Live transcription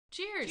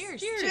Cheers.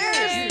 Cheers. Cheers.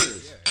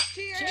 Cheers.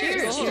 Cheers.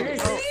 Cheers. Cheers.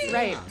 Oh,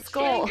 right.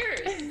 Skull.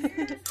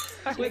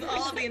 With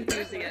all the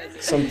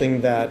enthusiasm.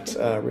 Something that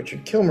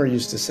Richard Kilmer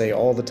used to say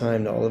all the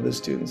time to all of his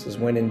students is,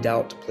 when in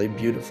doubt, play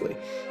beautifully.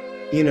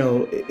 You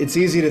know, it's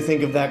easy to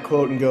think of that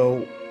quote and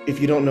go, if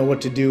you don't know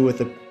what to do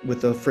with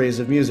a phrase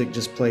of music,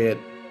 just play it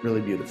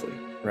really beautifully,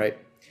 right?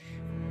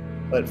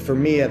 But for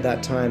me at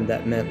that time,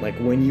 that meant, like,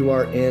 when you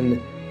are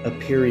in a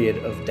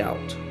period of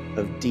doubt,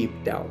 of deep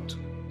doubt,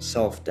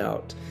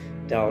 self-doubt,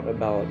 doubt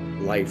about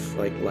life,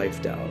 like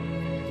life doubt,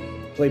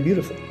 play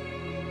beautifully,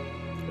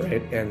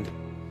 right? And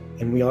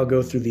we all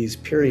go through these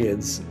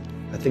periods.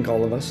 I think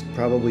all of us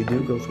probably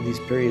do go through these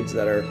periods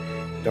that are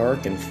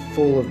dark and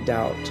full of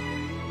doubt.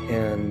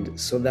 And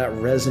so that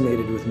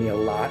resonated with me a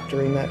lot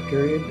during that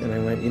period. And I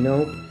went,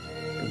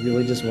 I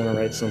really just want to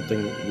write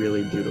something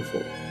really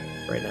beautiful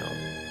right now.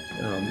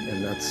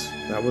 And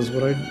that was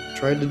what I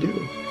tried to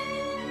do.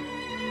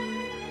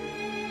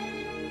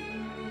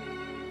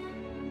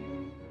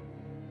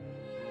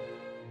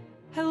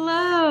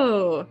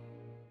 Hello.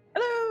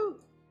 Hello.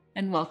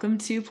 And welcome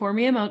to Pour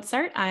Me a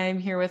Mozart. I'm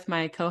here with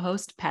my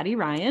co-host, Patty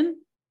Ryan.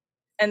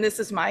 And this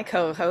is my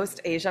co-host,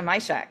 Asia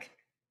Myshak.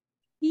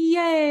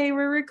 Yay,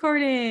 we're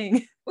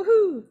recording.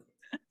 Woohoo.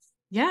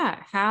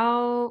 Yeah.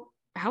 How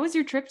was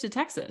your trip to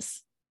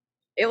Texas?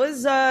 It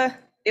was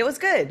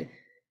good.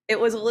 It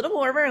was a little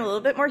warmer and a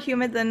little bit more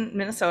humid than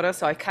Minnesota,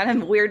 so I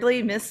kind of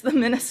weirdly missed the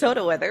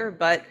Minnesota weather,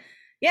 but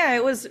yeah,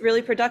 it was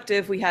really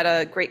productive. We had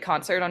a great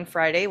concert on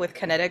Friday with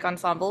Kinetic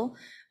Ensemble,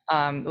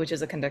 which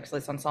is a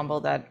conductless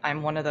ensemble that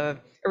I'm one of the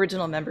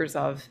original members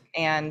of.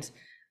 And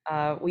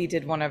we've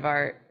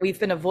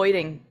been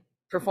avoiding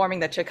performing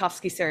the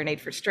Tchaikovsky Serenade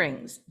for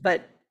strings,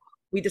 but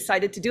we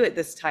decided to do it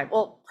this time.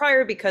 Well,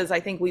 prior, because I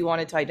think we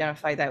wanted to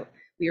identify that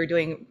we were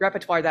doing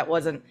repertoire that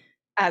wasn't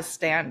as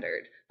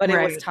standard, but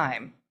it was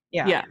time.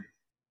 Yeah.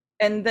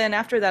 And then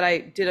after that, I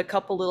did a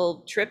couple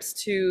little trips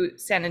to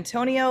San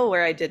Antonio,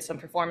 where I did some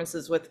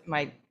performances with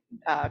my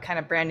kind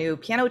of brand new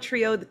piano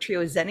trio, the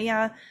trio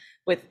Xenia,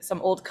 with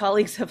some old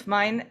colleagues of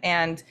mine.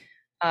 And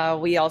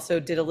we also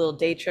did a little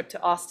day trip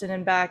to Austin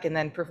and back, and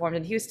then performed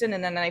in Houston.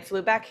 And then I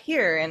flew back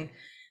here, and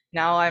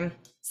now I'm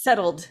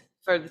settled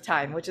for the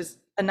time, which is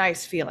a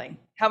nice feeling.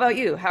 How about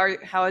you?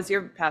 How has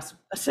your past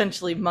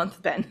essentially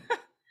month been?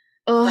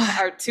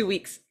 Or 2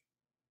 weeks?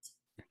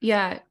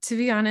 Yeah, to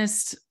be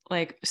honest,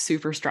 like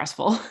super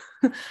stressful.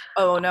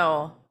 Oh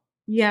no.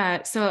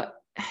 Yeah, so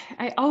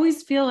I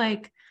always feel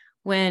like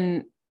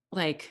when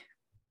like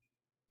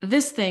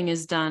this thing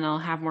is done, I'll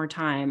have more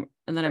time.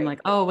 And then I'm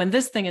like, oh, when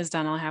this thing is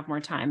done, I'll have more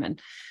time.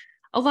 And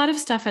a lot of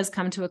stuff has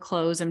come to a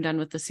close. I'm done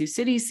with the Sioux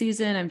City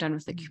season. I'm done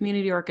with the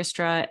community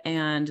orchestra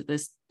and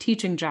this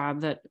teaching job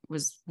that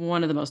was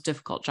one of the most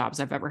difficult jobs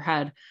I've ever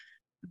had.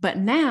 But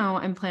now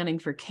I'm planning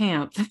for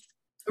camp.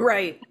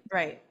 Right.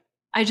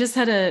 I just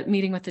had a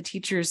meeting with the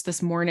teachers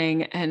this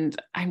morning,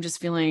 and I'm just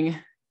feeling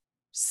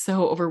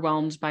so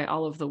overwhelmed by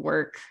all of the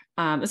work.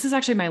 This is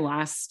actually my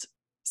last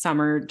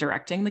summer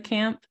directing the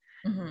camp.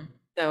 Mm-hmm.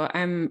 So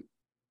I'm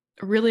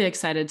really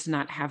excited to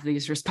not have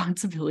these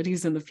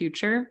responsibilities in the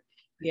future.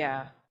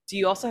 Yeah. Do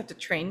you also have to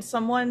train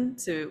someone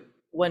to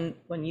when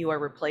you are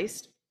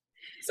replaced?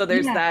 So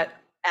there's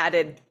that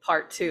added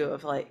part too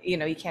of like,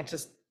 you can't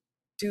just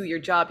do your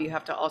job. You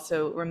have to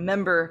also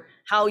remember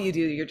how you do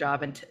your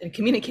job and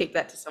communicate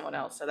that to someone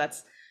else. So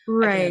that's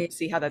right. I can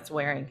see how that's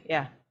wearing.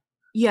 Yeah.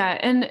 Yeah.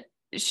 And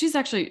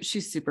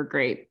she's super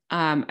great.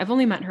 I've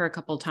only met her a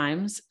couple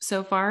times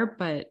so far,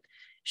 but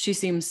she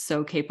seems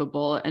so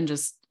capable and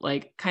just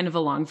like kind of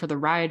along for the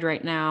ride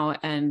right now.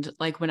 And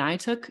like when I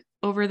took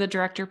over the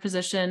director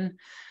position,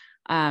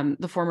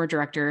 the former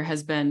director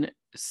has been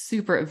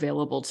super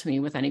available to me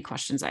with any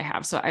questions I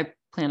have. So I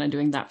plan on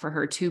doing that for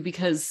her too,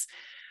 because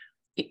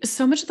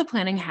so much of the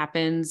planning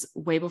happens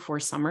way before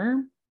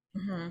summer.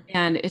 Mm-hmm.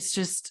 And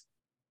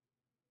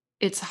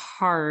it's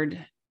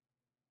hard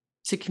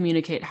to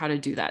communicate how to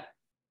do that,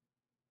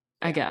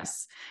 I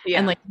guess. Yeah.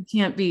 And like, you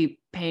can't be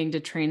paying to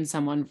train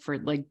someone for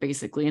like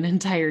basically an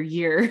entire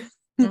year.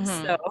 Mm-hmm.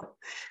 So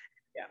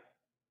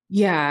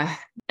yeah.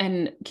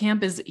 And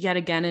camp is yet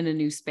again in a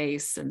new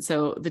space. And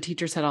so the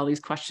teachers had all these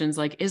questions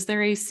like, is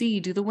there AC?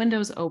 Do the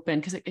windows open?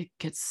 Because it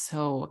gets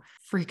so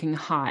freaking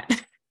hot.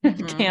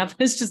 Mm-hmm. Camp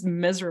is just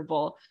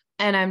miserable.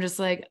 And I'm just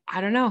like,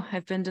 I don't know.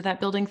 I've been to that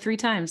building 3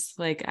 times.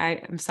 Like,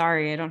 I'm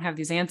sorry, I don't have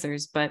these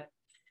answers,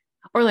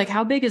 or like,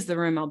 how big is the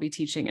room I'll be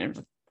teaching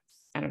in?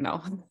 I don't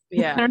know.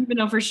 Yeah. I don't even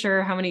know for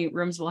sure how many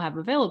rooms we'll have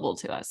available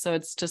to us. So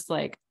it's just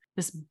like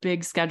this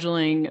big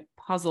scheduling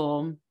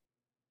puzzle,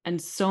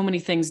 and so many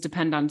things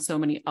depend on so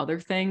many other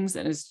things.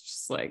 And it's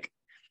just like,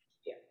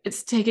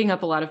 it's taking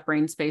up a lot of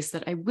brain space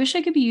that I wish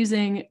I could be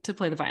using to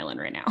play the violin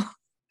right now.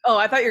 Oh,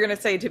 I thought you were going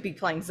to say to be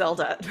playing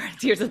Zelda,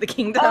 Tears of the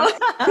Kingdom.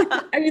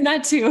 I mean,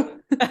 that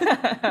too.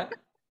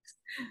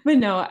 But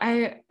no,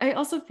 I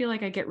also feel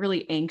like I get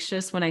really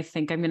anxious when I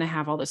think I'm going to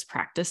have all this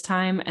practice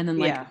time. And then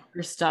like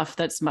other stuff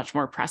that's much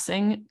more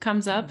pressing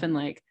comes up, and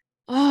like,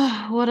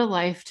 oh, what a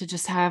life to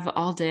just have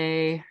all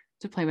day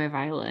to play my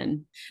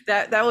violin.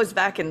 That was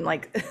back in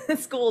like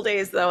school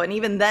days though, and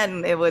even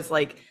then it was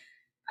like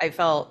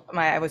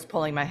I was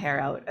pulling my hair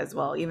out as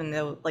well, even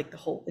though like the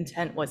whole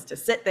intent was to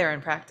sit there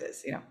and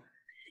practice, you know.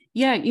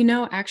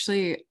 Yeah,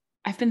 actually,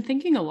 I've been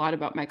thinking a lot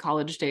about my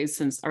college days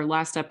since our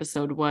last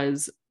episode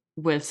was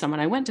with someone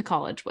I went to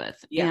college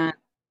with. Yeah. And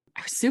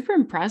I was super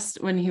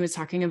impressed when he was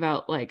talking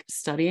about like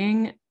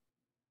studying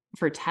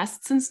for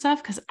tests and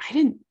stuff, because I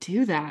didn't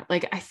do that.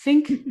 Like, I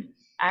think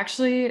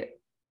actually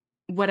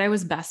what I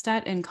was best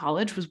at in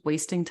college was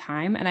wasting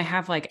time. And I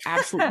have like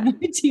absolutely no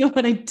idea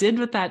what I did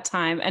with that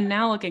time. And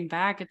now looking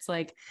back, it's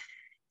like,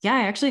 yeah,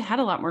 I actually had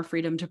a lot more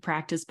freedom to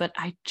practice, but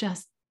I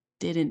just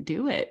didn't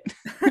do it.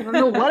 I don't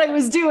know what I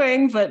was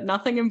doing, but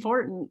nothing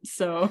important.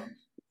 So,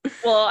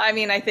 well, I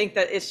mean, I think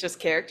that it's just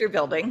character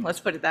building. Let's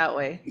put it that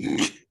way.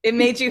 It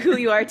made you who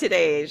you are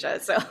today, Asia.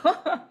 So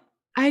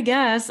I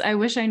guess I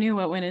wish I knew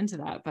what went into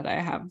that, but I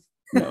have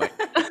no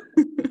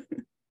idea.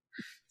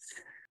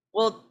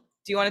 Well,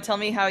 do you want to tell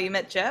me how you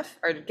met Jeff,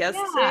 our guest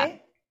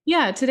today?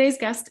 Yeah, today's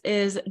guest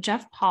is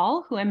Jeff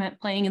Paul, who I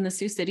met playing in the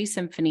Sioux City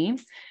Symphony.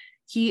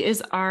 He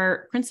is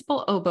our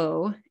principal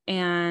oboe,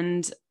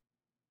 and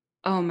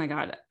oh my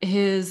God,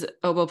 his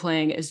oboe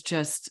playing is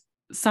just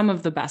some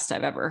of the best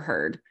I've ever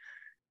heard.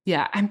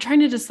 Yeah, I'm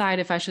trying to decide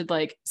if I should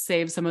like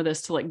save some of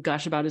this to like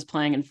gush about his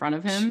playing in front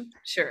of him.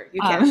 Sure,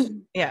 you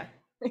can. Yeah.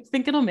 I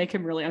think it'll make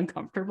him really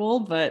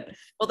uncomfortable, but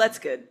well, that's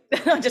good.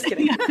 I'm just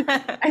kidding.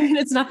 I mean,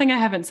 it's nothing I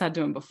haven't said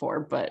to him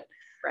before, but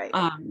right.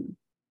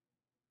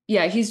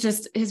 Yeah,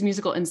 his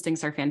musical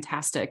instincts are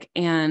fantastic.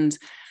 And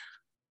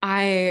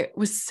I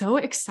was so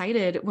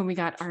excited when we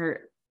got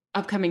our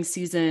upcoming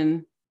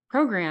season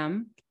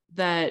program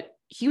that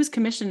he was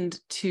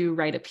commissioned to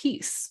write a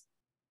piece.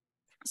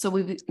 So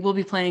we'll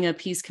be playing a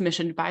piece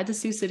commissioned by the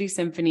Sioux City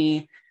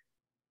Symphony,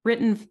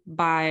 written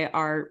by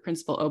our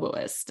principal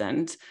oboist.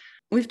 And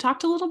we've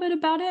talked a little bit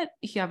about it.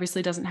 He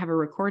obviously doesn't have a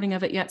recording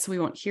of it yet, so we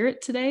won't hear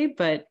it today,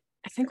 but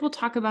I think we'll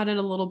talk about it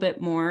a little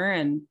bit more.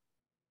 And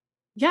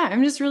yeah,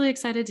 I'm just really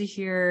excited to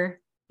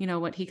hear,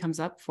 what he comes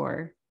up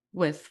for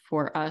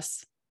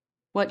us,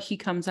 what he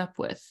comes up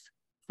with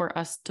for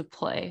us to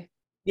play.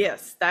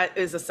 Yes, that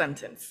is a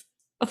sentence.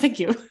 Oh, thank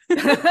you.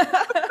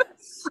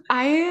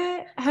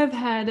 I have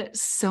had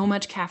so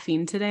much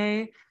caffeine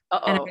today.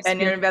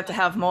 And you're about to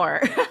have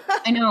more.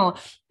 I know.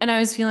 And I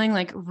was feeling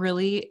like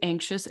really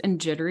anxious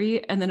and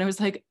jittery. And then I was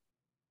like,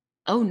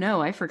 oh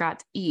no, I forgot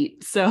to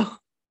eat. So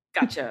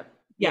gotcha.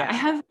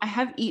 Yeah. I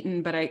have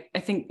eaten, but I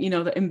think,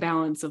 the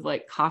imbalance of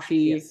like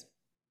coffee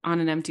on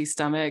an empty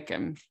stomach,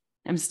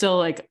 I'm still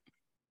like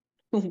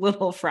a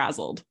little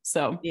frazzled.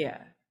 So yeah.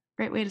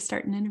 Great way to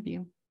start an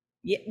interview.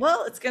 Yeah.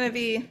 Well, it's going to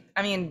be,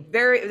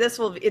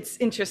 it's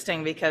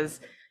interesting because,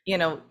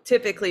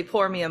 typically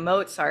Pour Me a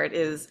Mozart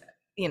is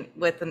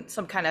with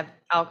some kind of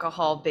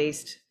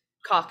alcohol-based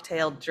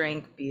cocktail,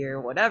 drink,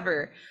 beer,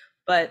 whatever.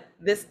 But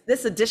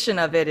this edition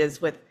of it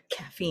is with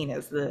caffeine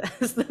as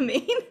the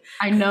main.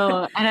 I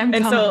know,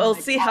 and so we'll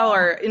see how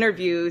our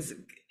interviews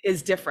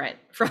is different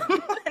from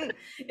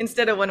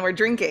instead of when we're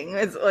drinking.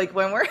 It's like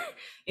when we're,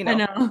 I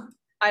know.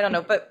 I don't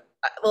know, but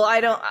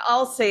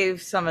I'll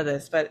save some of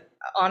this. But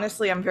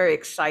honestly, I'm very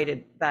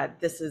excited that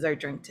this is our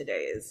drink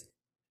today.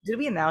 Did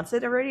we announce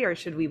it already, or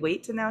should we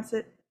wait to announce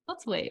it?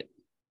 Let's wait.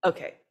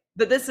 Okay.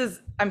 But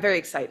I'm very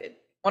excited.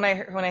 When I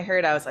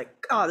heard, I was like,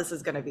 oh, this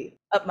is going to be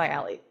up my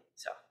alley.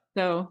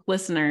 So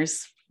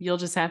listeners, you'll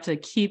just have to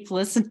keep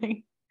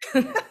listening.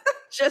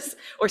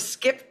 Or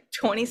skip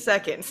 20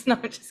 seconds. No,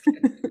 I'm just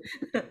kidding.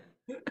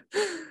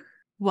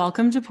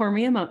 Welcome to Pour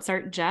Me a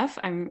Mozart, Jeff.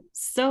 I'm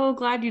so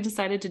glad you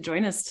decided to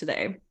join us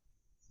today.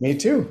 Me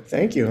too.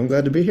 Thank you. I'm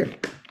glad to be here.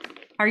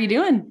 How are you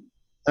doing?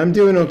 I'm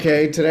doing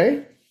okay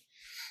today.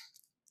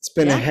 It's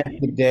been a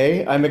hectic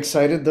day. I'm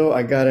excited though.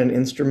 I got an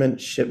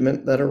instrument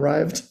shipment that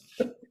arrived.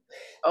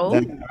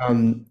 Oh.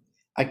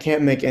 I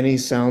can't make any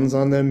sounds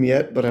on them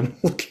yet, but I'm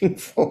looking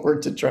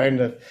forward to trying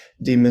to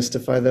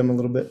demystify them a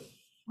little bit.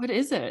 What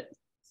is it?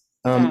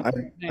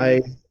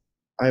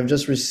 I've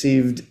just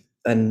received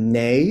a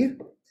ney,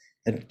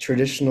 a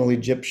traditional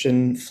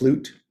Egyptian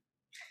flute,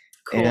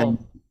 and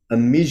a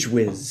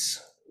mijwiz,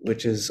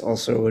 which is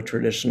also a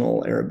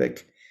traditional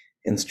Arabic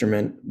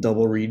instrument,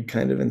 double reed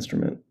kind of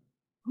instrument.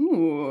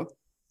 Ooh.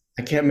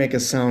 I can't make a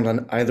sound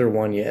on either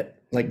one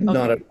yet,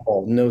 not at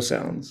all, no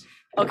sounds.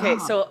 Okay,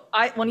 so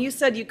when you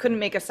said you couldn't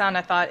make a sound,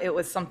 I thought it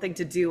was something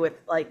to do with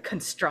like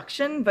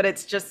construction, but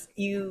it's just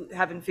you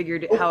haven't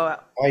figured it how.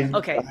 I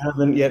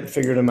haven't yet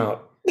figured them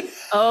out.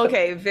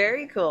 Okay,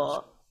 very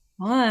cool.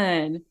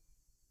 Fun.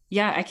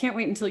 Yeah, I can't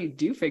wait until you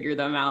do figure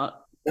them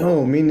out.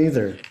 No, me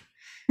neither.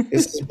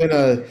 This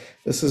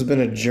has been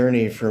a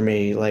journey for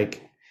me.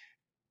 Like,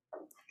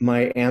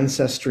 my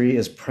ancestry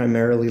is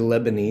primarily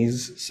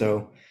Lebanese,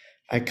 so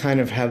I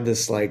kind of have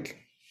this like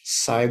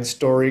side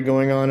story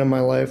going on in my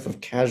life of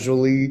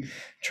casually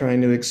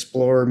trying to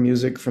explore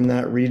music from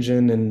that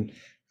region and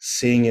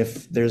seeing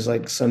if there's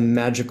like some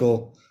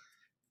magical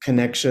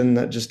connection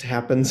that just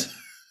happens.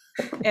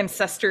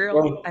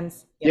 Ancestral.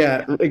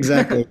 Yeah,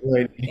 exactly.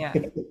 Right. Yeah.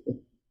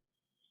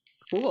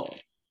 Cool.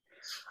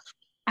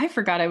 I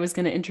forgot I was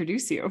going to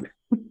introduce you.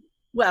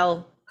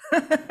 Well,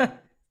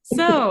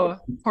 So,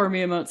 Pour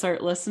Me a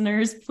Mozart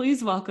listeners,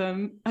 please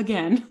welcome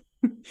again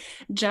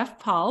Jeff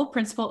Paul,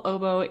 principal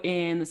oboe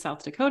in the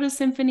South Dakota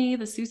Symphony,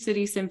 the Sioux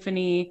City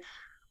Symphony,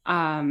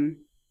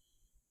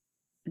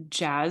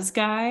 jazz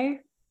guy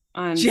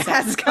on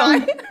jazz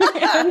guy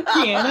and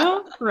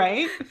piano,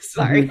 right?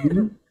 Sorry.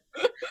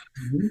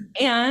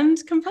 And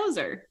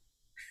composer.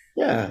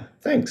 Yeah,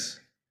 thanks.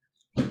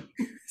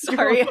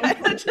 Sorry,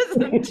 I'm just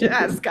a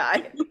jazz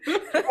guy.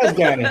 Jazz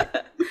guy.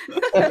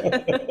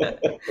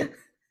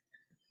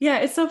 Yeah,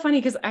 it's so funny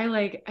because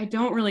I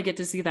don't really get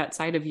to see that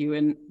side of you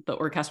in the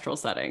orchestral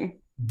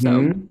setting. So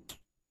Mhm.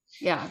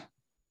 yeah.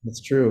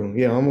 That's true.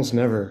 Yeah, almost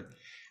never.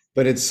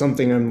 But it's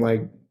something I'm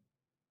like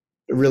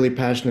really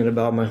passionate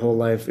about my whole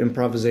life.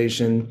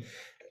 Improvisation,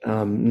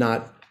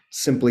 not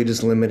simply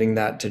just limiting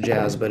that to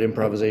jazz, but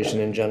improvisation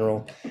in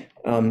general.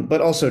 But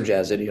also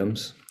jazz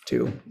idioms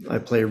too. I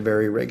play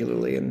very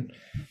regularly in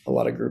a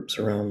lot of groups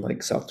around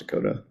like South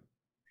Dakota.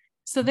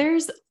 So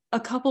there's a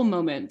couple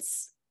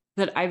moments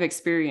that I've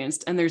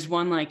experienced, and there's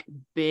one like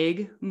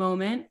big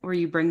moment where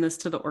you bring this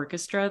to the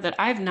orchestra that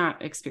I've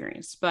not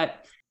experienced.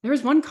 But there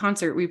was one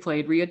concert we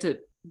played where you had to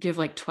give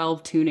like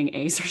 12 tuning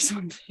A's or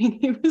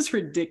something. It was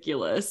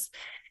ridiculous.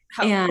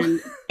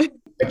 And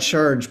I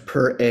charge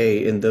per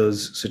A in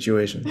those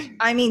situations.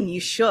 I mean, you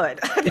should.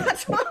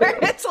 That's why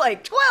it's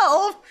like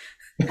 12.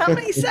 How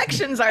many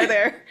sections are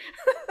there?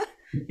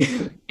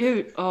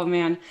 oh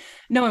man.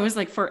 No, it was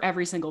like for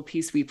every single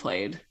piece we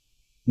played.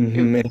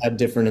 It had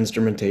different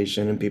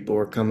instrumentation and people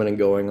were coming and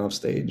going off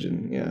stage,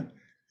 and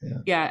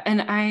Yeah.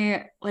 And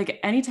I like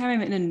anytime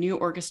I'm in a new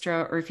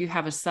orchestra, or if you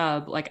have a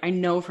sub, like I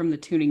know from the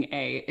tuning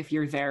A if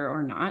you're there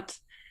or not,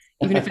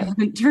 even if I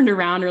haven't turned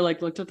around or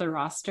like looked at the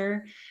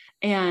roster.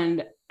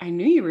 And I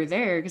knew you were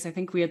there because I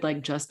think we had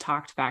like just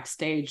talked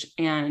backstage,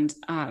 and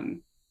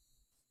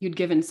you'd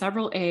given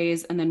several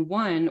A's and then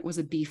one was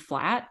a B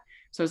flat.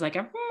 So it was like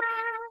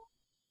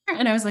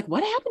and I was like,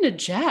 what happened to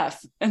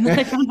Jeff? And then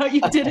I found out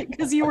you did it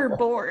because you were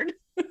bored.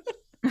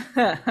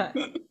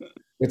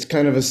 it's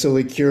kind of a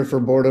silly cure for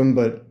boredom,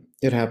 but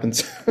it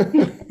happens.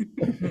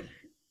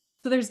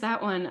 So there's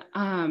that one.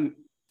 I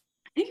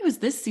think it was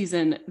this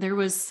season. There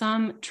was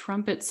some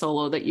trumpet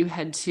solo that you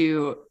had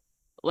to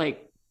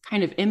like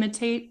kind of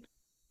imitate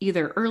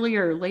either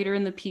earlier or later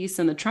in the piece.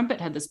 And the trumpet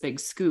had this big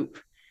scoop.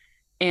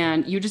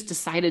 And you just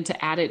decided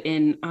to add it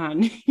in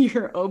on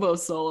your oboe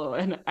solo.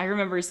 And I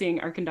remember seeing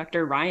our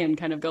conductor, Ryan,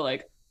 kind of go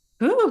like,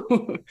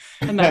 ooh.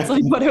 And that's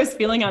like what I was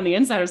feeling on the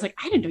inside. I was like,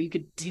 I didn't know you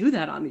could do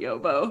that on the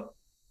oboe.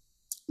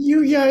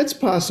 Yeah, it's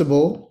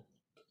possible.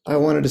 I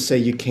wanted to say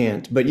you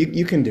can't, but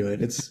you can do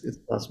it. It's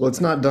possible. It's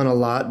not done a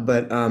lot,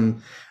 but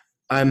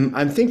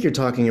I think you're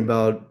talking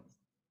about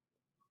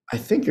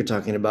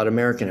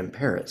American in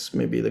Paris,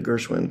 maybe the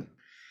Gershwin.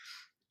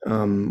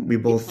 We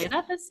both play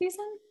that this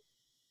season?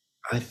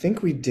 I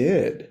think we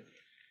did.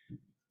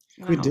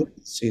 Wow. We did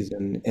this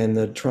season, and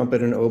the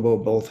trumpet and oboe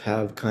both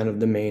have kind of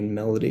the main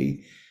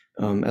melody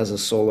as a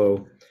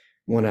solo,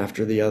 one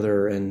after the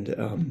other. And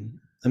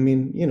I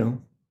mean,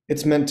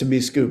 it's meant to be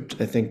scooped.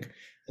 I think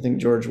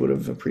George would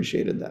have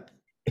appreciated that.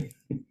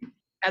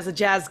 As a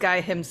jazz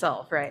guy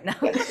himself right now.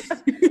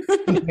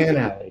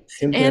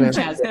 And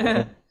jazz.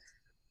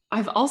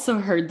 I've also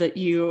heard that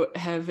you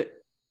have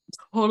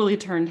totally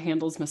turned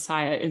Handel's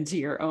Messiah into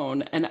your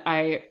own, and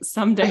I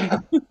someday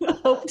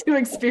hope to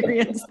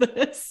experience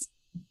this.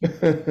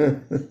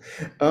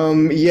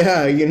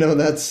 Yeah,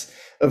 that's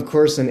of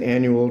course an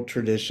annual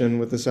tradition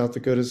with the South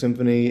Dakota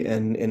Symphony,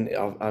 and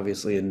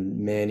obviously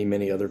in many,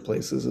 many other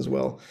places as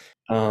well.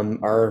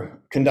 Our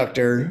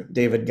conductor,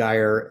 David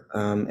Geyer,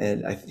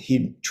 and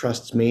he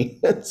trusts me,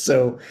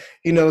 so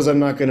he knows I'm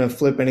not going to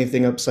flip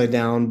anything upside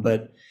down,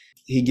 but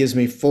he gives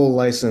me full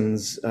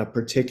license,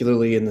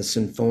 particularly in the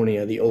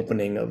Sinfonia, the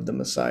opening of the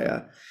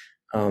Messiah,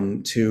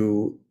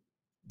 to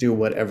do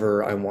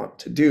whatever I want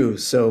to do.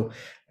 So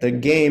the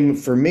game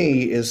for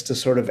me is to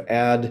sort of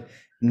add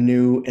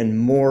new and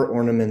more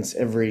ornaments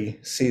every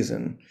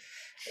season.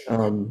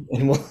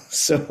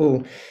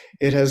 So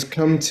it has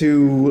come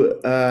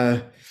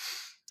to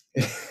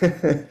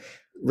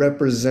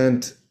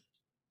represent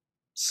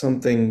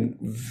something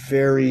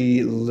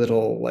very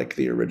little like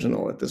the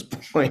original at this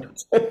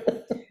point.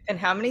 And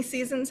how many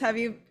seasons have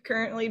you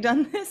currently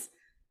done this?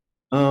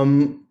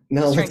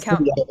 Now Just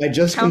trying to I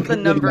just count the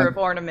completed number my- of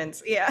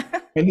ornaments. Yeah.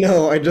 I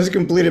know. I just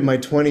completed my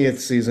 20th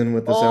season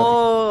with the South.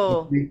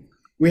 Oh,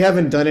 We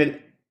haven't done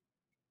it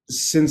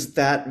since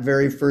that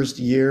very first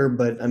year,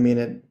 but I mean,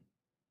 it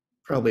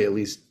probably at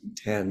least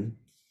 10.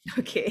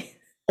 okay.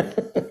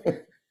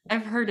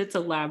 I've heard it's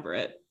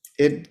elaborate.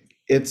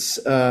 It's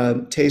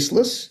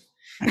tasteless.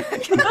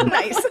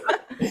 Nice.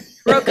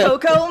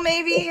 Rococo,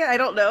 maybe? I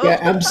don't know. Yeah,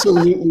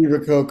 absolutely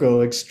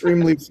Rococo.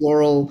 Extremely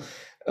floral.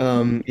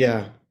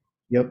 Yeah.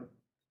 Yep.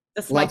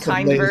 That's my Lots of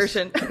kind lace.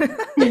 version.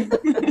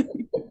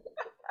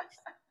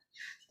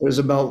 There's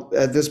about,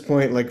 at this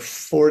point, like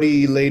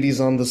 40 ladies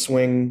on the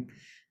swing.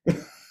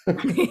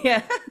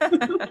 Yeah.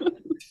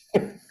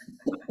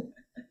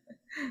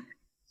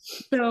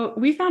 So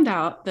we found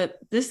out that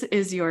this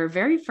is your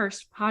very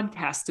first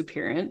podcast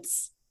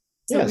appearance.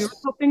 So we were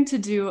Yes. hoping to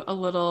do a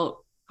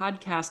little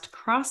podcast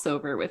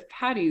crossover with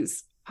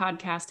Patty's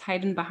podcast,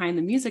 Hiding Behind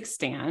the Music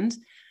Stand.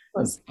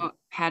 Fun. So,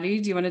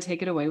 Patty, do you want to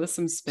take it away with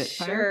some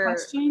Spitfire Sure.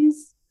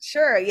 questions?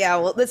 Sure. Yeah.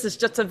 Well, this is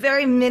just a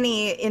very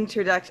mini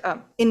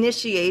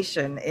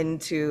initiation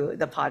into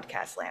the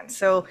podcast land.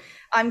 So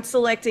I'm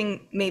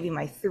selecting maybe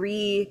my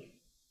 3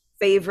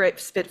 favorite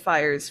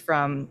Spitfires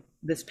from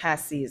this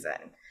past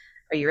season.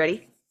 Are you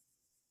ready?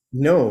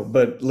 No,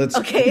 but let's.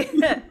 Okay.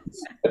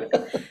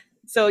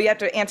 So you have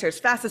to answer as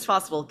fast as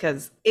possible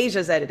because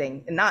Asia's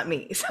editing and not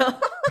me. So,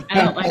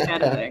 I don't like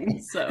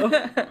editing. So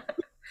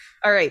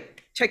all right.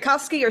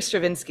 Tchaikovsky or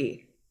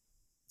Stravinsky?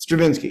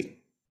 Stravinsky.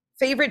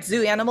 Favorite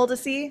zoo animal to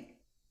see?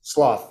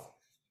 Sloth.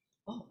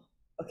 Oh,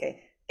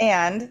 okay.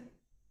 And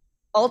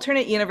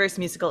alternate universe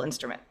musical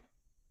instrument.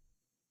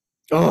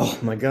 Oh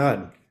my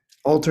God.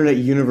 Alternate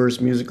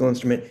universe musical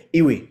instrument.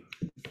 Iwi.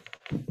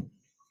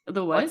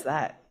 the what? What's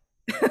that?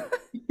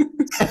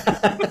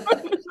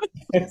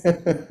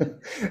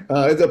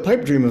 It's a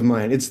pipe dream of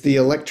mine. It's the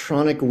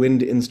electronic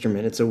wind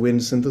instrument. It's a wind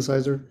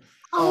synthesizer.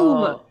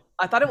 Oh,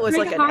 I thought it was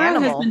Greg like an Hara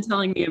animal. has been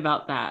telling me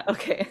about that.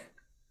 Okay,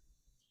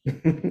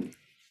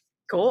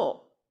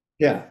 cool.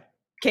 Yeah.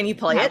 Can you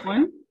play That it?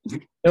 one?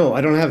 No,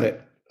 I don't have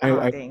it.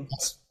 Oh, dang.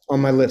 It's on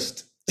my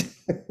list.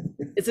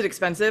 Is it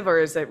expensive or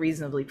is it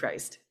reasonably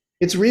priced?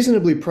 It's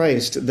reasonably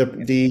priced.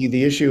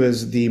 The issue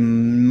is the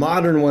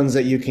modern ones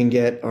that you can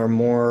get are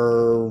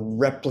more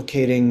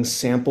replicating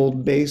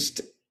sampled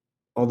based,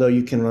 although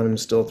you can run them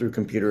still through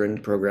computer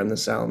and program the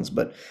sounds.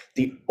 But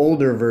the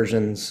older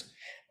versions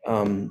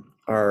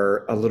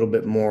are a little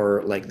bit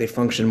more like they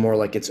function more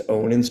like its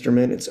own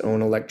instrument, its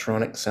own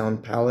electronic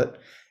sound palette,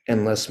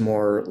 and less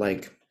more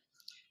like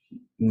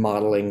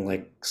modeling,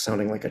 like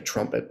sounding like a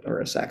trumpet or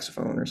a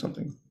saxophone or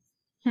something.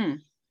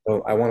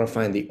 So I want to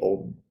find the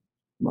old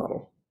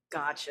model.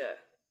 Gotcha.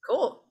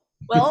 Cool.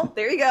 Well,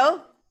 there you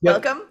go.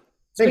 Yep. Welcome.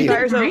 Thank you.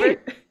 Spitfire's over. Great.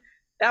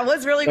 That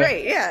was really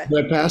great. Yeah.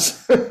 Did I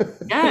pass?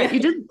 Yeah, you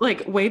did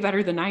like way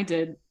better than I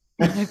did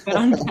when I've been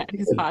on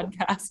Patty's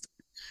podcast.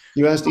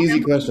 You asked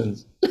easy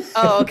questions.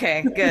 Oh,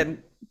 okay.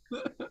 Good.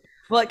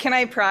 Well, can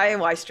I pry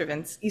why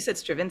Stravinsky? You said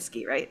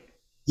Stravinsky, right?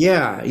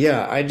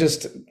 Yeah. I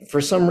just, for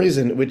some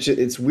reason, which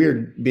it's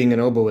weird being an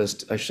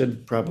oboist, I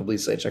should probably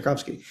say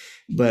Tchaikovsky,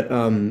 but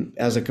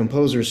as a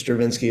composer,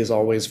 Stravinsky has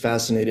always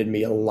fascinated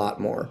me a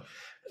lot more.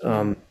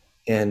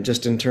 And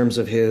just in terms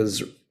of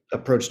his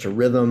approach to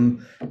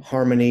rhythm,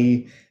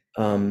 harmony,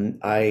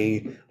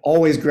 I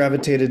always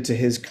gravitated to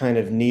his kind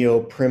of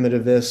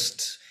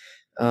neo-primitivist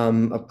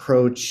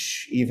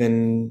approach,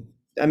 even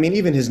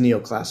his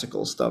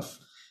neoclassical stuff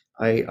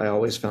I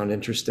always found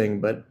interesting,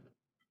 but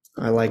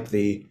I like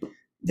the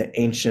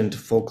ancient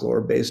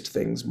folklore-based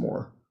things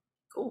more.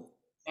 Cool.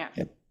 Yeah.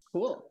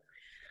 Cool.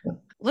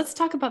 Let's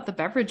talk about the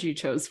beverage you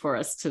chose for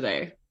us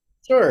today.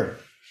 Sure.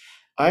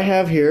 I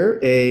have here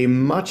a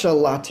matcha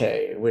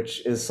latte,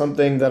 which is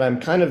something that I'm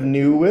kind of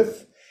new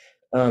with.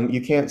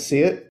 You can't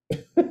see it.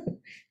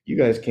 You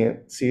guys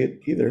can't see it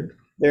either.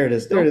 There it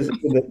is. There it is.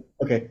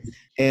 Okay.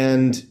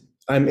 And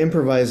I'm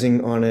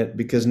improvising on it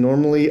because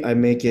normally I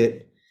make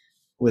it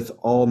with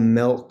all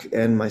milk,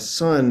 and my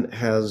son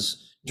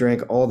has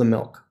drank all the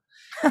milk.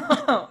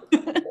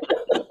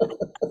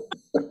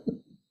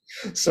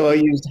 So I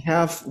used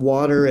half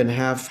water and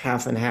half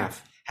and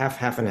half.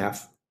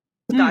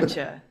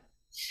 Gotcha.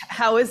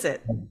 How is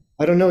it?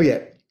 I don't know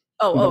yet.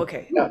 Oh,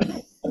 okay. Yeah.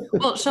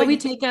 Well, shall we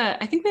take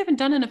I think we haven't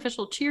done an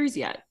official cheers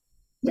yet.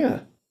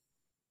 Yeah.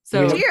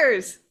 So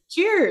Cheers.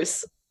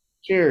 cheers.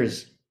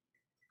 Cheers.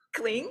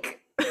 Clink.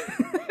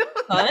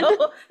 Thud?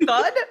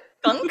 Thud?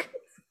 Thunk?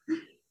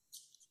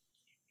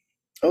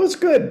 Oh, it's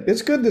good.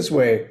 It's good this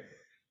way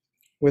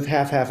with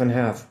half and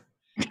half.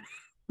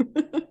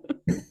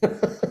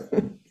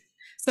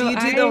 So Do you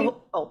do the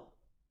oh?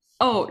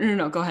 Oh,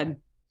 no, go ahead.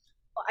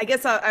 I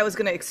guess I was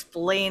going to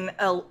explain.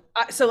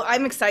 So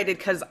I'm excited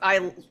because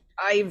I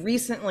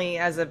recently,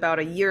 as about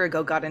a year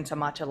ago, got into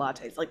matcha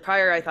lattes. Like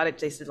prior, I thought it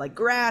tasted like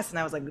grass, and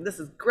I was like, this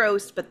is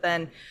gross. But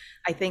then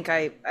I think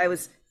I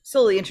was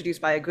slowly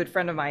introduced by a good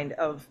friend of mine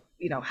of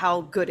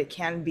how good it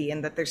can be,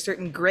 and that there's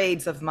certain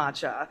grades of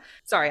matcha.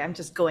 Sorry, I'm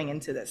just going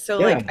into this.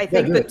 So I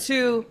think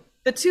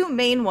the two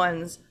main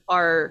ones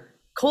are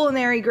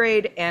culinary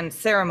grade and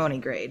ceremony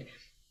grade.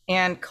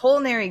 And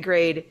culinary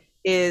grade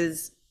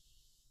is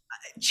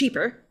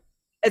cheaper.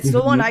 It's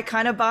the one I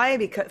kind of buy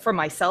because for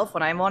myself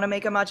when I want to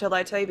make a matcha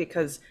latte,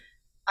 because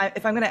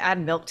if I'm going to add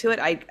milk to it,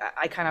 I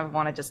kind of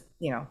want to just,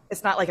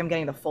 it's not like I'm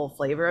getting the full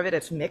flavor of it.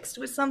 It's mixed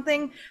with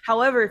something.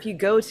 However, if you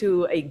go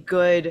to a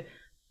good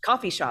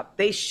coffee shop,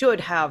 they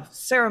should have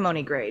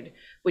ceremony grade,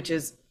 which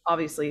is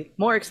obviously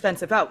more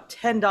expensive, about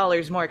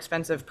 $10 more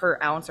expensive per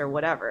ounce or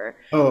whatever.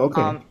 Oh,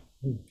 okay.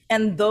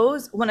 And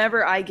those,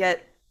 whenever I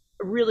get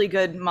really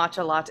good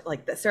matcha latte,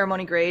 like the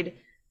ceremony grade,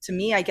 to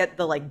me, I get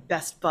the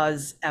best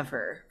buzz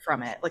ever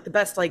from it. Like the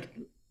best,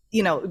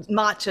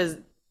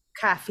 matcha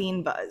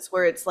caffeine buzz,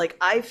 where it's like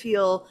I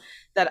feel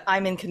that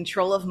I'm in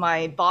control of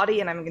my body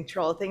and I'm in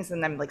control of things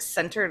and I'm like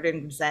centered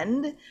and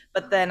zen,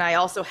 but then I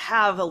also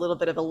have a little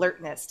bit of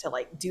alertness to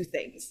like do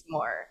things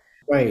more.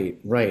 Right.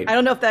 I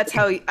don't know if that's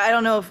how, I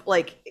don't know if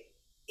like,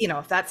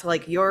 if that's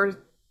like your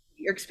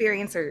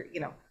experience or,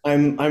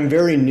 I'm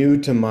very new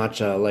to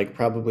matcha, like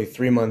probably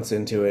 3 months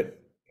into it,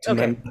 to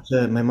Okay.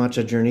 my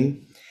matcha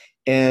journey.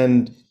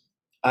 And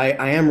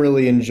I am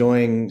really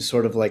enjoying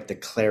sort of like the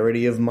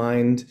clarity of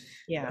mind,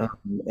 Yeah.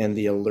 and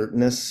the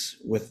alertness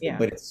Yeah.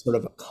 but it's sort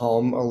of a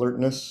calm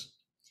alertness,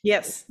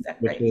 Yes.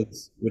 Right.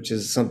 which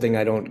is something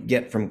I don't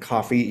get from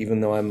coffee,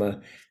 even though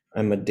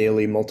I'm a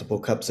daily multiple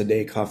cups a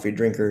day coffee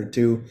drinker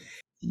too.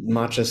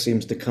 Matcha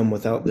seems to come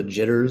without the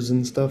jitters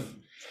and stuff.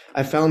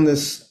 I found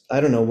this,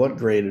 I don't know what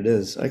grade it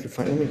is. I could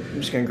find it.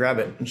 I'm just gonna grab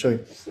it and show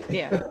you.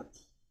 Yeah.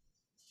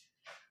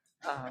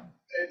 Um,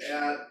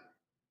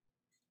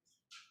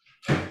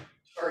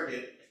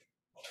 Target.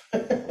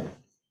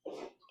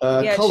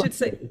 Yeah, it should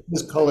say-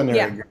 This culinary.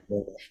 Yeah.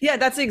 grade. yeah,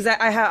 that's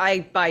exact.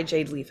 I buy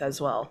Jade Leaf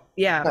as well.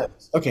 Yeah.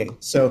 Nice. Okay,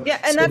 so Yeah,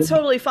 and so that's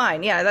totally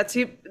fine. Yeah,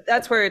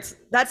 that's where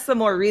that's the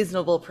more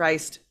reasonable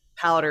priced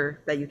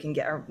powder that you can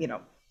get, or,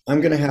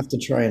 I'm gonna have to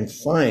try and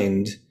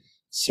find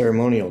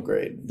ceremonial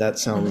grade. That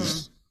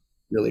sounds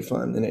really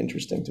fun and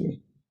interesting to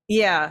me.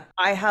 Yeah,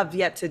 I have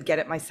yet to get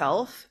it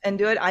myself and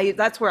do it.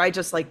 That's where I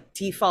just like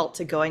default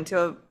to going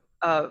to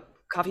a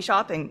coffee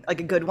shop and like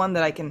a good one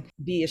that I can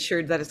be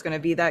assured that it's going to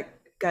be that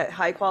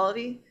high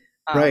quality.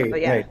 Right,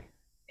 But yeah, right.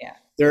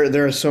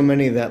 There are so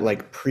many that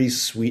like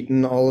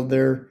pre-sweeten all of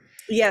their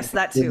yes,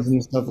 that too.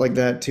 and stuff like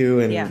that too,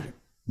 and Yeah.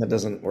 that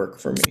doesn't work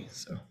for me.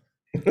 So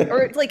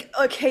Or like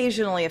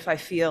occasionally if I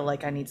feel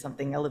like I need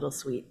something a little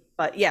sweet.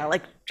 But yeah,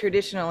 like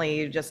traditionally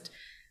you just,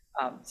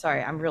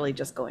 sorry, I'm really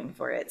just going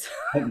for it.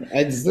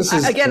 this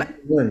is Again,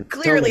 Tell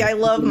Clearly, me. I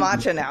love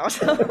matcha now.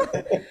 So,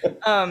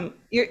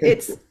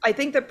 it's. I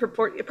think the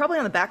probably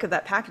on the back of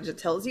that package it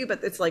tells you,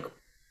 but it's like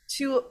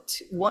 2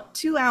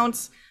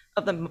 ounce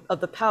of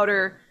the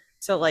powder.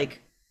 So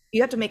like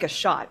you have to make a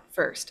shot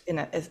first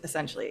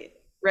essentially,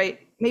 right?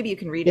 Maybe you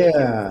can read it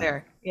Yeah.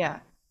 there. Yeah.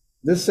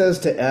 This says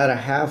to add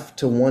 1/2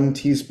 to 1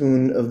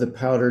 teaspoon of the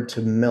powder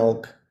to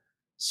milk,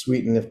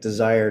 sweeten if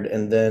desired,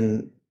 and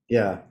then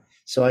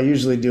So I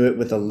usually do it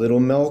with a little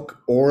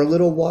milk or a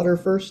little water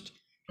first,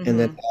 and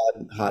then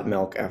add hot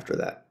milk after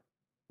that.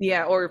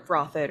 Yeah, or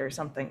froth it or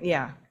something.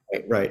 Yeah.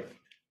 Right.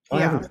 I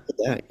Yeah. haven't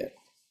tried that yet.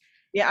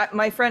 Yeah,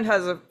 my friend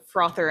has a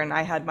frother and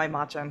I had my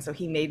matcha, and so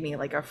he made me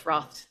like a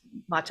frothed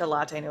matcha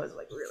latte and it was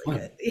like really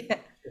good. Yeah.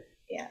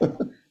 Yeah.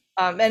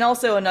 And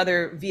also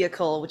another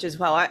vehicle, which is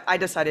how I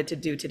decided to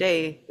do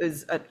today,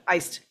 is an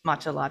iced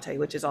matcha latte,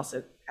 which is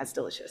also as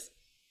delicious.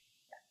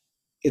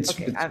 It's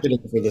Okay, fitting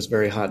for this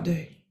very hot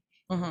day.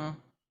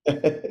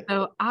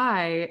 So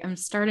I am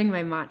starting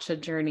my matcha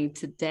journey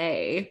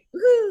today.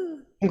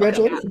 Woo!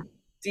 Congratulations.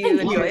 Do you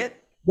Thank enjoy you. it?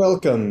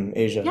 Welcome,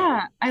 Asia.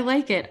 Yeah, I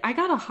like it. I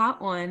got a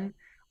hot one,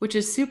 which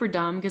is super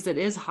dumb because it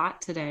is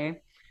hot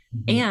today.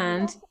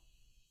 And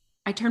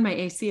I turn my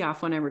AC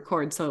off when I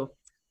record. So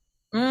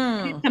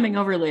she's coming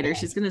over later.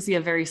 She's going to see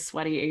a very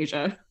sweaty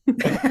Asia.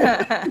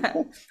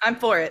 I'm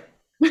for it.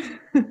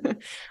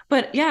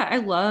 But yeah, I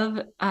love,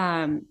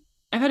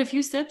 I've had a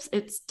few sips.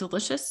 It's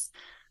delicious.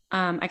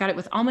 I got it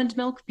with almond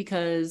milk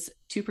because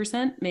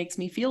 2% makes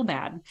me feel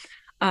bad.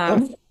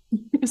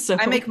 So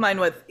I make mine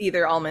with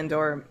either almond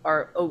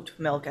or oat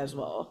milk as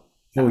well.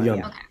 Oh, yum.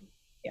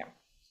 Yeah.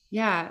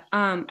 yeah,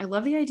 I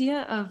love the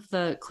idea of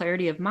the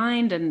clarity of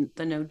mind and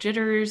the no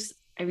jitters.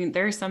 I mean,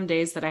 there are some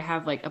days that I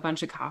have like a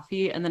bunch of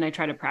coffee and then I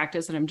try to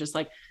practice and I'm just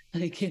like,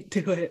 I can't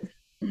do it.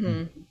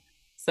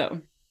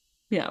 So,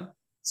 yeah.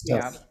 It's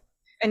Yeah. tough.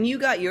 And you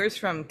got yours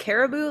from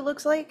Caribou, it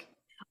looks like?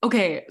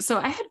 Okay, so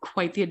I had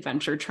quite the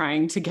adventure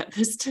trying to get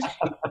this today.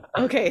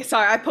 Okay,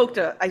 sorry, I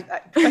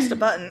pressed a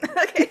button.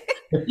 Okay.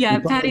 Yeah,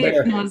 You Patty brought it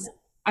there. knows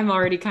I'm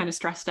already kind of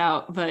stressed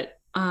out, but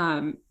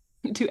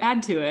to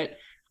add to it,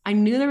 I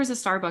knew there was a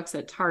Starbucks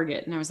at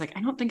Target and I was like,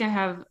 I don't think I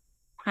have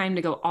time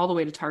to go all the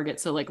way to Target.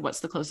 So like, what's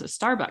the closest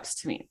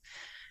Starbucks to me?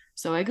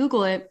 So I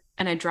Google it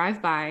and I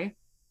drive by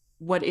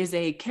what is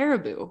a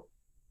Caribou.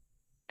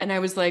 And I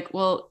was like,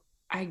 well,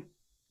 I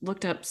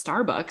looked up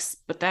Starbucks,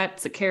 but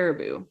that's a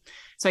Caribou.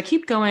 So I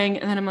keep going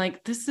and then I'm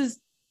like, this is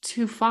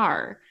too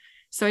far.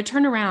 So I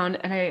turn around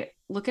and I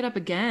look it up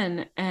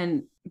again,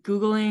 and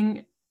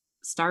Googling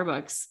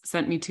Starbucks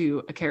sent me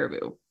to a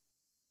Caribou.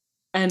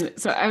 And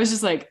so I was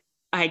just like,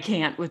 I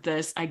can't with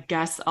this. I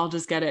guess I'll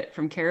just get it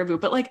from Caribou.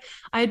 But like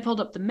I had pulled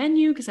up the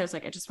menu because I was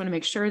like, I just want to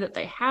make sure that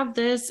they have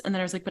this. And then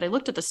I was like, but I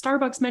looked at the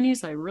Starbucks menu,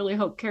 so I really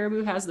hope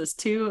Caribou has this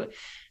too.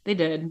 They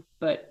did,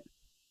 but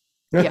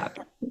yeah.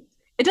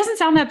 It doesn't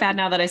sound that bad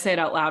now that I say it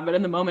out loud, but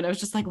in the moment I was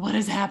just like, what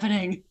is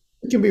happening?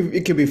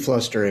 It can be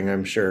flustering,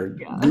 I'm sure.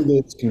 Yeah.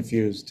 Google is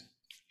confused.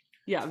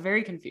 Yeah,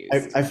 very confused.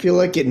 I feel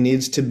like it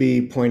needs to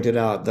be pointed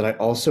out that I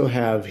also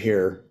have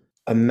here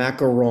a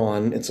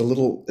macaron.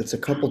 It's a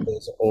couple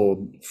days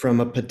old, from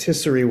a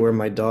patisserie where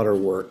my daughter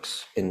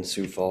works in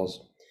Sioux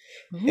Falls.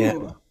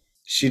 And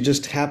she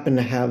just happened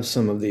to have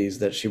some of these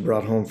that she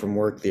brought home from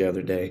work the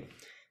other day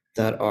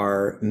that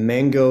are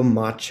mango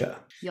matcha.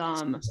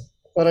 Yum.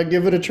 But I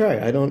give it a try.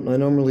 I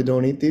normally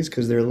don't eat these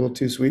because they're a little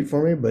too sweet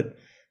for me, but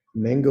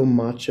mango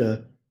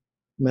matcha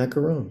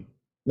macaron.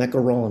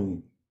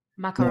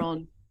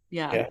 Macaron.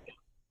 Yeah. Yeah.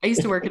 I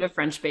used to work at a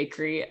French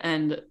bakery,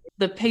 and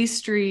the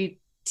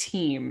pastry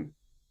team,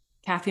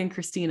 Kathy and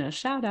Christina,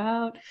 shout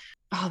out.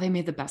 Oh, they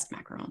made the best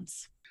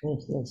macarons.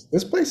 Nice, nice.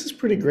 This place is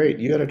pretty great.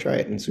 You got to try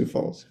it in Sioux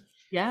Falls.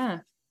 Yeah.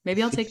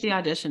 Maybe I'll take the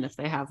audition if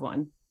they have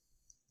one.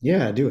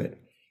 Yeah, do it.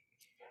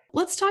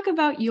 Let's talk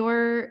about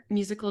your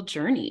musical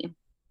journey.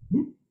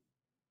 Mhm.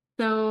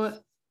 So,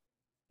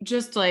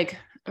 just like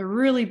a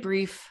really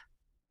brief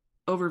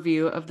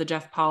overview of the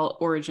Jeff Paul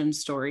origin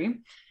story.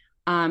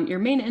 Your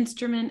main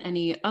instrument,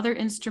 any other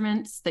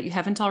instruments that you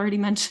haven't already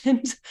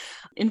mentioned,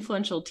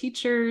 influential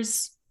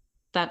teachers,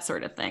 that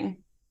sort of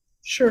thing.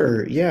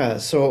 Sure. Yeah.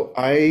 So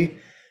I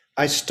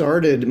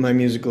started my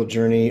musical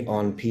journey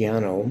on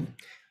piano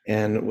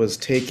and was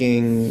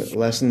taking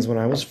lessons when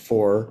I was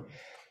 4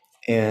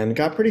 and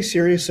got pretty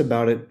serious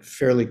about it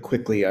fairly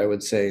quickly, I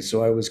would say.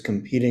 So I was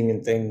competing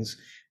in things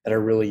at a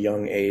really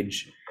young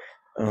age.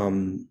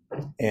 Um,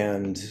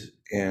 and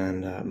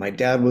my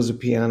dad was a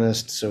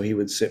pianist, so he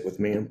would sit with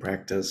me and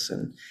practice.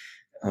 And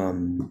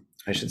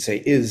I should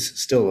say, is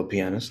still a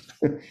pianist.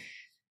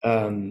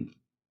 um,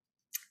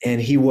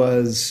 and he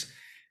was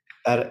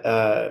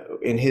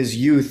in his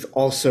youth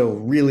also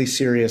really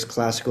serious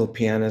classical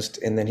pianist,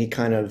 and then he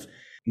kind of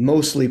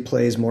mostly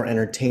plays more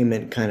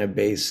entertainment kind of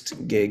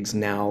based gigs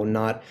now,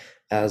 not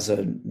as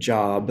a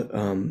job,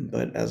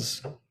 but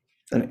as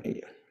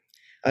an,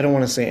 I don't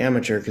want to say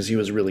amateur because he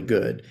was really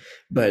good,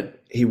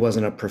 but he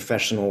wasn't a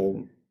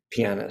professional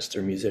pianist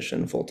or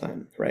musician full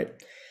time, right?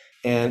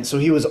 And so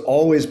he was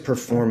always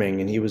performing,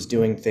 and he was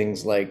doing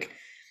things like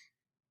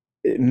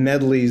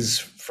medleys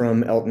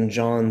from Elton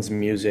John's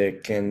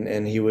music,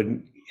 and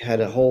he had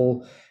a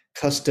whole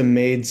custom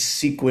made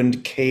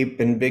sequined cape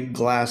and big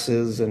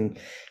glasses, and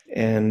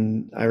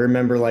I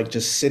remember like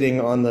just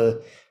sitting on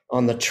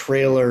the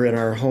trailer in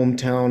our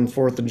hometown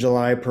 4th of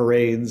July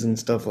parades and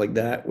stuff like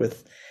that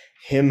with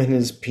him and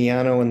his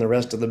piano and the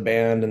rest of the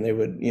band, and they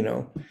would,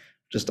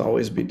 just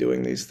always be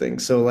doing these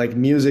things. So like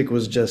music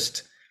was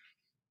just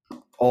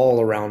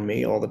all around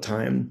me all the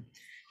time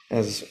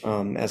as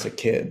a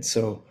kid.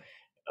 So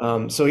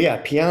yeah,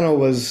 piano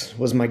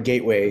was my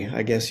gateway,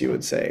 I guess you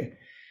would say.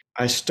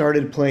 I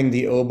started playing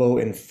the oboe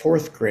in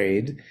 4th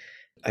grade.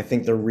 I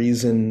think the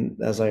reason,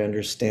 as I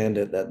understand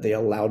it, that they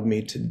allowed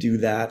me to do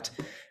that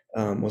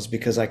was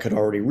because I could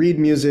already read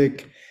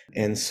music.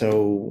 And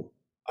so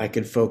I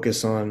could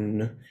focus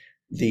on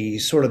the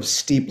sort of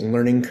steep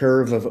learning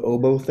curve of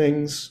oboe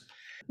things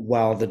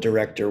while the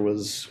director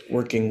was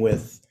working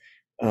with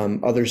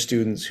other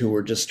students who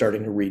were just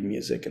starting to read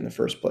music in the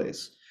first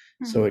place.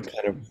 So it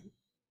kind of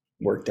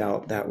worked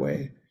out that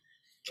way.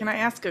 Can I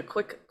ask a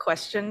quick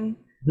question?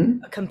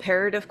 Mhm. A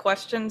comparative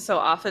question. So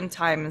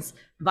oftentimes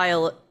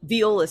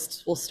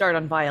violists will start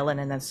on violin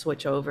and then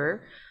switch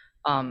over.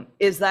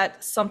 Is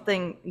that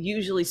something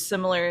usually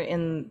similar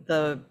in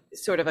the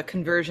sort of a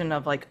conversion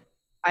of like,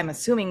 I'm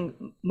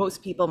assuming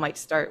most people might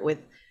start with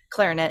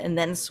clarinet and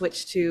then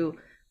switch to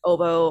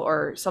oboe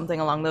or something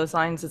along those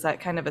lines. Is that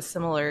kind of a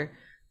similar?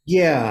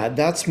 Yeah,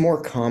 that's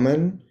more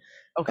common.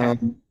 Okay.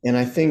 And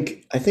I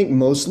think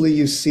mostly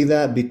you see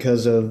that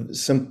because of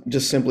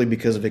just simply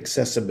because of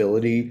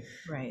accessibility,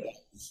 Right.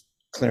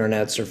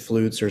 clarinets or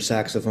flutes or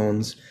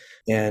saxophones,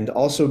 and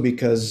also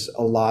because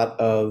a lot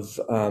of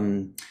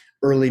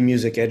early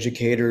music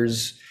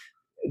educators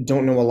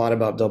don't know a lot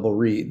about double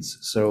reeds.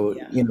 So,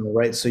 Yeah.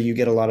 right. So you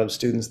get a lot of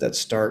students that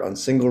start on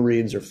single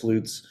reeds or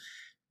flutes,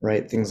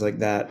 right? Things like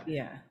that,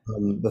 Yeah.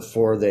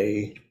 before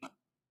they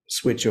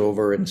switch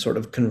over and sort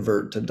of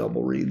convert to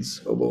double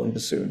reeds, oboe and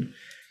bassoon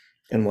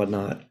and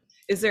whatnot.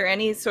 Is there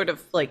any sort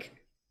of like,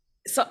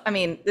 so I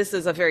mean, this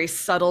is a very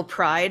subtle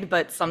pride,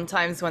 but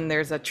sometimes when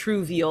there's a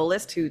true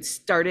violist who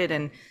started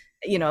and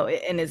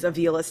and is a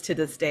violist to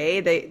this day,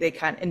 they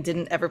kind and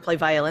didn't ever play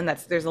violin.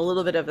 There's a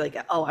little bit of like,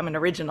 oh, I'm an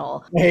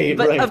original. Hey,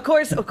 But right. of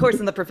course,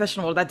 in the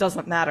professional world, that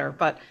doesn't matter.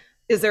 But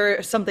is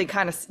there something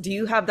kind of? Do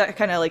you have that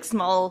kind of like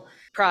small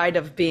pride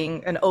of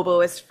being an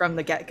oboist from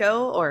the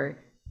get-go, or?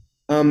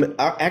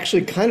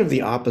 Actually, kind of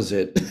the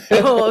opposite.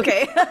 Oh,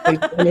 okay.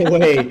 In a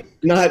way,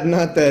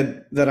 not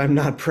that I'm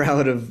not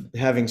proud of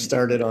having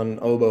started on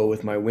oboe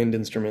with my wind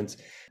instruments,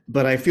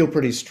 but I feel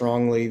pretty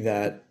strongly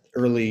that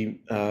early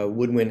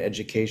woodwind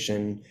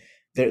education,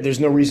 there's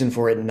no reason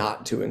for it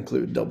not to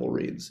include double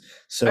reeds.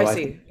 So I I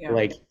see, think, yeah.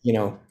 like,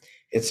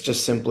 it's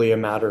just simply a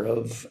matter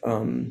of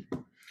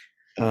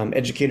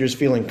educators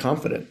feeling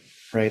confident,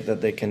 right, that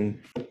they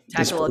can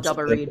Tackle a disperse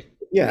double the- reed.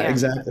 Yeah, Yeah.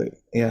 exactly.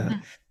 Yeah.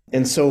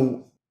 And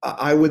so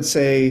I would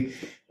say,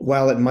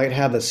 while it might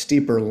have a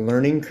steeper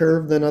learning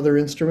curve than other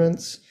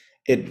instruments,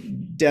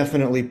 it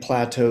definitely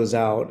plateaus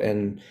out.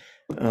 And,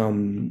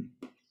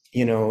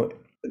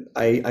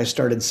 I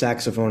started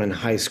saxophone in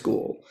high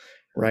school,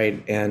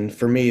 right? And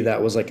for me,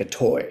 that was like a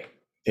toy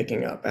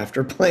picking up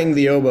after playing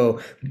the oboe.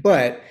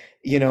 But,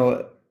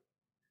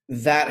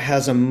 that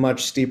has a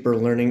much steeper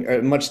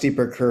much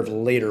steeper curve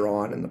later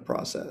on in the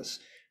process,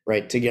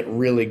 right? To get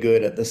really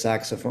good at the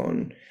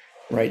saxophone,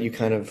 right? You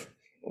kind of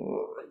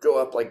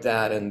go up like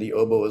that, and the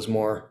oboe is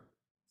more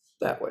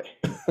that way.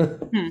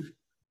 Hmm.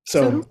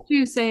 So who would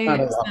you say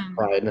not about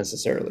pride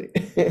necessarily,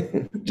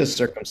 just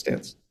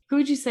circumstance. who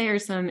would you say are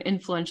some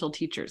influential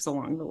teachers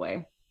along the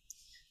way?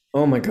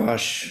 Oh my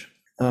gosh.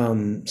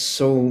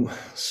 So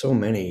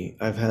many.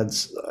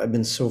 I've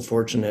been so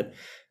fortunate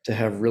to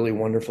have really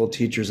wonderful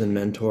teachers and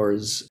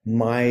mentors.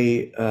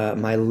 My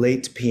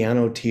late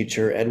piano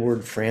teacher,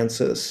 Edward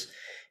Francis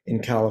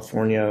in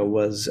California,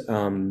 was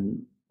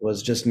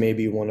just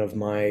maybe one of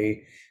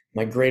my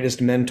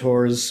greatest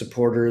mentors,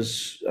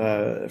 supporters,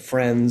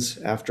 friends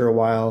after a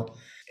while.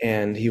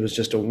 And he was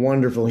just a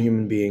wonderful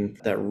human being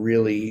that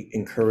really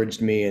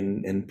encouraged me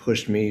and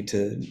pushed me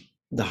to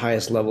the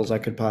highest levels I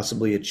could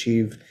possibly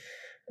achieve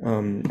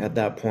at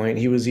that point.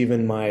 He was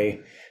even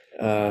my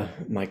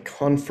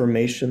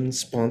confirmation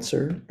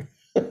sponsor.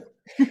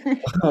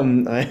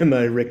 I am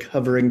a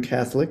recovering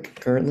Catholic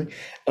currently.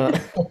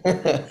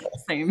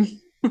 Same.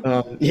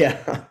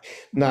 Yeah,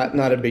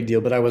 not a big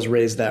deal, but I was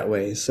raised that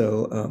way.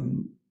 So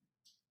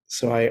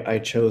I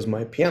chose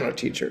my piano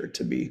teacher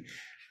to be,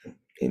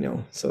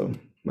 so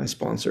my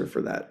sponsor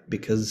for that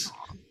because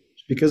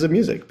of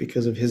music,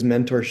 because of his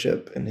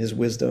mentorship and his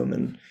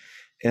wisdom,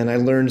 and I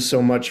learned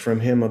so much from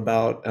him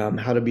about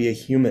how to be a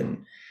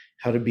human,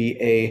 how to be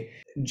a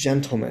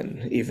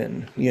gentleman,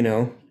 even.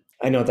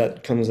 I know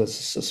that comes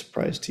as a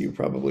surprise to you,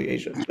 probably,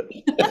 Asia, but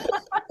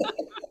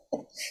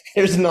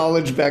there's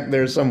knowledge back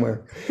there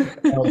somewhere.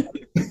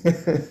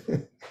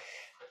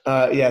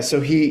 Yeah, so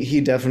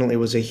he definitely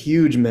was a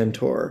huge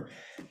mentor.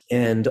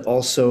 And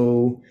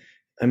also,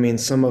 I mean,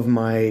 some of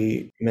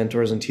my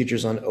mentors and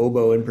teachers on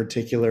oboe in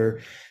particular,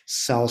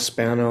 Sal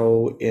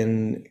Spano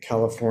in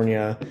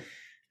California,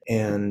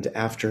 and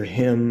after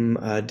him,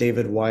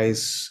 David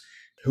Weiss,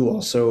 who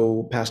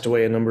also passed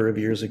away a number of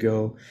years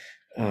ago.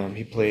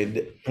 He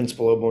played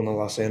principal oboe in the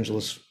Los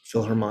Angeles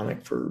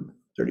Philharmonic for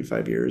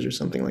 35 years or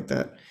something like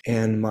that.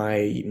 And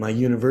my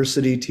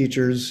university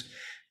teachers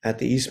at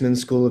the Eastman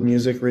School of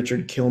Music,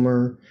 Richard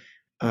Kilmer,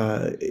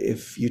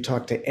 if you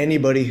talk to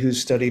anybody who's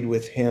studied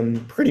with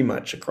him pretty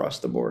much across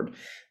the board,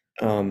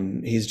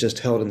 he's just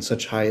held in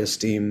such high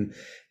esteem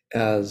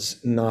as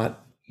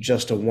not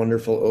just a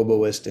wonderful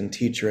oboist and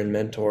teacher and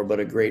mentor,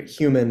 but a great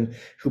human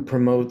who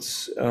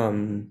promotes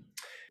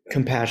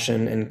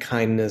compassion and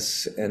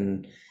kindness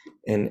and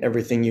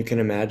everything you can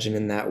imagine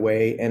in that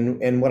way.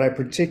 And what I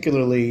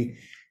particularly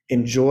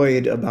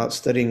enjoyed about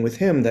studying with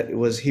him,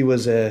 he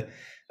was a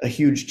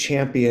huge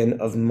champion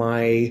of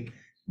my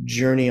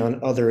journey on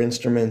other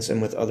instruments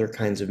and with other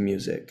kinds of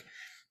music.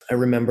 I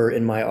remember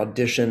in my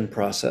audition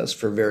process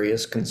for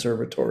various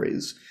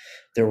conservatories,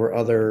 there were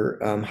other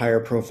higher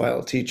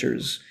profile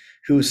teachers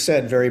who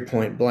said very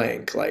point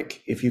blank,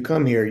 like, if you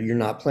come here, you're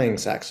not playing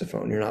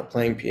saxophone, you're not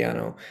playing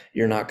piano,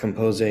 you're not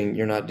composing,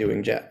 you're not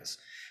doing jazz,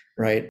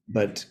 right?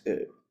 But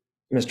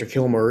Mr.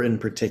 Kilmer in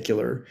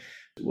particular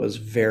was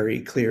very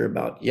clear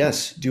about,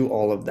 yes, do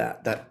all of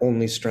that. That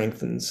only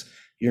strengthens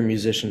your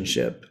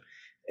musicianship,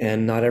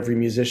 and not every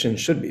musician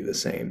should be the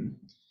same.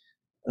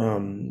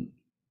 And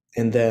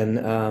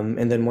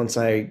then once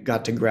I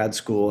got to grad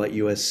school at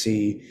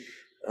USC,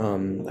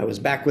 I was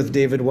back with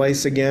David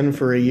Weiss again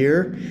for a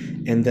year,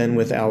 and then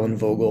with Alan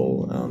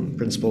Vogel,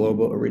 principal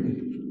oboe,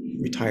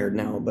 retired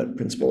now, but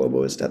principal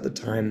oboist at the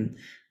time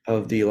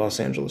of the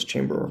Los Angeles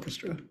Chamber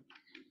Orchestra,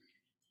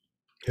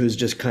 who's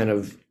just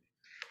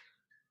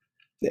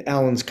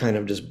Alan's kind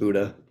of just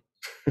Buddha.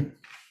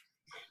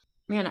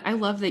 Man, I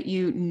love that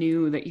you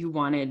knew that you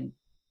wanted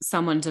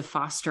someone to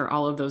foster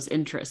all of those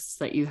interests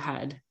that you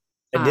had.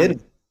 I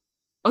did.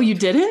 Oh, you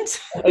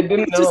didn't? I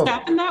didn't It just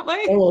happened that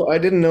way? Oh, I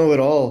didn't know at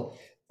all.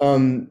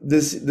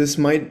 This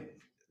might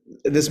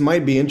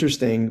be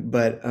interesting,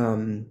 but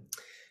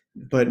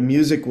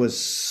music was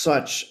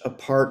such a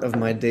part of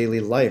my daily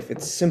life.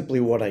 It's simply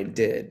what I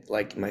did.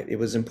 Like it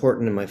was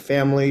important in my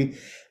family.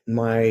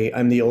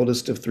 I'm the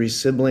oldest of 3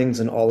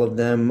 siblings, and all of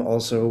them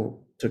also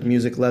took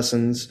music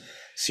lessons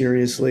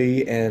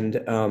seriously.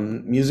 And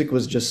music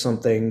was just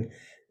something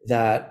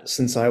that,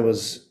 since I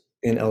was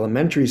in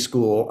elementary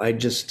school, I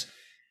just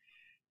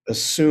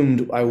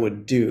assumed I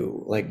would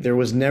do. Like there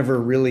was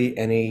never really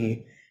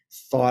any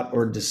thought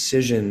or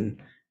decision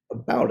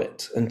about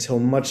it until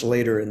much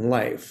later in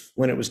life,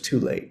 when it was too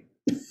late.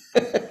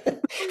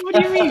 What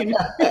do you mean?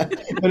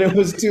 When it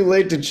was too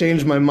late to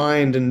change my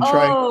mind and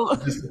try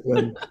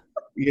discipline.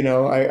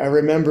 I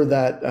remember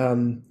that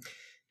that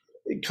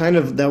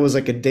was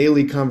like a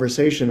daily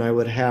conversation I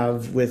would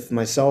have with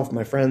myself,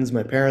 my friends,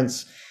 my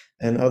parents,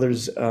 and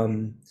others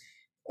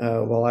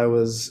while I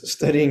was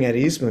studying at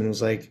Eastman. It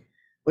was like,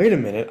 wait a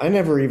minute, I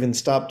never even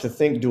stopped to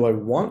think, do I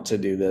want to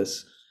do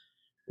this?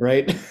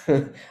 Right?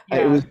 Yeah.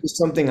 It was just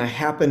something I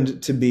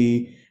happened to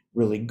be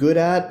really good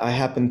at. I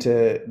happened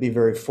to be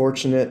very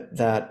fortunate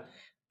that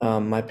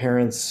my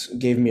parents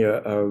gave me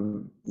a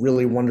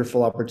really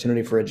wonderful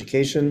opportunity for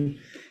education.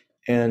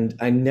 And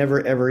I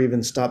never, ever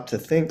even stopped to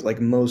think, like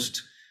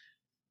most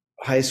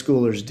high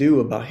schoolers do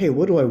about, hey,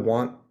 what do I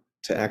want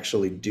to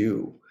actually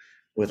do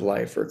with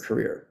life or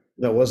career?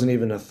 That wasn't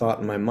even a thought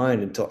in my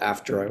mind until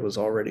after I was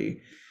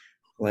already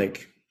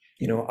like,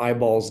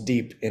 eyeballs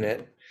deep in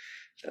it.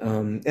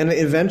 And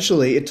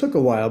eventually, it took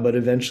a while, but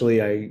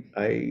eventually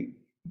I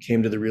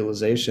came to the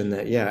realization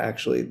that, yeah,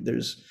 actually there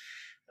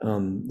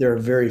are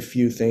very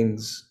few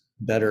things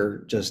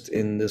better just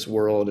in this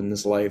world, in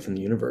this life, in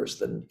the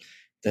universe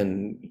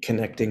than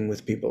connecting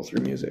with people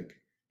through music.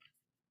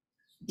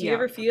 Do you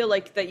ever feel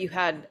like that you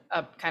had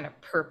a kind of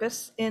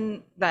purpose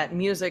in that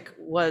music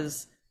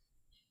was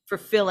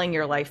fulfilling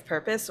your life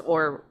purpose,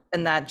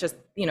 and that just,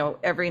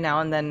 every now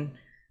and then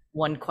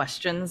one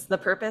questions the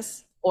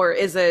purpose? Or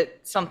is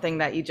it something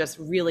that you just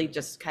really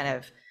just kind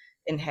of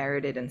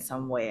inherited in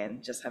some way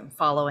and just have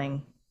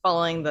following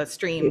the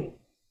stream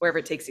wherever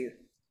it takes you?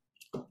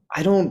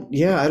 I don't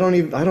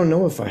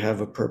know if I have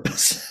a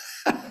purpose.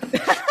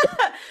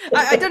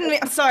 I didn't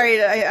mean,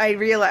 sorry, I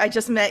realized I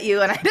just met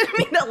you and I didn't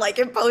mean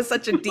to impose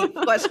such a deep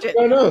question.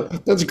 No,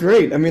 that's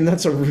great. I mean,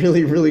 that's a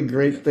really, really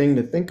great thing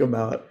to think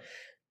about.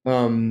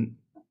 And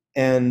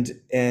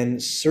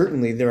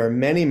certainly there are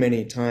many,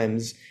 many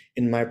times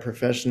in my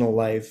professional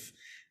life,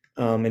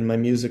 in my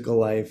musical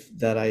life,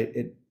 that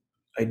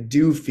I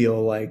do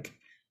feel like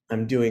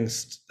I'm doing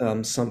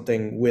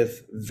something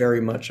with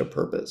very much a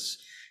purpose,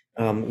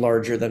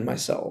 larger than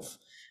myself.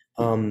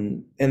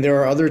 And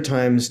there are other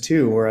times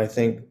too where I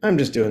think I'm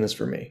just doing this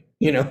for me,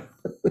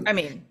 I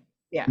mean,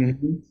 yeah.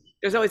 Mm-hmm.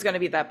 There's always going to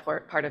be that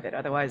part of it.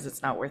 Otherwise,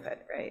 it's not worth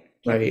it, right?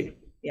 Right.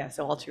 Yeah.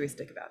 So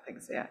altruistic about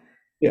things. Yeah.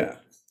 Yeah.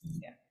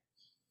 Yeah.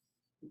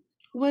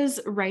 Was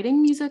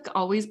writing music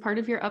always part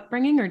of your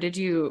upbringing, or did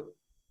you,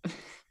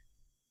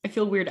 I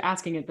feel weird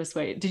asking it this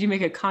way, did you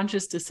make a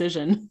conscious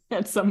decision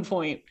at some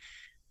point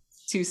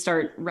to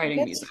start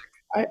writing music?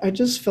 I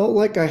just felt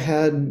like I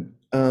had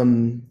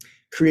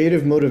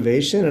creative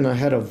motivation and I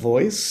had a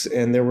voice,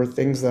 and there were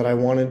things that I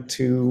wanted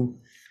to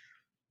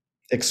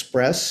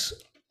express,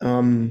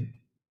 and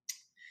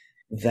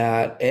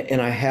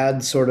I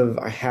had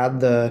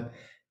the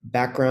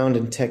background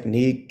and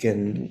technique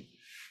and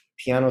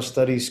piano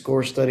study,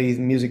 score study,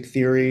 music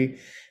theory,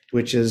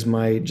 which is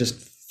my just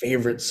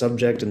favorite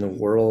subject in the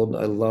world.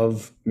 I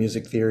love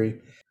music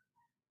theory.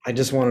 I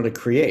just wanted to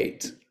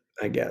create,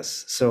 I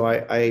guess. So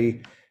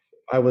I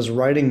was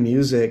writing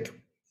music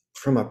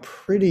from a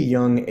pretty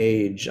young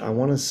age. I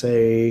want to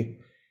say,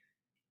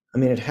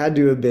 it had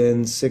to have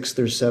been 6th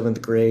or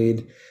 7th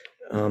grade.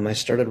 I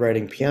started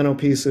writing piano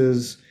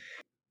pieces.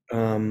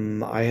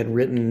 I had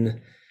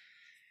written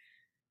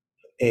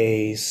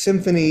a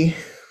symphony,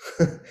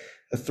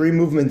 a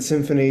 3-movement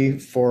symphony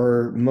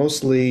for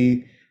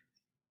mostly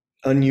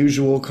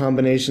unusual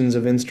combinations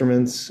of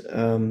instruments.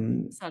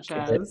 Such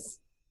as?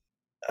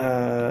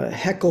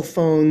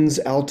 Heckelphones,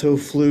 alto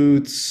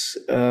flutes.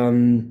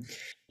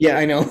 Yeah,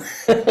 I know.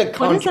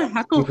 What is a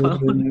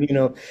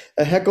heckelphone?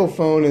 A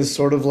heckelphone is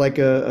sort of like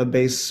a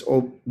bass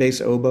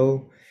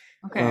oboe.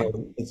 Okay.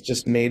 It's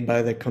just made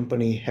by the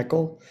company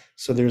Heckel.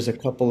 So there's a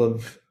couple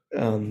of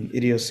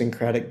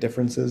idiosyncratic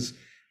differences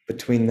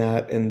between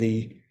that and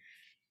the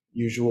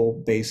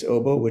usual bass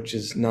oboe, which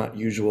is not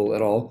usual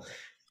at all.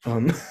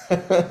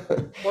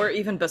 Or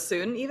even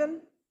bassoon,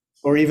 even?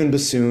 Or even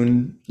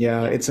bassoon.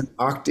 Yeah, it's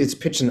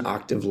pitched an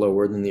octave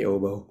lower than the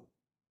oboe.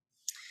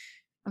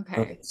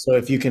 Okay. So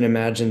if you can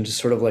imagine just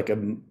sort of like a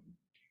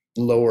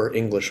lower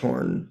English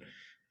horn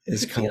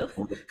is kind of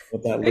what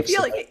that looks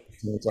like.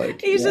 It's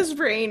like Asia's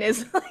brain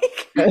is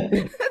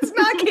it's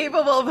not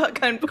capable of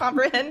kind of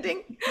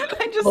comprehending.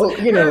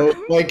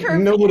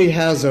 Nobody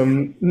has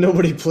them,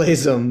 nobody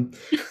plays them.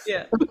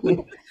 Yeah.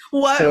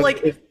 What, so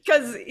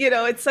because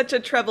it's such a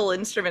treble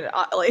instrument.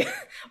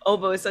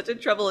 Oboe is such a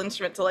treble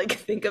instrument to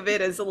think of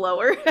it as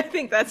lower. I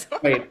think that's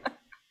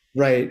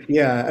right.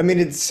 Yeah.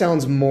 It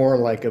sounds more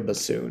like a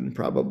bassoon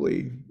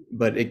probably,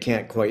 but it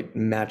can't quite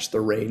match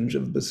the range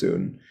of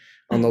bassoon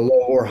on the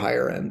low or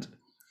higher end.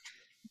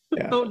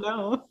 Yeah. Oh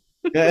no.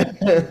 Yeah,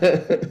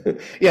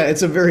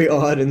 it's a very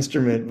odd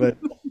instrument, but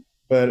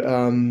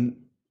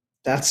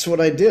that's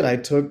what I did. I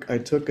took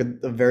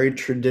a very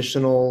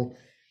traditional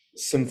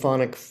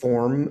symphonic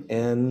form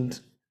and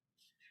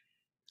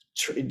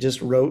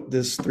just wrote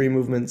this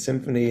 3-movement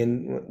symphony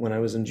when I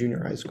was in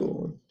junior high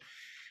school,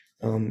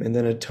 and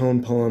then a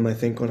tone poem, I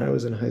think, when I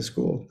was in high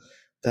school,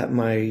 that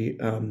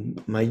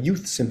my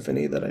youth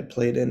symphony that I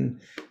played in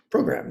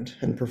programmed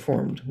and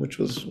performed, which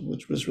was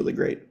really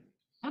great.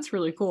 That's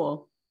really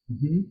cool.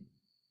 Mm-hmm.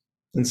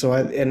 And so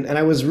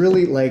I was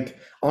really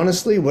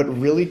honestly, what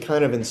really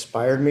kind of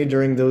inspired me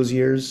during those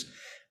years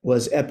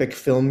was epic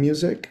film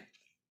music.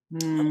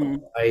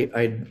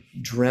 I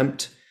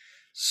dreamt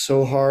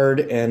so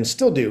hard, and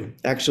still do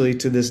actually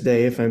to this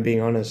day, if I'm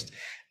being honest,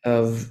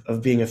 of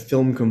being a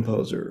film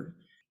composer.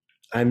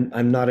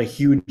 I'm not a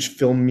huge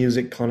film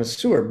music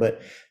connoisseur,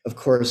 but of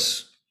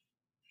course,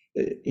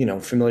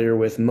 familiar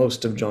with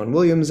most of John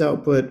Williams'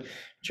 output,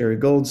 Jerry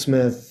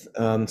Goldsmith,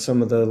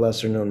 some of the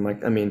lesser known,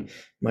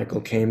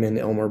 Michael Kamen,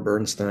 Elmer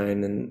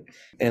Bernstein,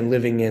 and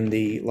living in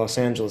the Los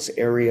Angeles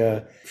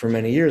area for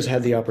many years,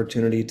 had the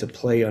opportunity to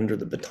play under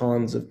the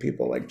batons of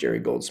people like Jerry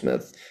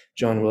Goldsmith,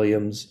 John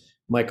Williams,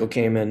 Michael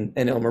Kamen,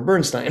 and Elmer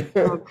Bernstein.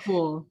 Oh,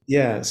 cool.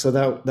 Yeah, so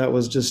that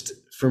was just,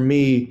 for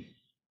me,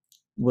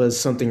 was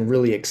something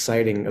really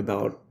exciting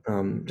about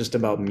just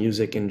about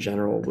music in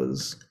general.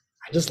 Was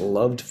I just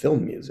loved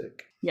film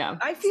music. Yeah.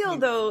 I feel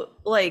though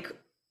like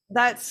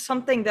that's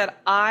something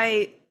that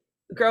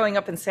growing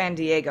up in San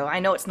Diego, I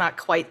know it's not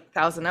quite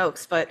Thousand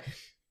Oaks, but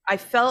I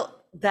felt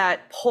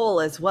that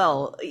pull as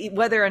well,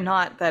 whether or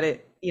not that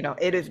it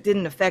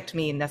didn't affect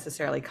me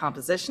necessarily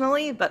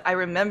compositionally, but I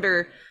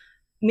remember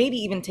maybe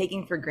even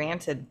taking for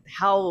granted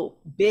how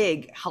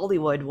big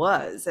Hollywood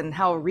was and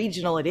how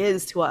regional it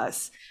is to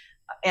us,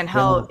 and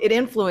how it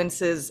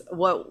influences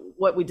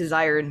what we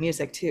desire in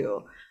music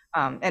too.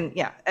 And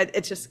yeah,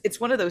 it's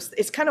one of those,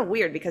 it's kind of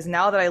weird because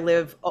now that I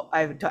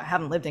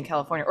haven't lived in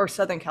California or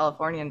Southern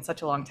California in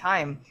such a long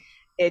time.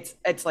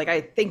 It's like, I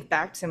think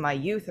back to my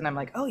youth and I'm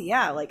like, oh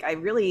yeah, like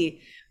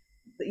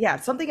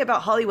something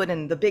about Hollywood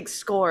and the big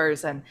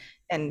scores and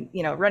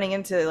running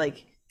into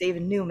like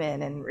David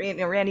Newman and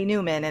Randy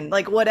Newman and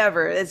like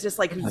whatever. It's just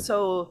like,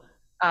 so,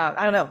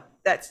 I don't know,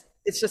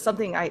 it's just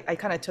something I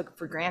kind of took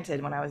for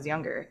granted when I was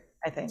younger,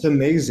 I think. It's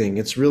amazing.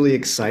 It's really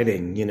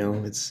exciting.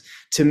 It's,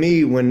 to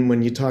me,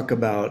 when you talk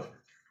about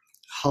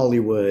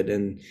Hollywood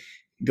and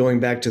going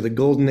back to the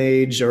golden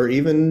age, or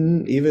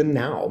even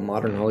now,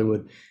 modern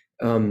Hollywood,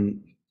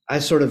 I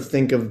sort of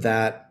think of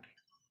that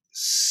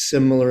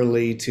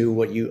similarly to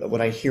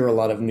what I hear a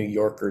lot of New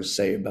Yorkers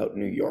say about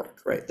New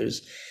York, right?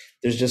 There's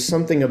just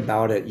something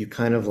about it. You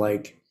kind of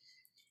like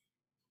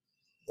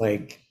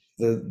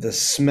the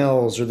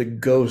smells or the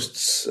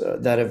ghosts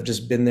that have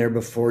just been there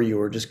before you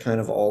are just kind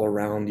of all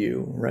around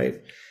you,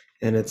 right?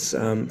 And it's,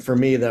 for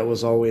me, that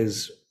was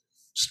always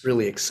just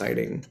really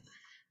exciting.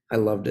 I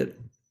loved it.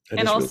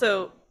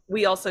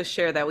 We also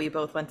share that we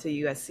both went to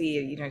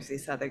USC, University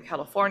of Southern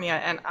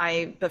California, and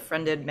I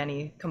befriended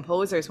many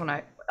composers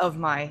of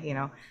my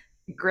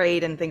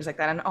grade and things like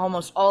that, and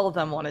almost all of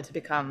them wanted to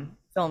become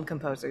film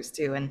composers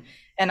too.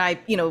 And I,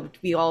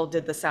 we all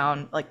did the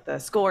sound, like the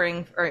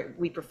scoring, or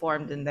we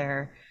performed in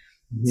their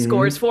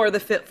scores for the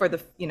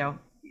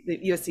the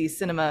USC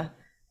cinema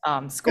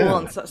school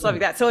and stuff like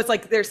that. So it's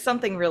like there's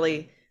something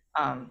really,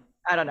 I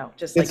don't know,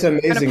 just like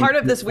kind of part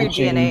of this weird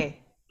DNA.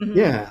 Mm-hmm.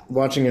 Yeah,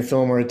 watching a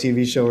film or a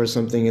TV show or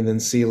something, and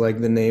then see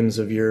like the names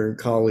of your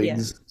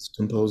colleagues,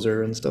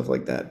 composer and stuff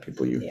like that.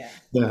 People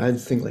I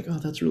think like, oh,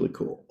 that's really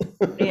cool.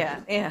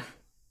 Yeah.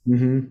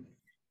 Mm-hmm.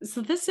 So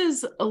this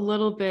is a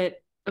little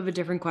bit of a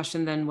different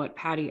question than what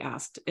Patty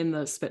asked in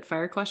the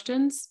Spitfire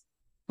questions.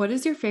 What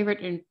is your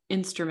favorite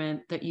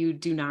instrument that you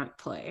do not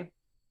play?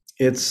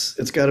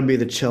 It's got to be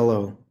the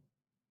cello.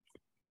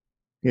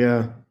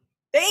 Yeah.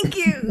 Thank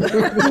you.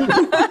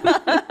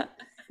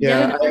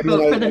 Yeah,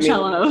 for the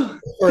cello.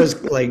 As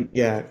far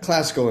as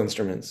classical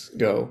instruments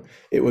go,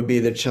 it would be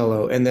the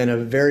cello, and then a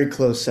very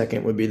close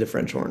second would be the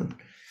French horn.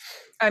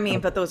 I mean,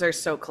 but those are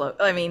so close.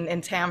 I mean,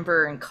 in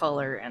timbre and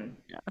color and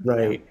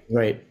right.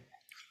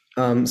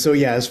 So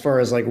yeah, as far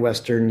as like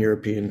Western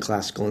European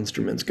classical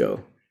instruments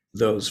go,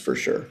 those for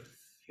sure.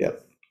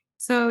 Yep.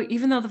 So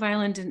even though the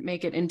violin didn't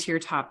make it into your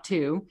top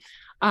two,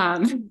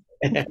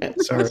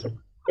 sorry.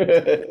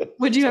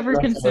 Would you ever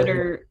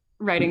consider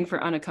writing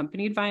for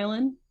unaccompanied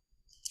violin?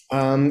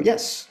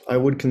 Yes, I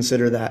would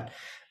consider that.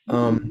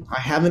 I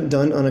haven't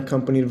done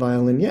unaccompanied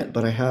violin yet,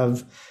 but I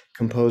have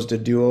composed a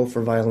duo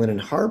for violin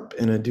and harp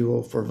and a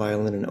duo for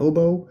violin and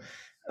oboe.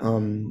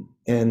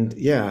 And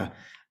yeah,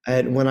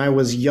 when I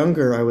was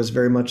younger, I was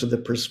very much of the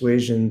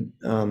persuasion,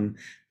 and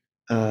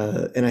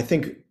I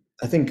think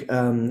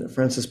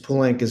Francis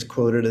Poulenc is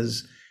quoted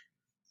as,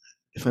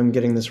 if I'm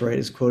getting this right,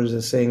 is quoted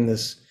as saying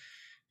this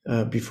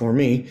before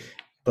me,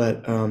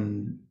 but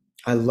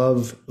I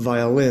love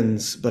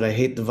violins, but I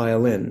hate the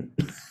violin.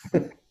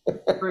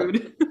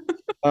 Rude.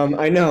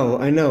 I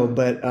know,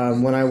 but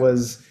when I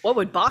was, what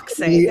would Bach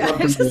say?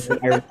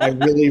 I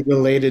really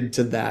related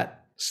to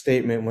that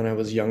statement when I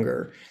was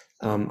younger.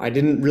 I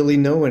didn't really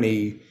know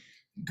any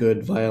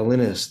good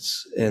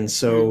violinists, and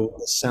so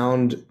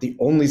the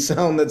only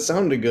sound that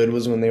sounded good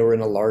was when they were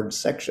in a large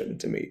section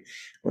to me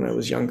when I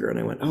was younger, and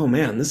I went, oh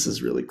man, this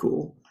is really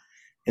cool.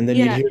 And then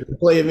you'd hear them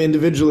play them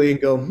individually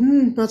and go,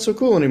 not so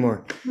cool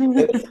anymore.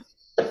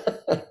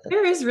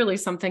 There is really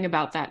something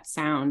about that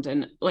sound,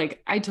 and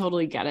like I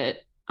totally get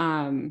it.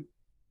 And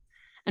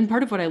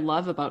part of what I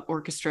love about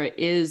orchestra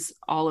is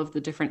all of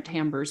the different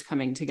timbres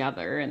coming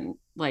together. And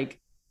like,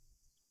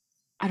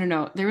 I don't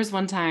know, there was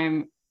one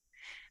time,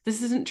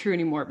 this isn't true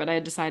anymore, but I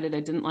had decided I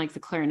didn't like the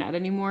clarinet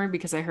anymore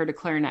because I heard a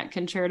clarinet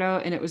concerto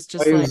and it was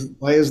just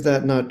why is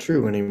that not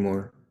true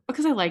anymore?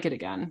 Because I like it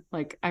again.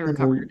 Like I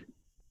recovered.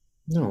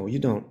 No, you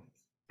don't.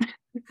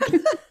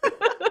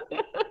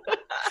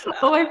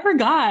 Oh, I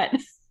forgot.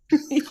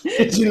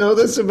 Did you know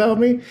this about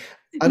me?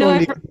 I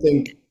don't even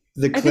think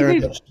the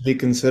clarinet should be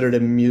considered a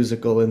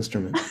musical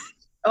instrument.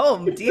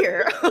 Oh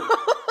dear.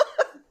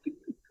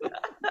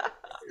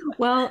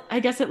 Well, I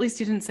guess at least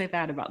you didn't say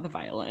that about the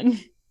violin.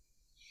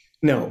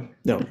 No,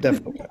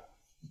 definitely not.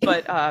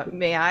 But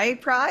may I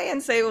pry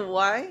and say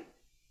why?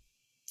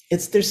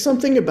 There's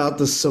something about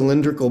the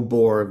cylindrical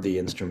bore of the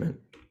instrument.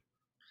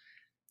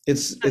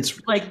 It's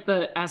Like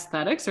the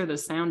aesthetics or the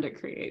sound it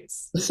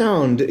creates. the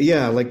sound,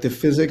 yeah, like the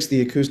physics, the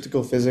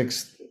acoustical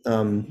physics,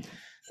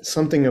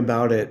 something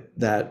about it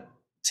that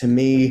to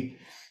me,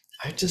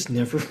 I just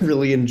never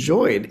really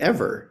enjoyed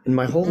ever in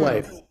my whole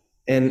life.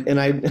 And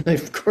I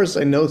of course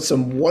I know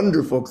some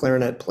wonderful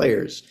clarinet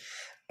players,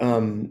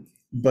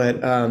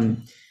 but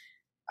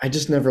I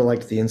just never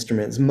liked the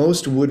instruments.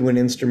 Most woodwind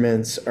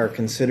instruments are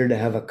considered to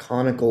have a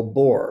conical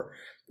bore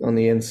on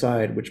the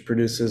inside, which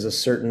produces a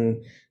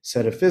certain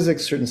set of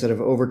physics, certain set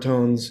of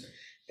overtones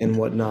and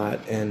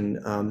whatnot. And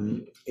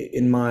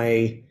in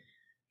my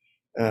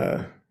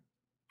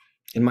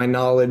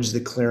knowledge,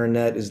 the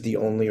clarinet is the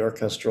only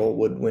orchestral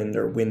woodwind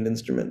or wind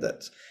instrument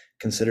that's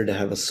considered to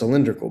have a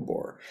cylindrical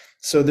bore.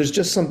 So there's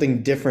just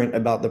something different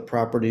about the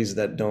properties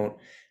it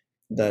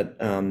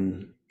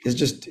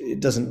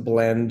doesn't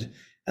blend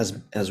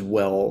as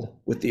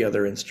well with the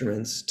other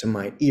instruments to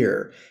my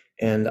ear.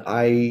 And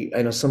I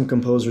know some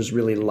composers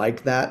really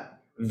like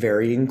that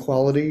varying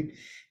quality.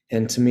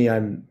 And to me,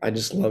 I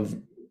just love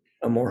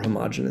a more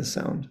homogeneous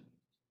sound.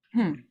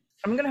 I'm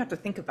gonna have to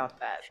think about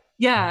that.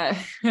 Yeah,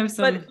 I have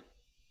some. But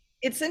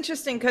it's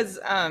interesting because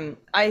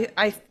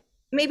I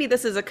maybe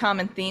this is a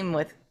common theme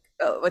with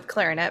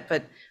clarinet,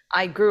 but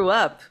I grew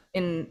up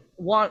in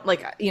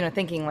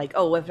thinking like,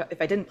 oh,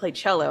 if I didn't play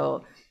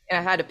cello and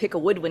I had to pick a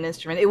woodwind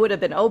instrument, it would have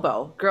been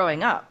oboe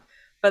growing up.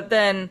 But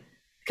then,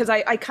 because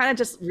I kind of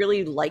just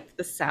really liked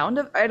the sound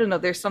of, I don't know,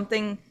 there's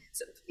something,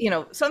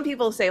 some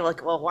people say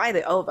like, well, why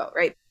the oboe,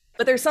 right?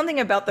 But there's something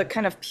about the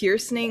kind of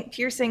piercing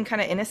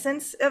kind of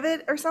innocence of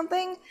it or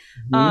something.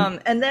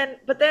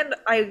 But then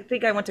I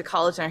think I went to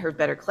college and I heard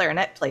better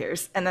clarinet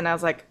players. And then I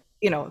was like,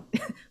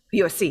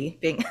 USC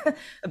being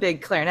a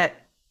big clarinet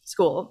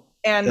school.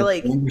 And That's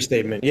like an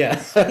understatement,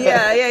 yeah.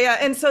 yeah.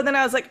 And so then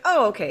I was like,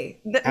 oh,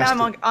 okay. Now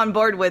I'm on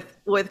board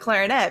with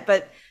clarinet.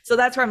 But so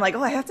that's where I'm like,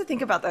 oh, I have to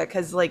think about that.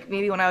 Cause like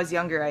maybe when I was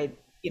younger, I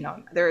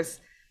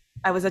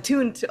was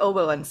attuned to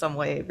oboe in some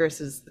way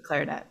versus the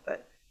clarinet,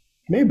 but.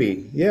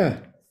 Maybe, yeah.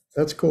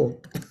 That's cool.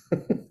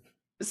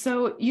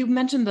 So you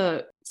mentioned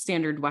the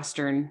standard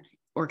Western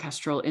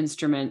orchestral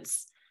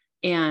instruments,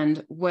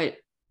 and what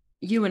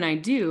you and I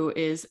do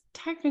is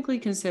technically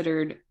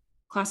considered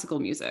classical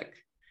music.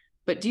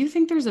 But do you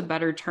think there's a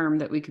better term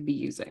that we could be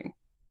using?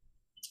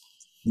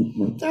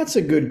 That's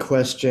a good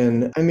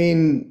question. I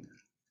mean,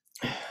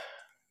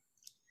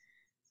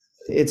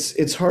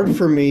 it's hard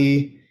for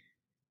me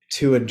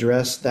to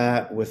address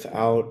that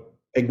without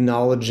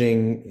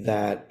acknowledging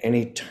that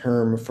any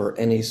term for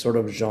any sort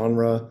of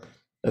genre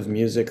of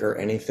music or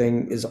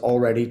anything is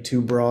already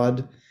too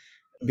broad,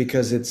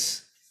 because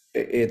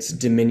it's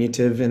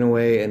diminutive in a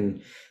way, and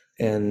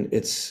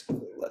it's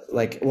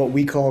like what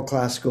we call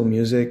classical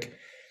music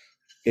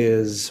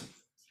is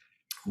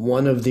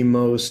one of the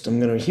most, I'm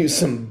going to use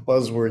some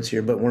buzzwords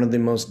here, but one of the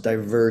most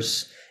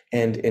diverse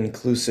and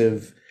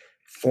inclusive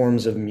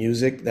forms of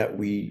music that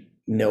we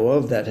know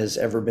of that has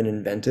ever been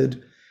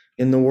invented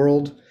in the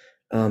world.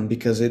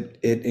 Because it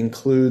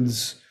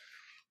includes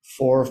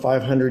 400 or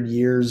 500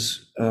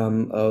 years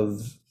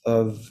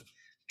of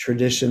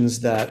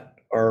traditions that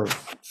are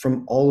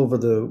from all over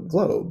the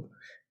globe,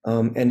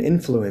 and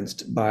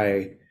influenced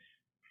by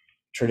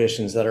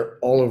traditions that are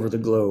all over the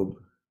globe,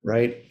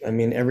 right? I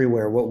mean,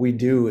 everywhere. What we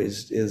do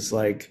is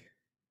like,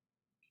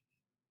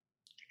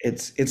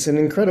 it's an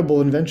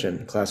incredible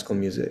invention, classical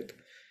music.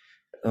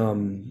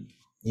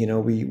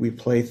 We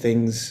play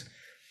things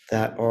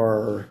that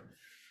are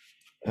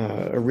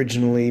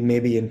originally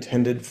maybe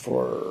intended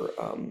for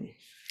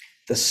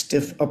the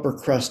stiff upper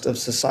crust of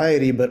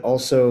society, but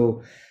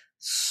also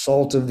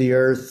salt of the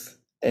earth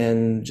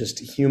and just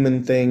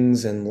human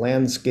things and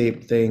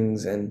landscape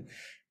things, and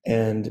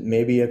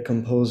maybe a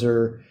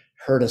composer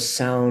heard a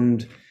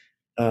sound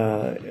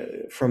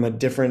from a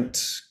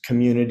different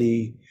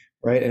community,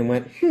 right, and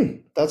went,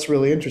 that's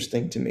really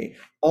interesting to me.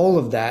 All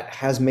of that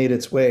has made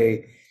its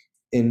way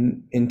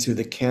into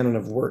the canon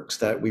of works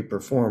that we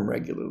perform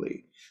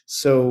regularly.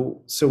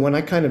 So when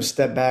I kind of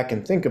step back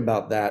and think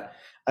about that,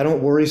 I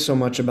don't worry so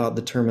much about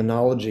the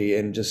terminology,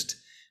 and just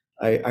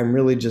I'm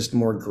really just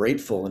more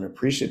grateful and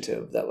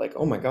appreciative that, like,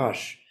 oh my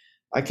gosh,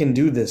 I can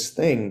do this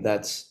thing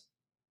that's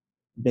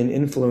been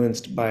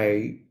influenced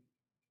by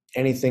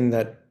anything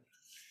that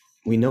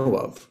we know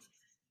of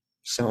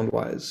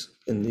sound-wise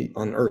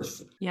on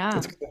Earth. Yeah,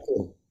 it's kind of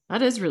cool.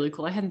 That is really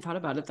cool. I hadn't thought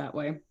about it that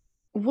way.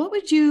 What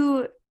would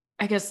you,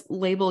 I guess,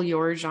 label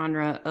your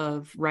genre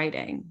of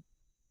writing?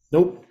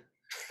 Nope.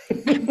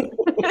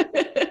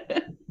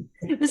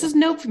 This is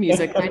Nope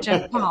music by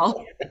Jeff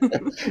Paul.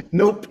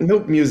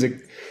 Nope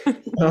music.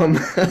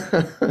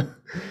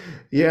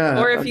 Yeah.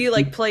 Or if you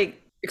like play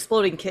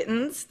Exploding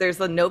Kittens, there's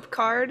the Nope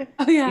card.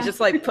 Oh yeah.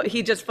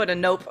 He just put a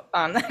nope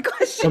on that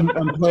question.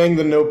 I'm playing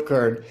the Nope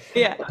card.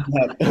 Yeah.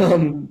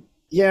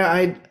 Yeah,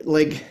 I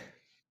like,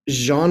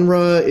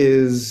 genre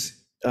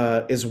is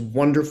is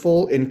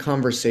wonderful in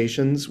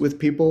conversations with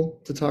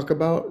people to talk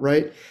about,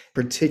 right?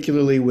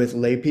 Particularly with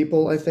lay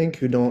people, I think,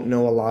 who don't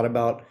know a lot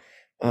about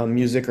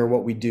music or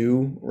what we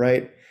do,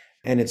 right?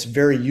 And it's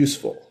very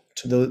useful.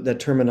 That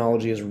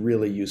terminology is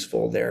really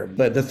useful there.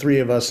 But the three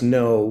of us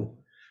know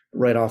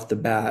right off the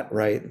bat,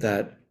 right,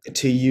 that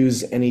to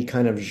use any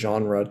kind of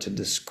genre to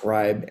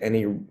describe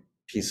any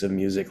piece of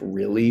music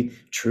really,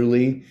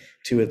 truly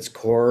to its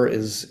core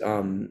is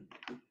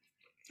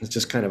it's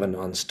just kind of a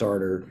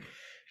non-starter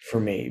for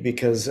me,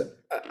 because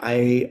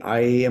I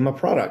am a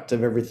product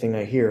of everything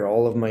I hear,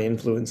 all of my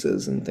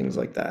influences and things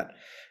like that.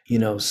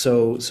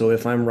 So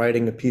if I'm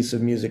writing a piece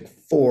of music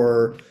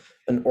for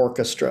an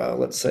orchestra,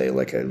 let's say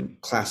like a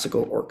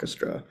classical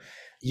orchestra,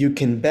 you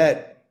can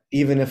bet,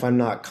 even if I'm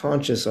not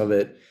conscious of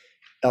it,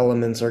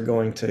 elements are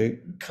going to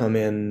come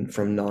in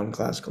from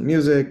non-classical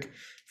music,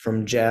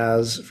 from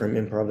jazz, from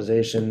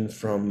improvisation,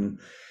 from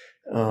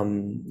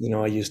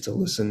I used to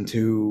listen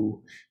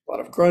to a lot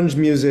of grunge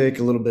music,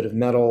 a little bit of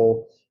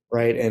metal,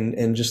 right?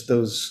 And just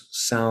those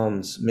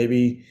sounds,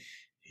 maybe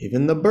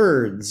even the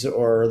birds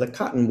or the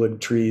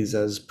cottonwood trees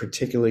as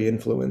particularly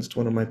influenced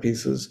one of my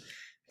pieces.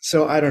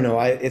 So I don't know,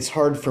 it's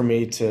hard for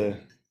me to,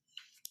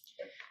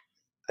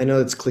 I know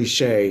it's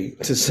cliche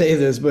to say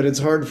this, but it's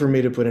hard for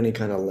me to put any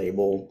kind of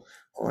label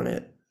on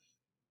it.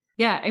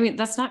 Yeah, I mean,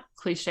 that's not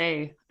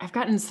cliche. I've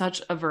gotten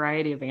such a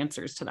variety of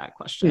answers to that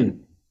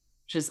question.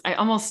 I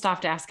almost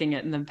stopped asking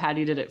it, and then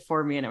Patty did it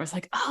for me, and I was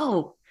like,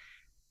 oh,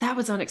 that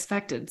was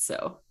unexpected.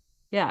 So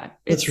yeah,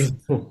 That's really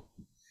cool.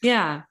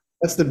 Yeah.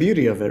 That's the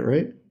beauty of it,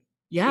 right?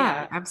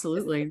 Yeah,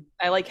 absolutely.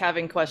 I like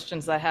having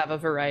questions that have a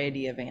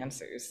variety of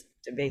answers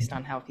based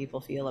on how people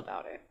feel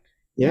about it.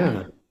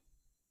 Yeah.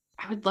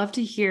 I would love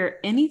to hear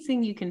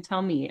anything you can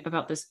tell me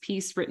about this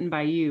piece written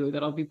by you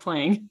that I'll be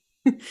playing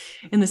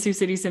in the Sioux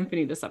City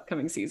Symphony this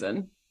upcoming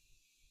season.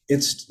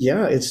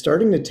 It's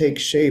starting to take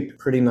shape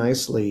pretty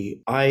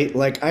nicely. I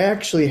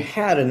actually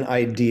had an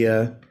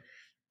idea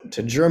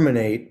to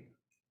germinate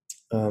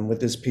with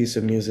this piece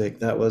of music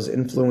that was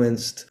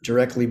influenced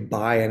directly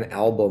by an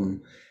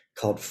album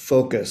called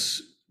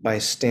Focus by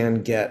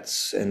Stan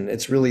Getz. And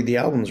the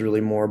album's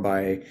really more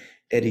by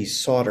Eddie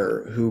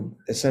Sauter, who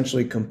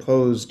essentially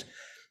composed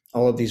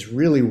all of these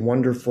really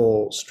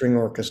wonderful string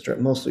orchestra,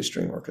 mostly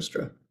string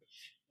orchestra.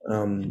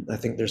 I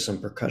think there's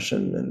some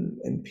percussion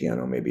and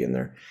piano maybe in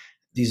there.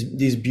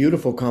 These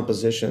beautiful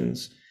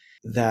compositions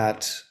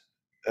that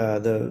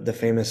the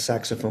famous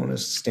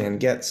saxophonist Stan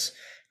Getz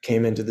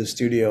came into the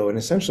studio and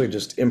essentially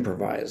just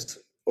improvised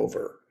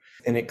over.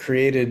 And it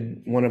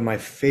created one of my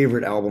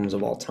favorite albums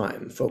of all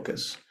time,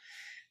 Focus.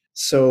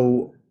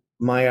 So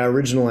my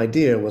original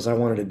idea was I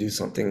wanted to do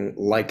something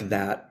like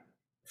that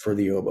for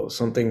the oboe,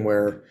 something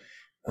where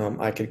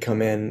I could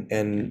come in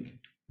and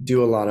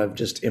do a lot of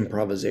just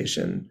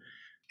improvisation.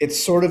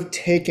 It's sort of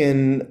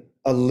taken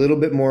a little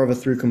bit more of a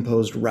through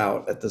composed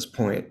route at this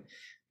point,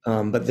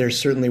 but there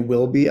certainly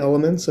will be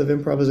elements of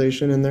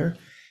improvisation in there,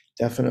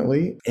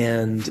 definitely.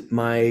 And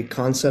my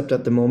concept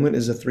at the moment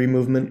is a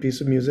 3-movement piece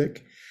of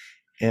music,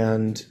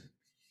 and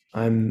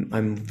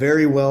I'm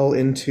very well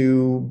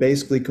into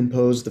basically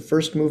composed the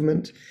first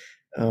movement.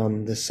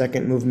 The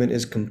second movement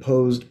is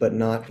composed but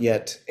not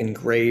yet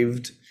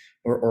engraved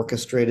or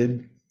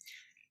orchestrated.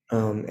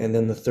 And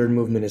then the third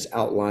movement is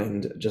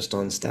outlined just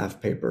on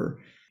staff paper.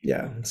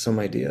 Yeah, some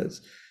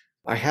ideas.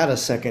 I had a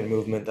second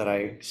movement that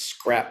I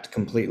scrapped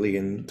completely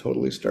and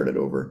totally started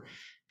over.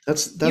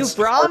 That's You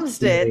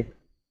Brahmsed it.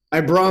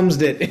 I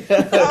Brahmsed it.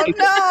 Oh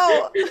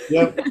no!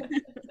 Yep.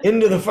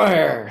 Into the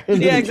fire.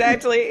 Yeah,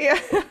 exactly. Yeah.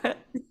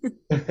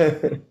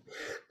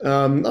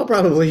 I'll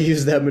probably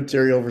use that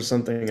material for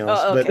something else.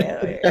 Oh,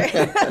 okay.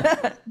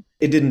 But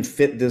it didn't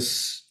fit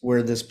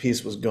where this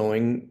piece was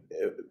going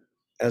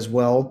as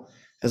well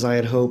as I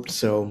had hoped.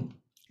 So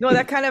no,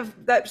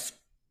 that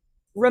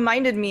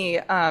reminded me.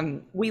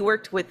 We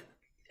worked with.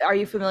 Are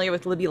you familiar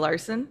with Libby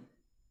Larsen?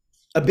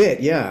 A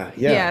bit, yeah.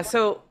 Yeah.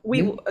 So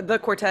the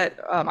quartet,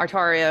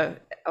 Artaria,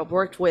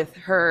 worked with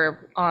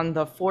her on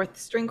the 4th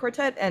string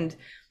quartet, and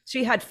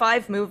she had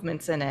 5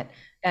 movements in it.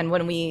 And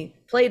when we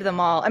played them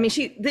all, I mean,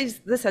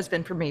 this has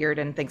been premiered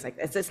and things like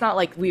this. It's not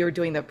like we were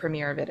doing the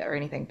premiere of it or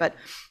anything, but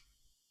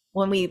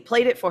when we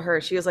played it for her,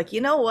 she was like,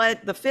 you know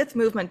what? The 5th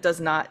movement does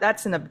not,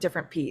 that's in a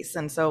different piece.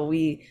 And so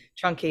we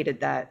truncated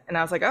that. And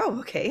I was like, oh,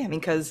 okay. I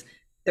mean, because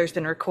there's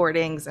been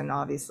recordings and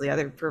obviously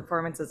other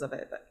performances of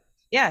it. But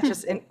yeah,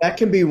 just that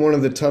can be one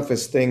of the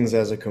toughest things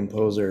as a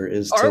composer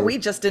we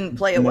just didn't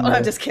play it well.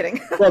 I'm just kidding.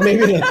 Well,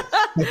 maybe not.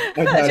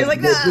 She's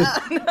like,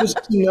 nah.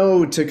 Just to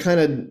know to kind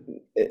of,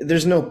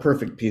 there's no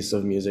perfect piece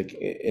of music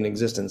in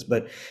existence,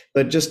 but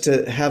just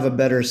to have a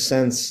better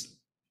sense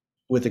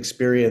with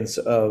experience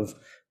of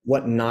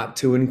what not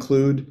to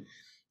include,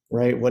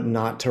 right? What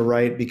not to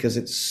write, because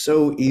it's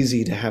so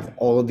easy to have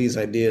all of these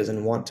ideas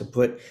and want to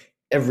put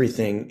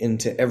everything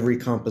into every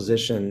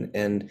composition.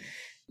 And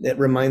it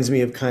reminds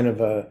me of kind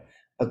of a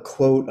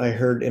quote I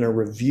heard in a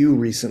review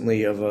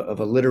recently of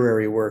a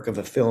literary work, of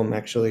a film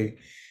actually,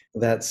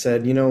 that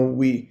said,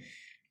 we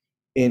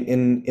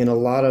in a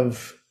lot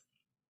of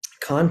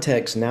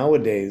context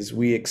nowadays,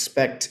 we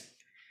expect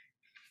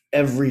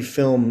every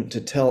film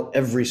to tell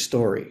every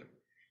story,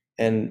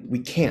 and we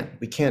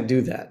can't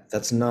do that.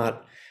 That's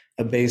not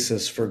a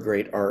basis for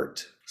great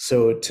art.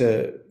 So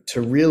to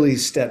really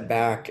step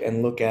back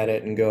and look at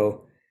it and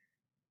go,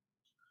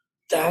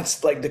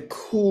 that's like the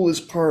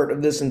coolest part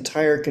of this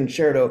entire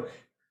concerto,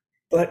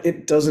 but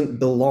it doesn't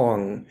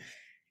belong.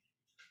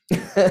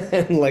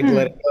 And like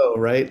let it go,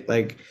 right?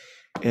 Like,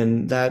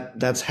 and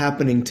that's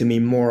happening to me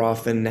more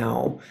often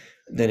now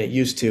than it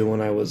used to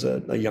when I was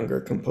a younger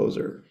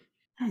composer.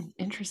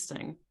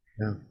 Interesting.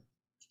 Yeah.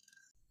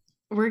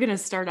 We're going to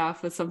start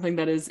off with something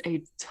that is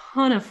a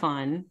ton of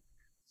fun.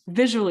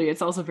 Visually,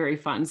 it's also very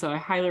fun. So I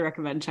highly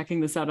recommend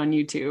checking this out on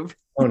YouTube.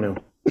 Oh, no.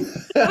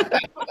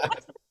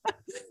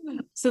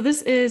 So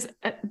this is,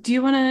 do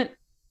you want to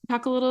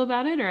talk a little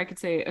about it? Or I could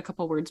say a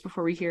couple words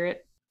before we hear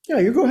it. Yeah,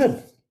 you go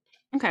ahead.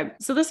 Okay.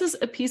 So this is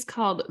a piece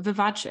called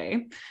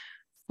Vivace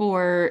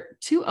for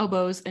 2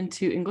 oboes and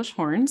 2 English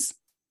horns,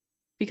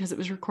 because it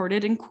was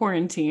recorded in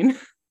quarantine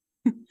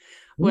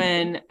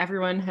when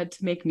everyone had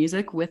to make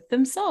music with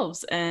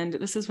themselves. And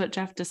this is what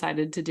Jeff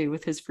decided to do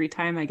with his free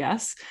time, I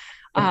guess.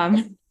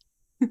 And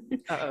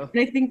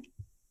I think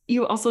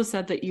you also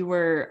said that you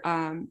were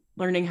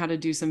learning how to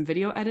do some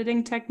video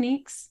editing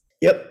techniques.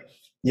 Yep.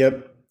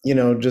 You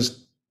know,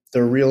 just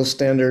the real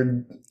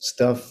standard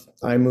stuff,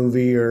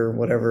 iMovie or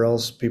whatever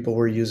else people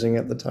were using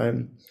at the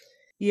time.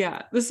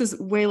 Yeah, this is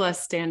way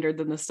less standard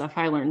than the stuff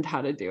I learned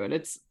how to do. And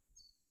it's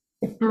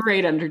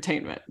great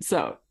entertainment.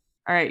 So,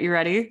 all right, you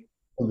ready?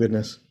 Oh,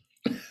 goodness.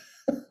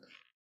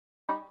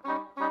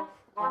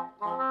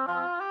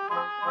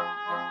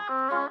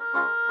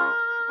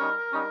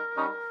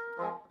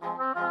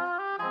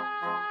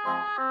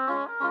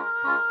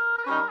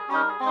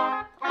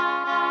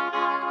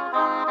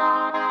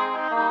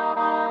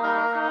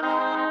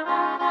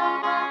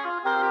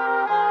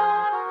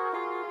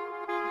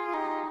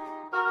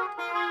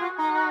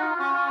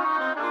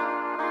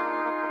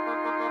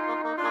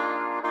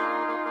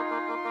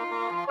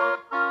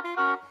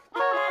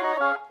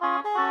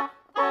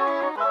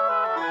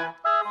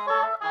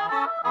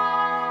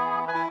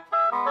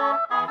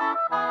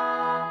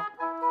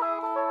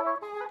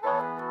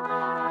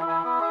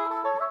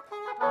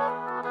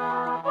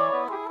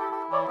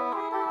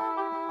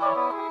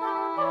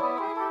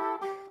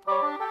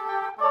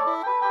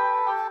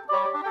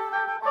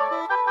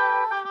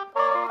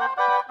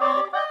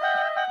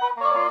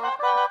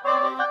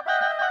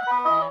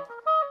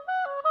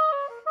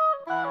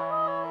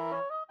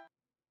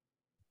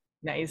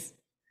 Nice.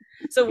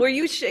 So were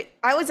you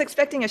I was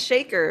expecting a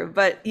shaker,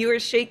 but you were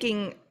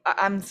shaking.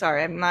 I'm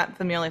sorry, I'm not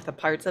familiar with the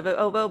parts of an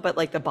oboe, but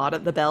like the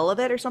bottom, the bell of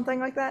it or something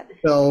like that?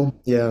 Bell.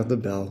 Yeah, the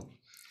bell.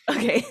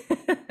 Okay.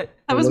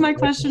 That was my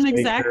question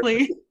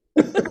exactly.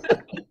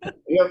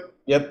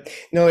 Yep.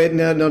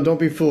 No, don't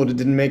be fooled. It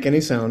didn't make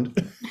any sound.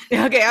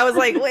 Okay, I was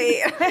like,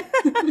 wait.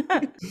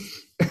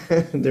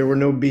 There were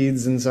no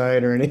beads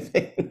inside or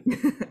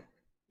anything.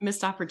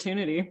 Missed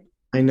opportunity.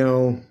 I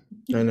know.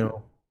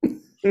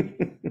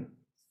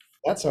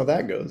 That's how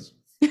that goes.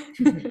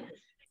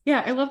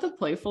 Yeah, I love the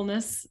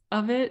playfulness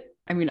of it.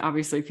 I mean,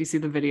 obviously, if you see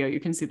the video, you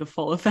can see the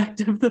full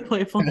effect of the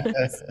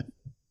playfulness.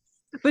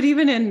 But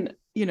even in,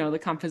 the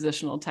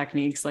compositional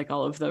techniques, like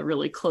all of the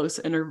really close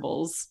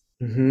intervals.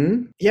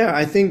 Mm-hmm. Yeah,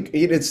 I think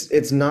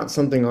it's not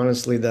something,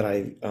 honestly, that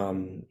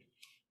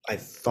I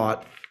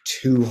thought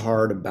too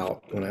hard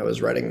about when I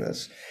was writing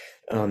this.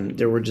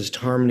 There were just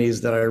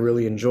harmonies that I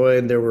really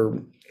enjoyed. There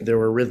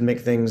were rhythmic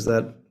things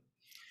that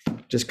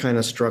just kind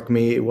of struck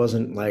me. It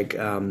wasn't like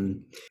I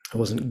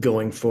wasn't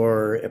going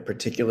for a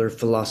particular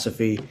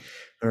philosophy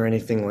or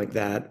anything like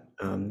that.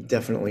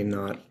 Definitely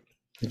not.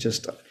 It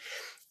just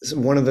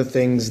one of the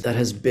things that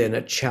has been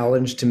a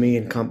challenge to me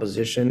in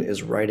composition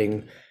is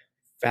writing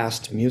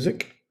fast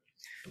music.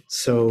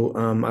 So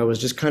I was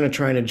just kind of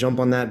trying to jump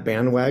on that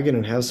bandwagon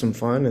and have some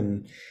fun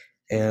and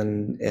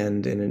in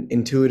an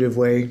intuitive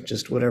way,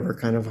 just whatever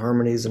kind of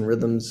harmonies and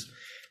rhythms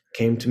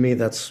came to me,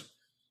 that's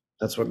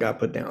what got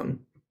put down.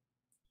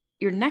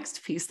 Your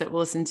next piece that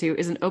we'll listen to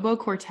is an oboe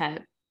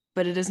quartet,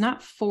 but it is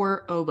not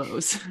 4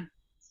 oboes.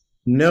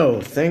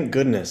 No, thank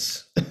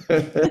goodness.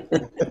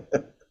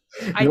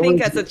 I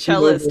think as a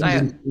cellist,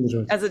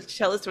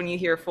 when you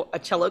hear a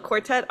cello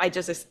quartet, I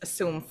just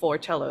assume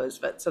 4 cellos,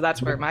 but so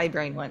that's where my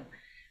brain went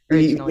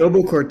originally. The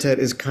oboe quartet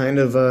is kind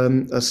of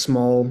a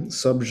small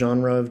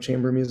subgenre of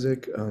chamber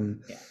music.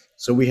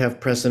 So we have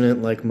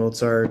precedent like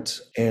Mozart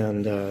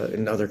and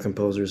other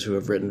composers who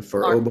have written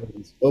for oboe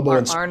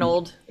and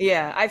Arnold.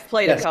 Yeah, I've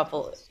played a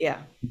couple. Yeah.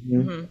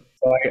 Mm-hmm. Mm-hmm.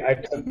 So I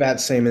took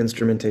that same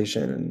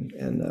instrumentation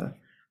and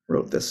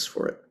wrote this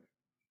for it.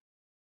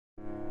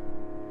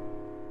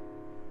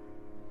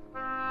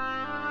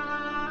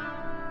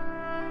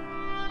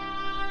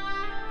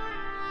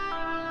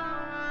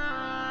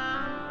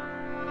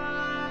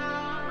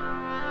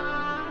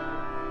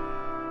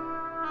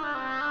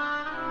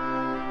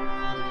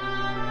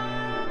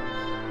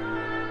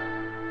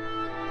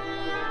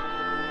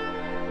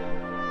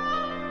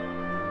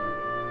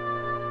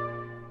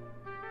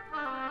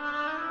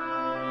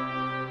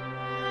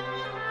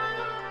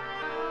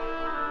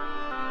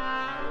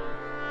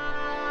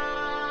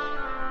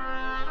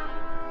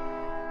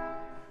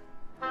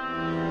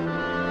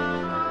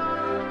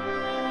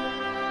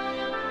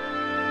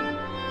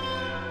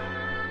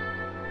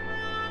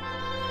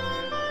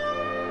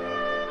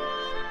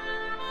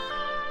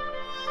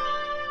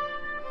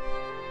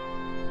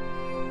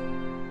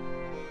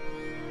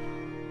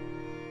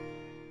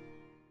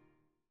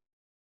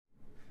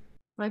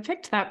 I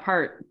picked that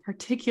part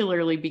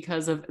particularly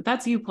because of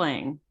that's you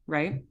playing,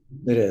 right?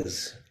 It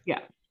is. Yeah.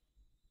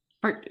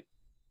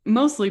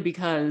 Mostly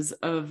because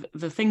of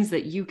the things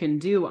that you can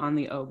do on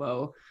the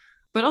oboe,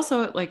 but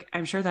also like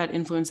I'm sure that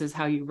influences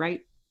how you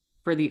write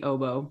for the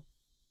oboe.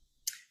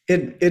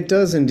 It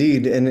does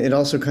indeed, and it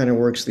also kind of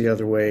works the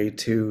other way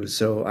too.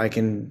 So I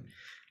can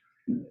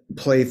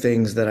play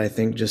things that I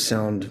think just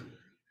sound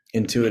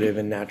intuitive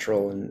and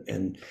natural,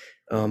 and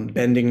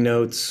bending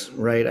notes,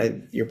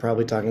 right? You're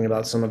probably talking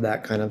about some of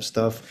that kind of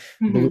stuff,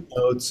 blue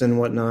notes and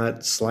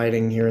whatnot,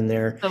 sliding here and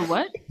there. So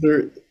what?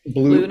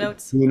 Blue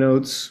notes. Blue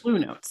notes. Blue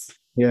notes.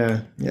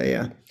 Yeah.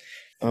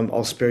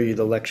 I'll spare you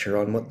the lecture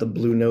on what the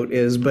blue note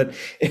is, but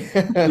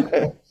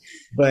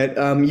but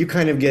you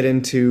kind of get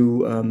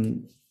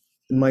into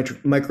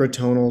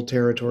microtonal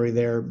territory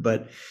there.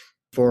 But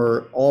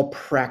for all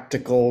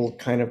practical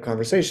kind of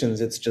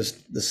conversations, it's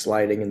just the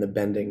sliding and the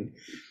bending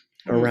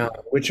around,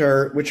 which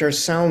are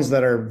sounds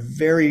that are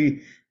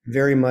very,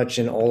 very much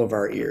in all of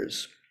our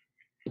ears,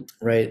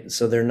 right?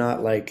 So they're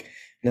not like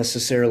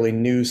necessarily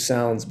new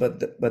sounds, but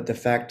the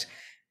fact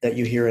that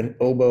you hear an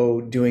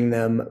oboe doing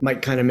them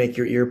might kind of make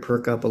your ear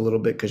perk up a little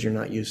bit because you're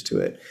not used to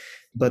it.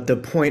 But the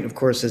point, of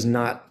course, is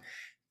not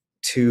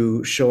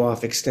to show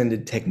off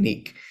extended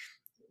technique,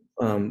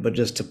 but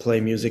just to play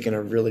music in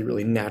a really,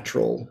 really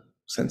natural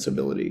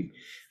sensibility.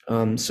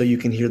 So you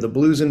can hear the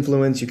blues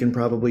influence. You can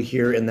probably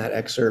hear in that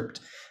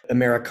excerpt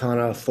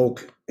Americana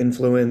folk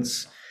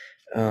influence,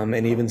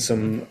 and even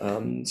some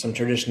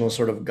traditional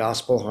sort of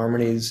gospel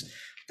harmonies,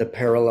 the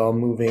parallel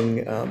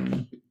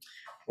moving,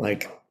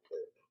 like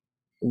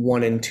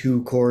 1 and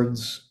 2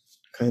 chords,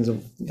 kinds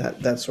of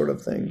that sort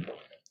of thing.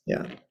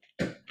 Yeah.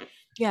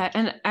 Yeah,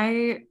 and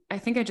I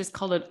think I just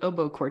called it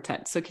oboe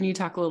quartet. So can you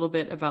talk a little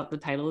bit about the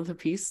title of the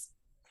piece?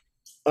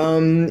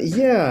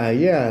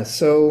 Yeah.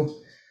 So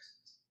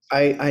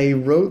I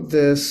wrote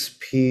this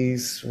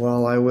piece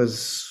while I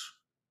was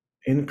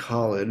in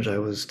college. I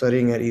was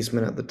studying at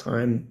Eastman at the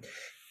time,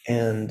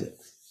 and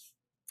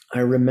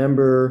I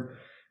remember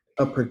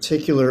a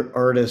particular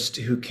artist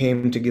who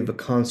came to give a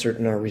concert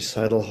in our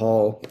recital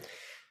hall,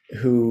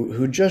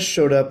 who just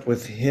showed up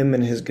with him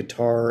and his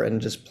guitar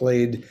and just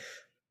played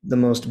the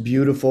most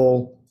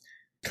beautiful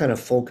kind of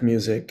folk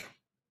music.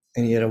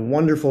 And he had a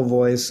wonderful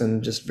voice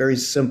and just very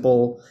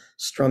simple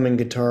strumming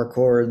guitar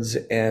chords.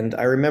 And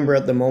I remember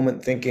at the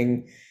moment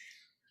thinking,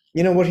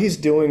 what he's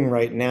doing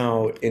right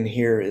now in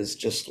here is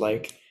just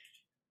like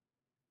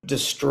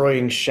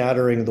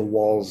shattering the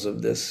walls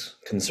of this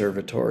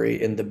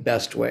conservatory in the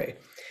best way.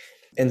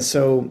 And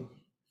so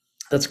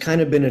that's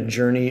kind of been a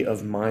journey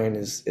of mine,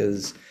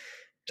 is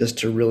just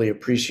to really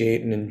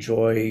appreciate and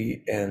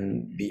enjoy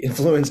and be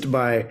influenced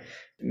by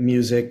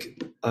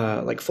music,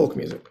 like folk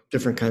music,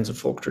 different kinds of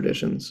folk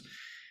traditions.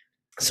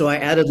 So I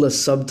added a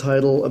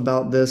subtitle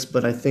about this,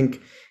 but I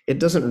think it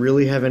doesn't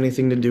really have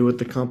anything to do with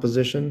the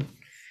composition.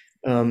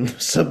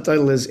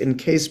 Subtitle is "In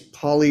Case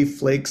Polly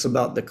Flakes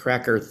About the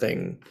Cracker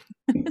Thing."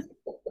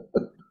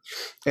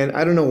 And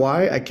I don't know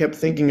why I kept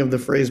thinking of the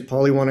phrase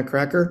 "Polly want a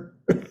cracker."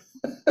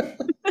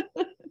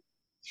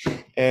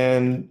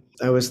 And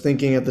I was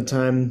thinking at the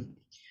time,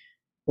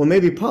 well,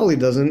 maybe Polly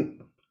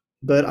doesn't,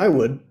 but I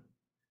would.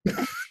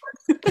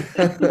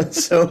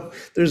 So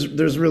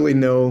there's really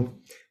no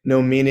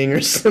meaning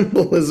or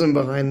symbolism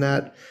behind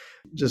that.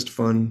 Just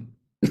fun.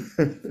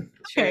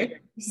 Okay.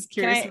 Just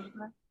curious.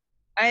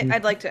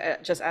 I'd like to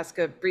just ask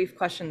a brief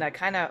question that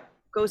kind of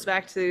goes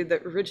back to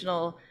the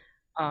original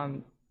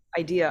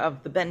idea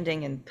of the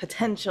bending and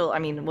potential. I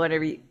mean,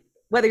 whether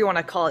you want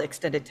to call it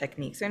extended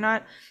techniques or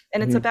not,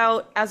 and it's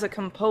about, as a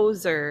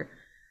composer,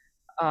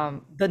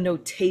 the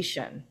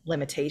notation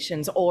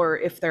limitations, or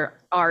if there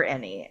are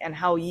any, and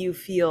how you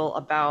feel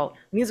about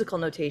musical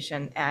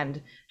notation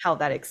and how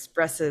that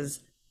expresses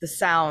the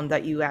sound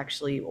that you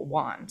actually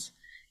want.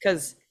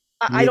 Because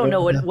I don't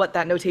know what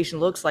that notation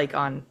looks like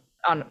on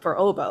for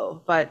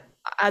oboe, but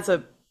as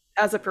a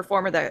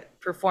performer that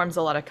performs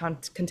a lot of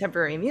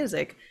contemporary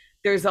music,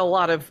 there's a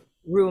lot of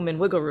room and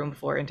wiggle room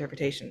for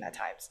interpretation at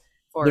times.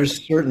 There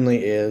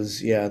certainly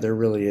is. Yeah, there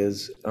really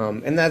is.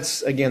 And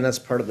that's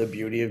part of the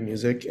beauty of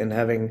music, and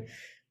having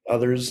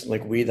others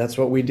like that's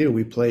what we do.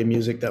 We play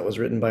music that was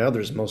written by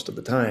others most of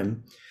the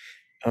time.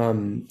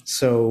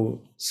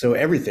 So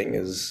everything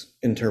is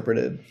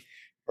interpreted,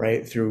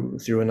 right,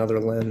 through another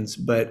lens.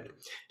 But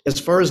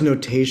as far as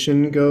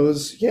notation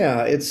goes,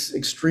 yeah, it's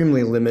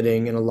extremely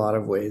limiting in a lot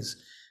of ways.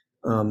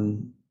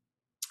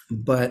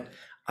 But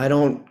I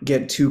don't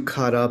get too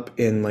caught up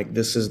in like,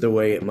 this is the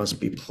way it must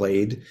be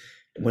played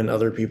when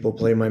other people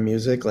play my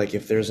music. Like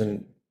if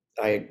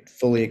I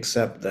fully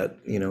accept that,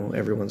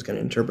 everyone's going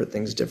to interpret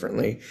things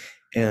differently,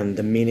 and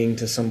the meaning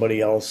to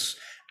somebody else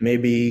may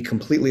be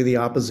completely the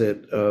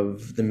opposite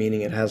of the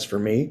meaning it has for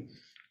me.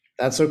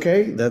 That's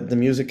okay. That the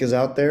music is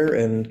out there,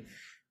 and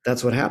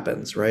that's what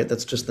happens, right?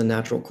 That's just the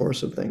natural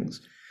course of things.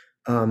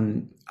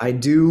 I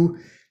do,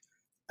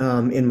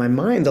 in my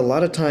mind, a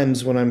lot of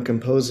times when I'm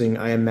composing,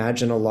 I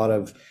imagine a lot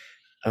of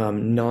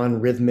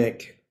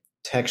non-rhythmic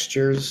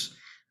textures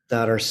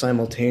that are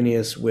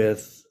simultaneous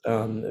with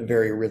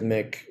very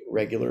rhythmic,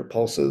 regular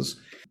pulses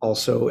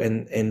also.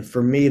 And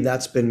for me,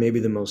 that's been maybe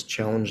the most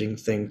challenging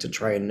thing to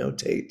try and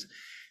notate.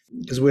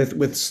 Because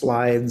with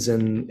slides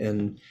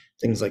and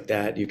things like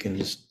that, you can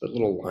just put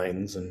little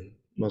lines and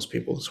most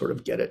people sort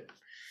of get it,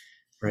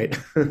 right?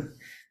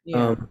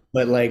 Yeah.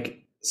 But like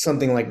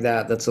something like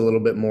that, that's a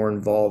little bit more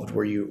involved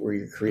where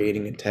you're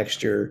creating a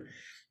texture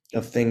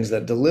of things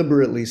that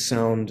deliberately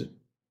sound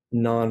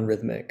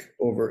non-rhythmic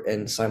over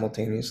and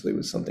simultaneously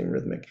with something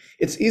rhythmic.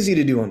 It's easy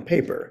to do on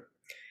paper.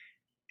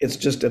 It's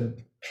just a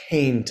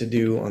pain to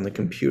do on the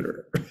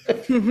computer.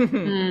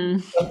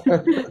 Mm.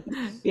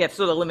 Yeah,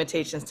 so the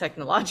limitations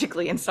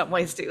technologically in some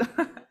ways too.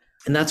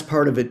 And that's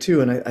part of it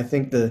too. And I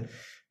think the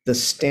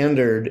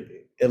standard,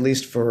 at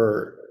least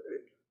for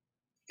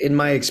in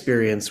my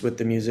experience with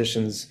the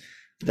musicians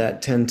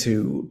that tend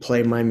to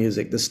play my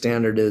music, the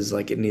standard is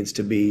like it needs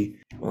to be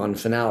on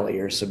Finale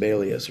or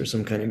Sibelius or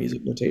some kind of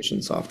music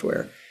notation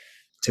software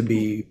to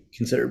be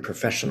considered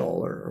professional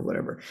or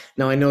whatever.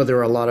 Now, I know there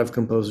are a lot of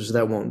composers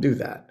that won't do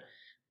that,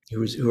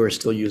 who are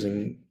still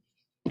using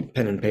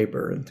pen and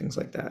paper and things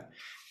like that.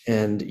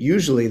 And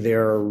usually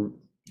they're,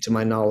 to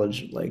my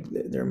knowledge, like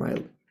they're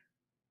my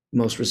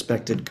most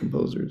respected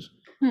composers.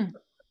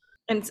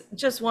 And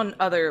just one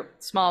other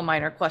small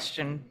minor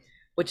question,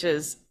 which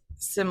is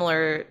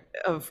similar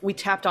we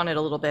tapped on it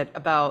a little bit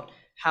about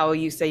how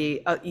you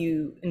say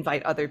you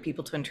invite other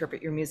people to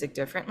interpret your music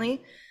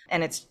differently.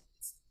 And it's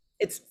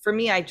for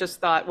me, I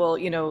just thought, well,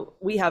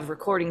 we have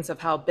recordings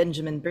of how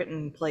Benjamin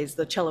Britten plays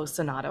the cello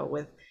sonata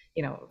with,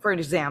 for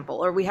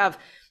example, or we have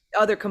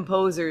other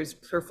composers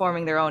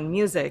performing their own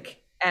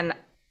music. And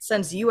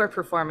since you are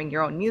performing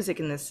your own music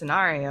in this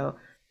scenario,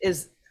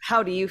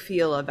 how do you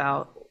feel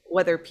about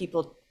whether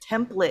people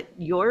template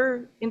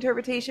your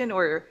interpretation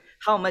or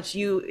how much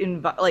you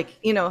invite,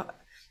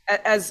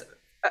 as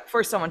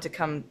for someone to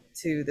come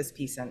to this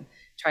piece and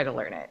try to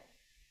learn it,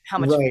 how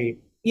much, right?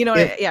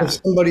 Yeah. If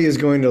somebody is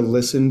going to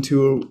listen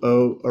to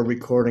a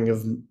recording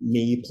of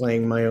me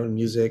playing my own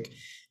music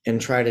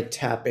and try to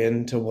tap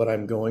into what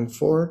I'm going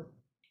for,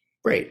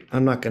 great.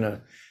 I'm not going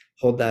to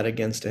hold that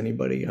against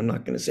anybody. I'm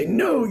not going to say,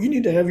 no, you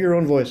need to have your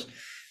own voice.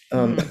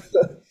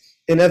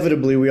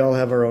 Inevitably, we all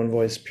have our own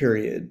voice,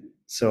 period.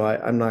 So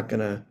I'm not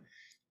gonna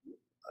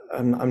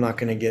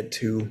get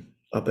too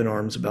up in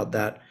arms about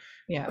that.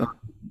 Yeah.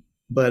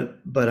 But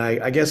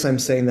I guess I'm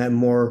saying that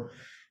more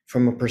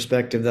from a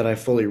perspective that I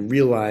fully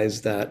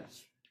realize that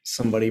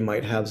somebody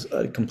might have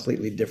a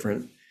completely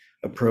different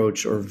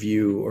approach or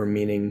view or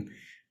meaning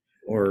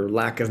or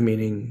lack of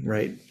meaning,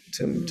 right,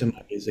 to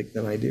my music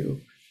than I do.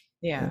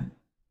 Yeah.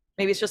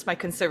 Maybe it's just my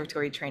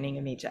conservatory training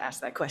in me to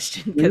ask that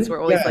question, because we're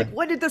always like,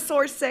 what did the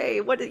source say?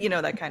 What did,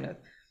 that kind of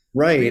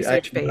right.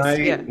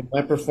 When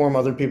I perform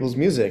other people's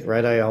music,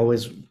 right, I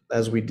always,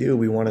 as we do,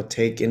 we want to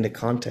take into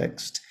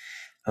context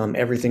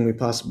everything we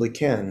possibly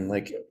can,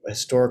 like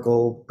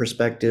historical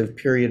perspective,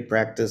 period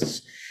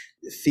practice,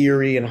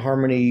 theory and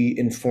harmony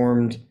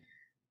informed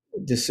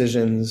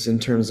decisions in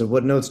terms of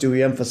what notes do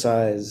we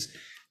emphasize,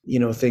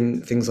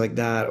 things like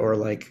that, or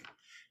like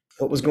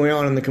what was going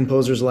on in the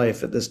composer's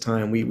life at this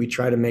time. We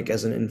try to make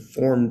as an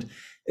informed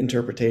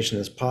interpretation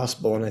as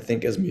possible. And I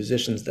think as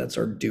musicians, that's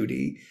our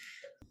duty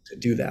to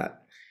do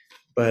that.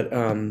 But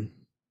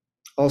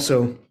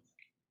also,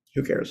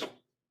 who cares?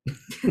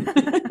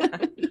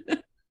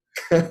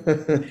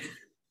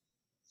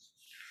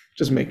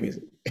 Just make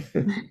music.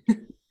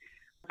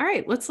 All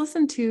right, let's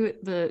listen to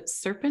the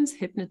Serpent's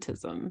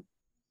Hypnotism.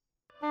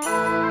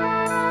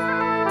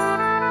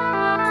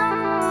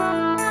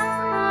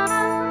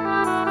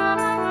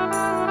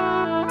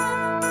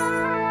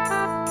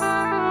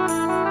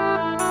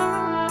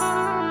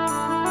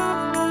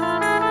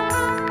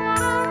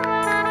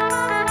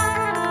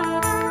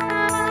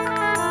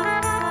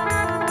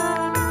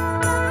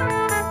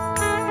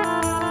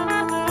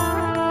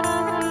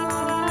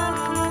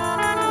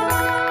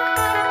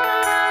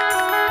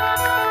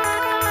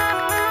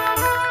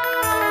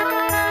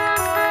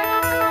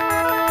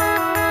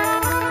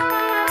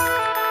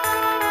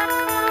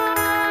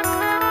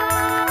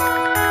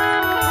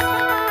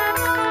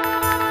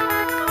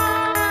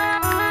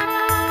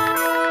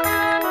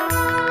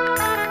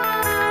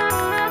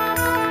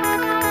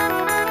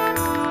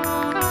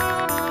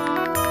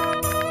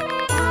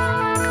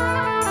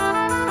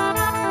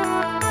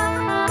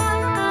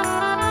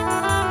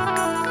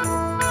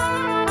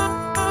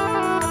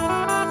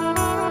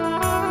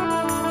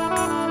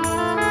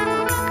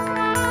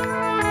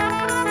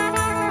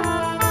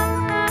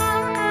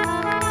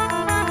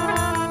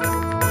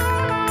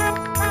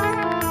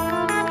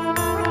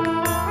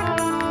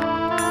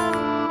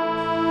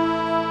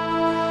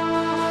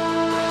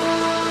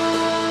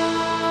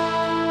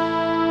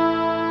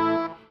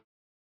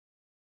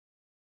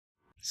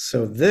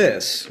 So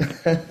this,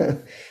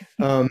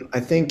 I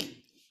think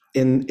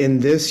in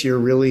this, you're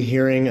really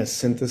hearing a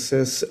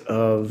synthesis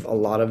of a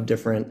lot of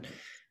different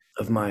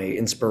of my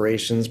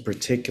inspirations,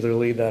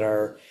 particularly that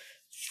are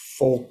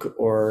folk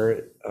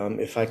or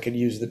if I could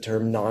use the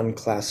term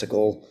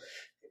non-classical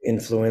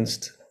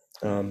influenced.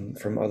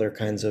 from other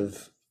kinds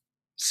of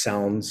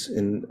sounds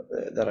in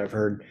that I've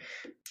heard.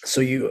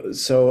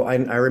 So I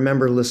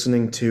remember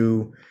listening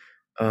to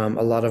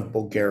a lot of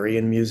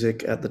Bulgarian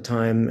music at the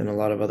time and a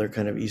lot of other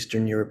kind of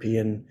Eastern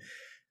European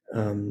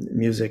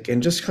music,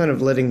 and just kind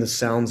of letting the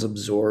sounds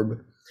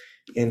absorb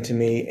into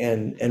me.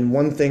 And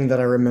one thing that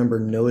I remember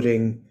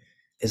noting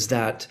is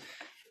that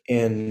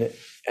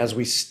as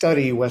we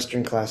study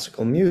Western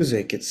classical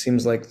music, it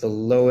seems like the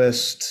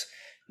lowest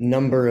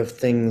number of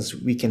things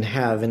we can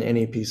have in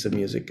any piece of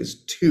music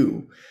is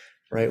two,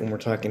 right? When we're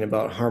talking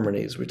about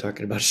harmonies, we're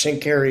talking about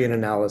Schenkerian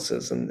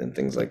analysis and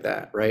things like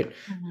that, right?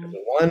 Mhm.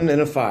 A 1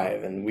 and a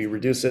 5, and we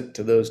reduce it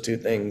to those two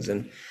things.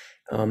 And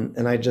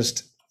I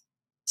just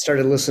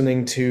started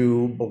listening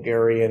to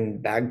Bulgarian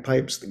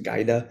bagpipes, the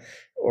gaida,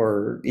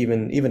 or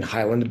even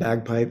Highland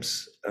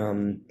bagpipes.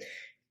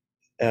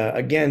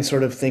 Again,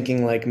 sort of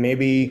thinking like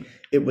maybe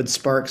it would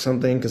spark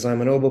something because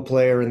I'm an oboe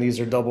player and these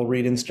are double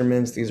reed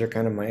instruments. These are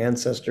kind of my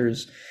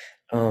ancestors.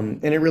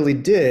 And it really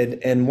did.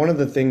 And one of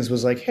the things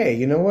was like, hey,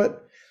 you know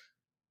what?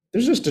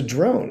 There's just a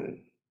drone,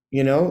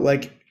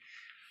 like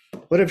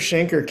what if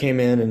Schenker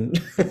came in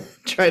and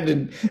tried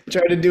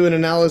to do an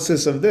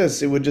analysis of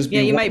this? It would just be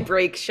Yeah, you one- might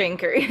break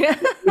Schenker. Yeah,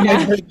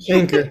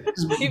 Schenker.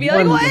 You'd be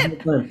like, One what?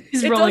 the whole time.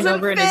 He's It rolling doesn't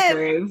over in his fit.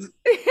 grave.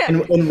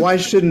 And why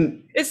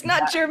shouldn't It's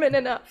not German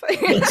enough.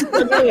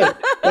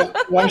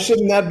 why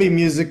shouldn't that be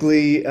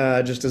musically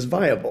just as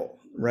viable,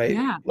 right?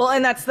 Yeah. Well,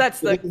 and that's It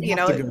the, doesn't you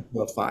have to know,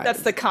 go to a 5.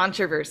 that's the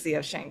controversy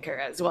of Schenker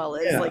as well.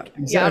 Is Yeah, like,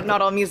 exactly.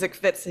 not all music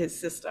fits his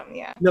system.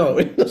 Yeah. No,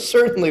 it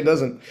certainly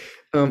doesn't.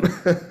 Um,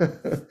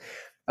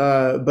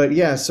 but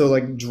yeah, so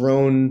like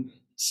drone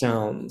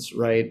sounds,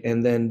 right?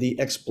 And then the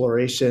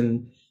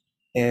exploration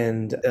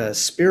and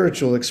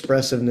spiritual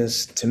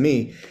expressiveness to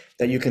me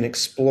that you can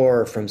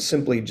explore from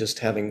simply just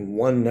having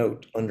one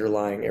note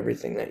underlying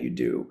everything that you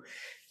do,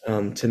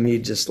 to me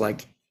just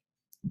like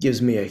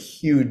gives me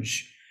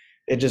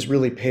it just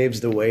really paves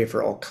the way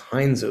for all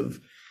kinds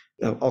of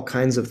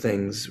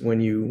things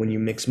when you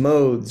mix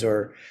modes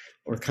or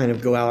kind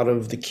of go out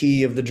of the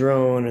key of the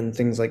drone and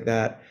things like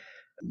that.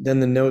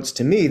 Then the notes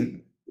to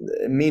me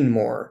mean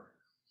more,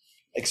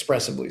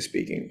 expressively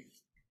speaking.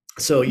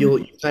 So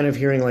you're kind of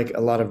hearing like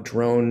a lot of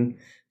drone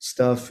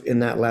stuff in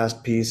that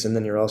last piece, and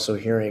then you're also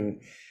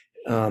hearing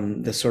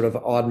the sort of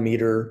odd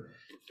meter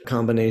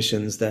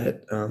combinations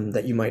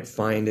that you might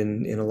find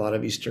in a lot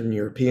of Eastern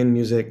European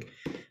music.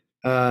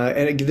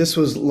 This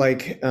was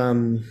like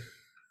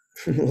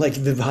like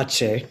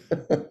Vivace.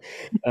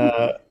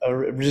 I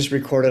just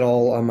recorded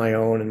all on my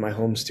own in my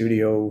home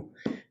studio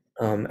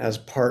as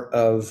part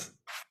of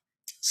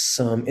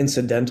some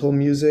incidental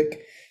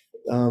music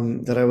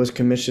that I was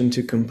commissioned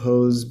to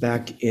compose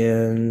back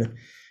in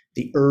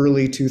the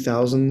early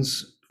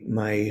 2000s.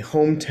 My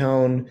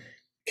hometown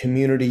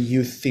community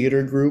youth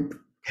theater group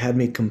had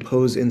me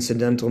compose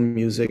incidental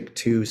music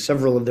to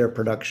several of their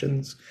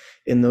productions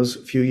in those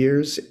few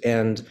years.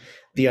 And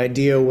the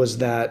idea was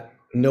that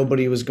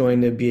nobody was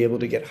going to be able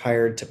to get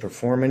hired to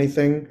perform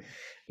anything.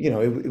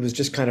 It was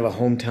just kind of a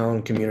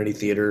hometown community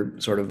theater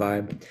sort of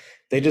vibe.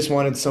 They just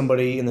wanted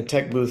somebody in the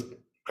tech booth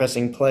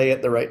pressing play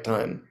at the right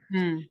time.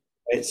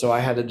 Right? So I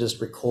had to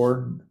just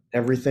record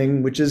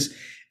everything, which is,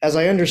 as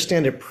I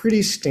understand it,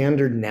 pretty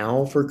standard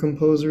now for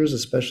composers,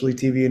 especially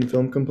TV and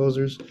film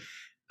composers.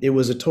 It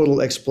was a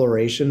total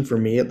exploration for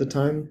me at the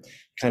time,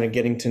 kind of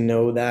getting to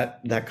know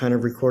that kind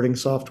of recording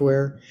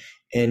software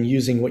and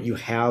using what you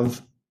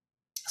have.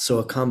 So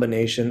a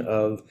combination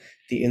of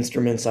the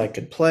instruments I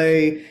could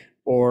play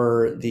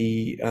or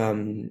the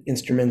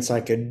instruments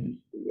I could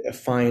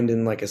find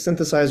in like a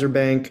synthesizer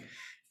bank,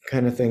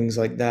 kind of things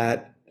like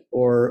that,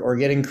 or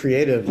getting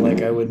creative,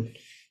 like I would,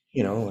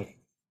 like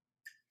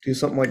do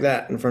something like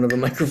that in front of a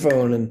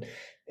microphone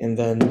and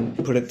then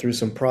put it through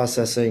some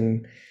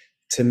processing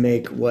to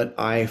make what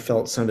I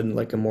felt sounded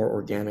like a more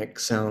organic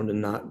sound, and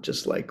not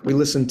just like we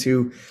listen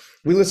to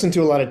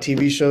a lot of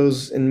TV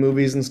shows and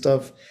movies and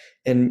stuff,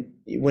 and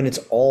when it's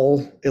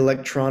all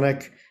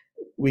electronic,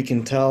 we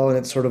can tell, and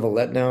it's sort of a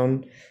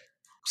letdown.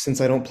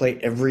 Since I don't play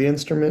every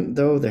instrument,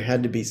 though, there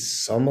had to be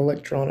some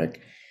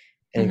electronic,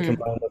 and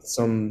combined with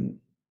some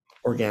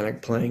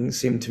organic playing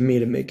seemed to me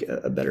to make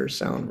a better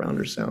sound,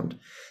 rounder sound.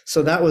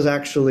 So that was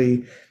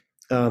actually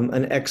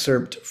an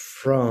excerpt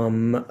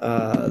from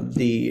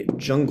the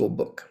Jungle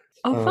Book.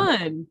 Oh,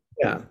 fun.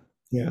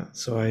 Yeah.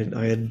 So I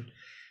had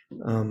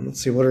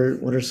let's see, what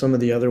are some of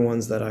the other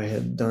ones that I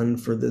had done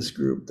for this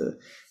group? The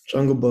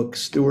Jungle Book,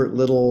 Stuart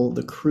Little,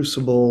 The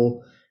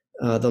Crucible,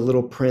 The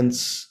Little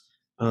Prince.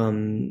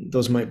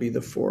 Those might be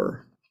the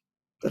 4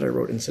 that I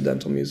wrote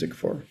incidental music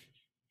for.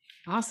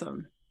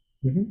 Awesome.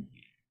 Mm-hmm.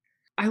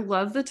 I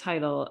love the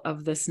title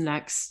of this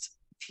next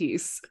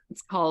piece.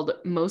 It's called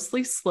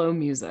Mostly Slow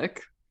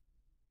Music.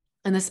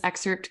 And this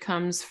excerpt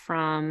comes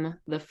from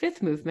the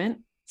 5th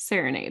movement,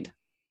 Serenade.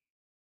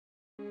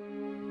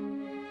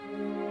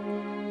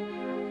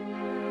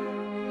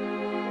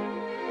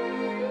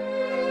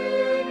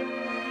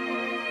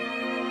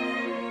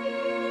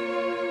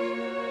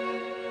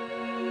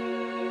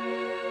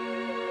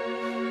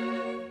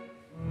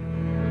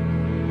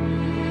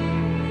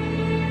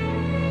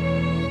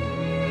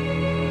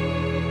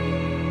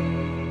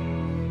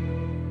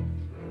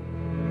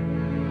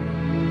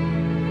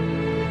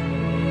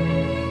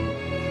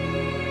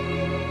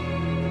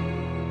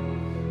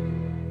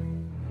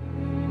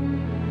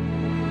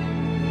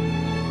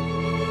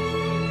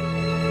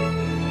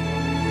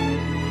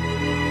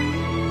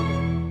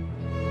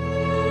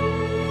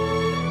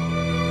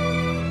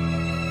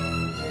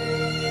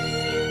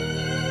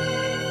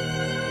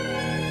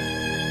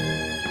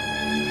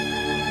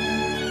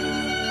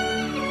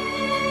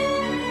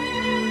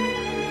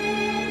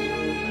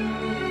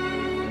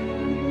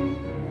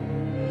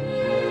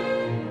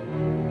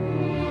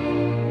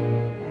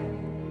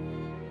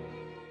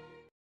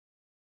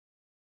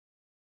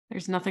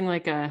 There's nothing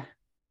like a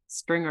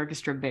string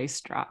orchestra bass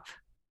drop.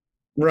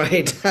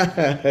 Right.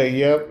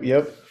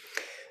 Yep.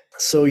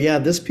 So yeah,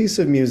 this piece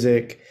of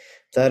music,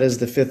 that is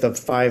the fifth of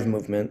five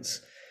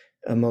movements,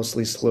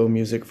 mostly slow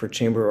music for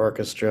chamber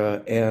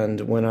orchestra.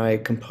 And when I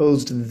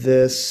composed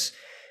this,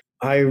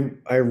 I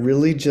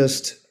really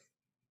just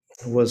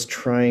was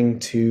trying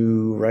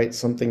to write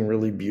something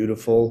really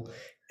beautiful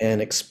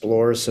and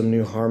explore some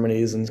new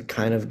harmonies and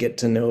kind of get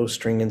to know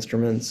string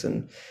instruments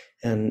and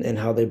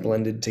how they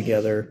blended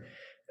together.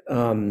 We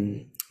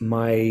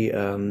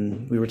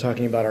were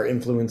talking about our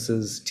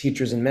influences,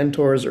 teachers and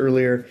mentors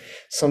earlier.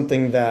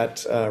 Something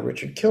that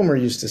Richard Kilmer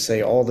used to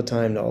say all the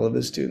time to all of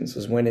his students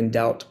was, when in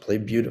doubt, play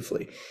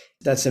beautifully.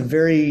 That's a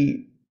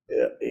very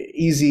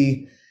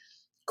easy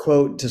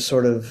quote to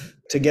sort of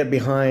to get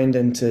behind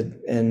and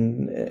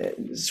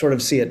sort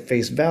of see at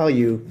face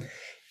value.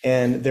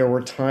 And there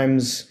were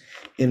times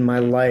in my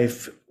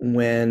life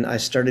when I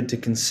started to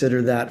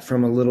consider that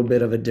from a little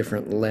bit of a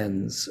different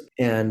lens.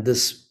 And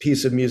this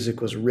piece of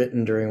music was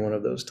written during one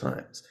of those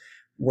times,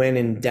 when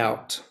in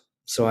doubt.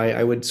 So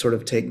I would sort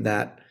of take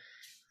that.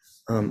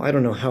 I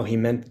don't know how he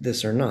meant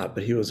this or not,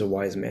 but he was a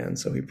wise man,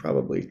 so he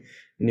probably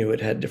knew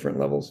it had different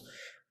levels.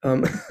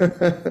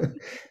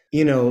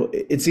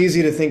 It's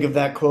easy to think of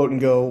that quote and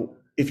go,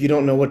 if you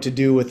don't know what to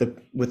do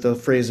with a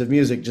phrase of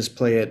music, just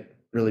play it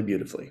really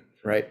beautifully,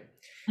 right?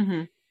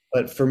 Mm-hmm.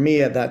 But for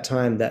me at that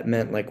time, that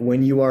meant like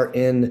when you are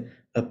in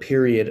a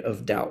period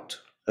of doubt,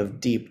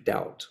 of deep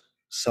doubt,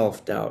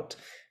 self-doubt,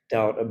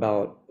 doubt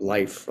about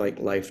life, like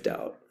life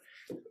doubt,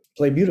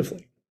 play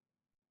beautifully,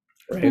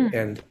 right?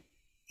 And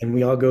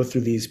we all go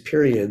through these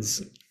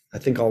periods. I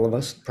think all of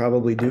us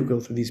probably do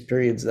go through these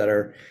periods that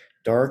are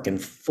dark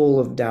and full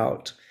of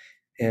doubt.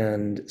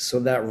 And so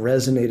that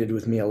resonated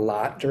with me a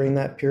lot during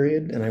that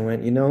period. And I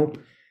went, I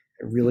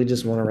really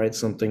just want to write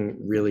something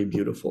really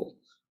beautiful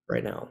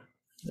right now.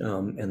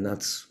 And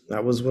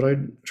that was what I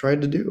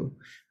tried to do.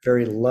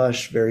 Very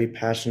lush, very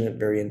passionate,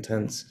 very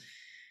intense.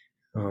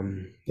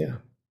 Yeah,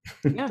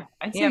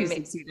 I'd say you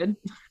succeeded.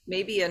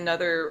 Maybe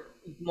another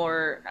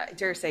more, I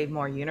dare say,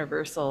 more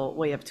universal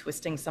way of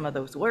twisting some of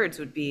those words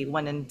would be,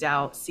 when in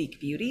doubt,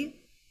 seek beauty.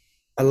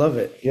 I love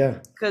it. Yeah.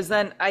 Because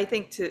then I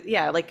think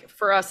like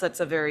for us, that's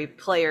a very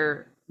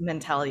player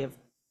mentality of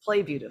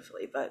play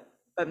beautifully, but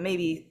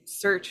maybe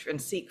search and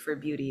seek for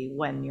beauty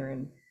when you're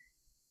in.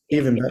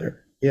 Even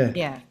better. Yeah.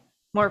 Yeah.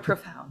 More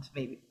profound,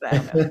 maybe. But I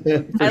don't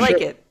know. I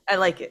like it. I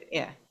like it.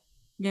 Yeah.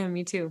 Yeah,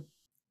 me too.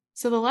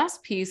 So the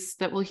last piece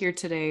that we'll hear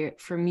today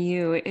from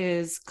you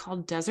is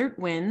called Desert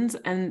Winds.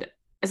 And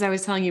as I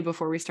was telling you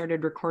before we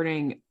started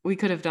recording, we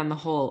could have done the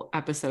whole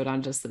episode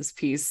on just this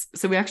piece.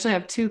 So we actually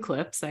have 2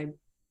 clips. I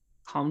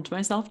calmed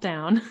myself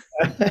down.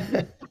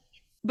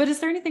 But is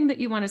there anything that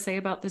you want to say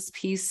about this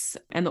piece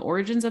and the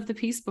origins of the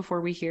piece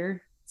before we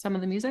hear some of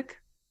the music?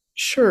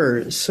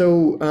 Sure.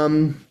 So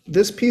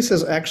this piece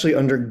has actually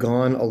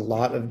undergone a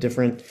lot of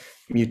different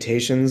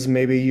mutations,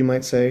 maybe you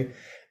might say.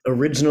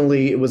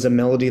 Originally, it was a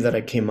melody that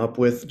I came up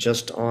with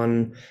just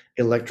on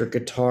electric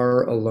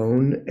guitar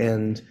alone,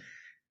 and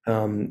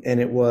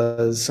it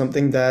was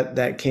something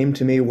that came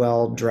to me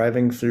while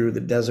driving through the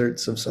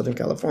deserts of Southern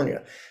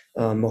California,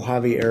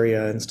 Mojave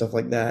area and stuff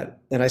like that.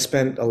 And I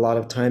spent a lot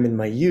of time in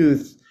my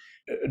youth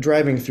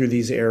driving through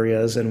these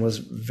areas and was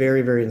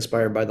very, very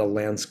inspired by the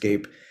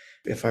landscape.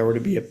 If I were to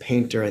be a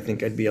painter, I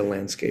think I'd be a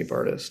landscape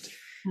artist.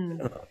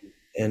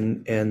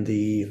 And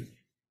the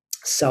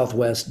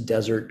Southwest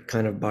desert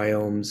kind of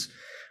biomes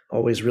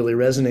always really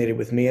resonated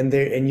with me.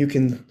 And you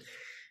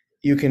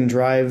can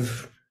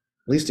drive,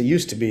 at least it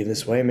used to be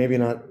this way, maybe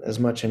not as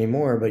much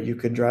anymore, but you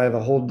could drive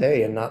a whole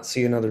day and not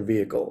see another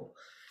vehicle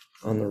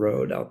on the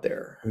road out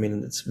there. I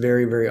mean, it's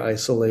very, very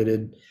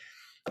isolated.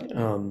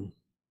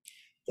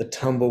 The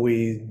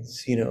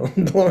tumbleweeds,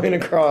 blowing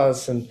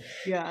across, and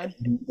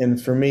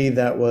for me,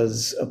 that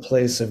was a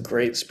place of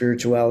great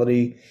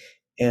spirituality,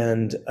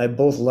 and I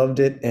both loved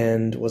it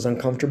and was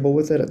uncomfortable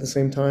with it at the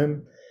same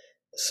time.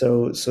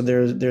 So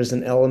there's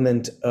an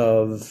element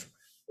of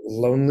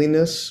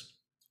loneliness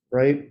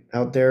right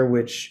out there,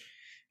 which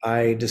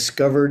I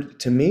discovered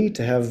to me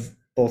to have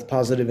both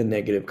positive and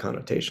negative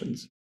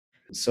connotations.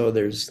 So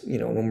there's,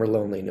 when we're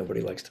lonely, nobody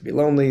likes to be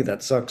lonely.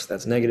 That sucks.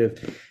 That's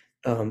negative.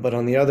 But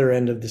on the other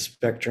end of the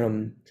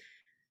spectrum,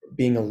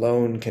 being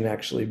alone can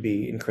actually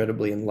be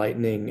incredibly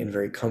enlightening and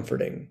very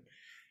comforting,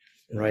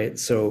 right?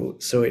 So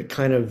it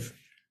kind of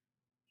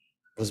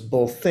was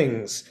both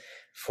things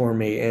for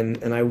me.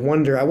 And I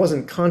wonder, I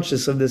wasn't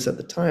conscious of this at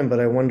the time,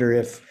 but I wonder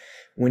if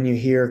when you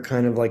hear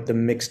kind of like the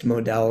mixed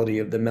modality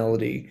of the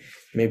melody,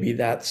 maybe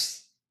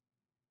that's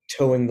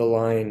towing the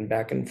line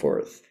back and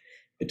forth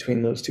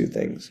between those two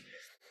things.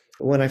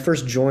 When I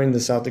first joined the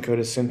South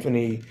Dakota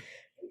Symphony,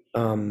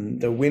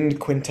 the wind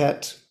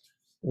quintet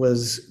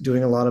was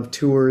doing a lot of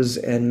tours,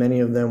 and many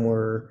of them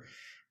were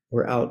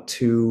out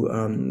to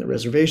the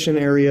reservation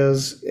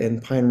areas,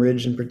 and Pine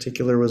Ridge in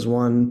particular was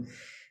one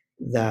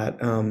that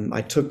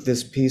I took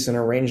this piece and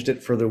arranged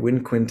it for the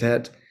wind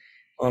quintet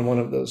on one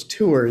of those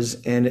tours,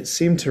 and it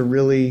seemed to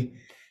really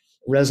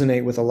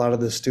resonate with a lot of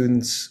the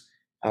students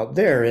out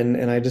there.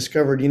 And I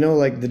discovered,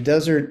 like the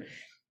desert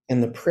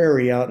and the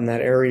prairie out in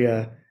that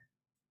area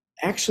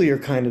actually are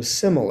kind of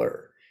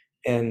similar.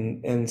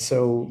 And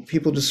so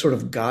people just sort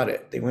of got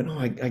it. They went, oh,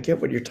 I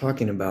get what you're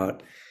talking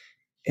about.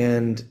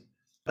 And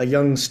a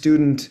young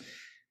student,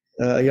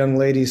 a young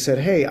lady said,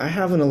 hey, I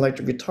have an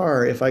electric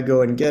guitar. If I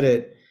go and get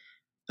it,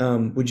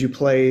 would you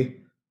play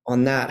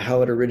on that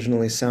how it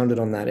originally sounded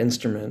on that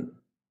instrument?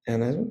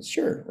 And I said,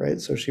 sure,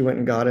 right? So she went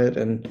and got it,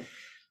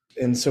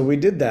 and so we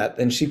did that.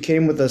 And she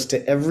came with us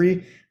to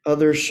every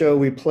other show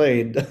we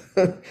played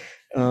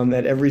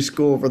at every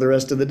school for the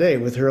rest of the day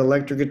with her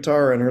electric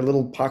guitar and her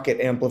little pocket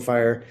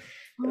amplifier.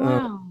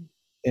 Wow.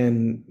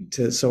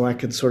 So I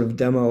could sort of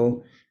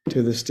demo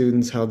to the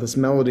students how this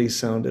melody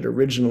sounded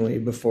originally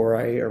before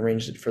I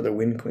arranged it for the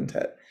wind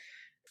quintet.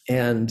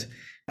 And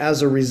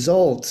as a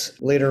result,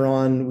 later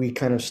on, we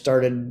kind of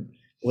started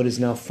what is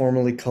now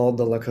formally called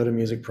the Lakota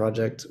Music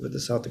Project with the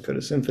South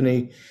Dakota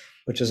Symphony,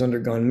 which has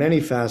undergone many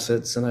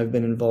facets, and I've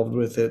been involved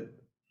with it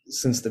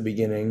since the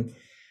beginning.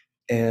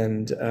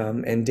 And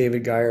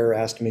David Geyer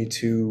asked me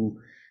to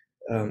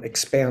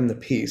expand the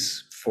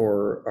piece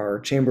for our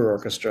chamber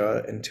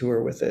orchestra and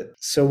tour with it.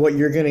 So what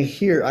you're going to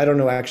hear, I don't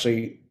know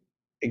actually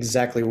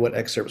exactly what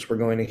excerpts we're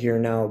going to hear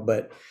now,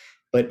 but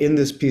in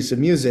this piece of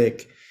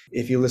music,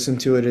 if you listen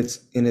to it, it's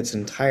in its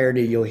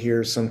entirety, you'll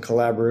hear some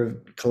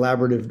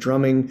collaborative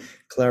drumming,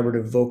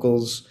 collaborative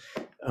vocals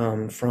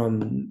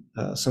from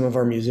some of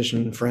our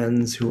musician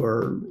friends who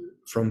are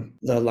from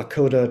the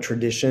Lakota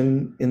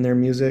tradition in their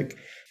music,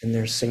 and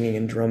they're singing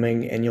and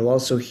drumming. And you'll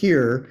also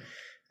hear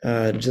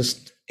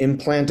just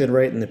implanted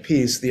right in the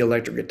piece, the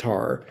electric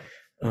guitar.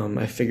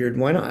 I figured,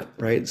 why not,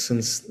 right?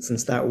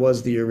 Since that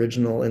was the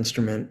original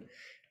instrument,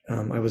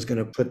 I was going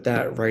to put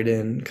that right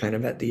in kind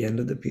of at the end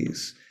of the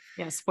piece.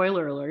 Yeah,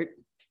 spoiler alert.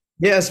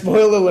 Yeah,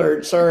 spoiler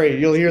alert. Sorry,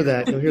 you'll hear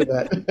that. You'll hear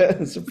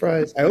that.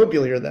 Surprise. I hope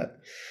you'll hear that.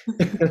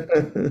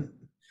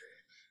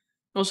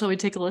 Well, shall we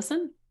take a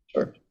listen?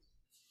 Sure.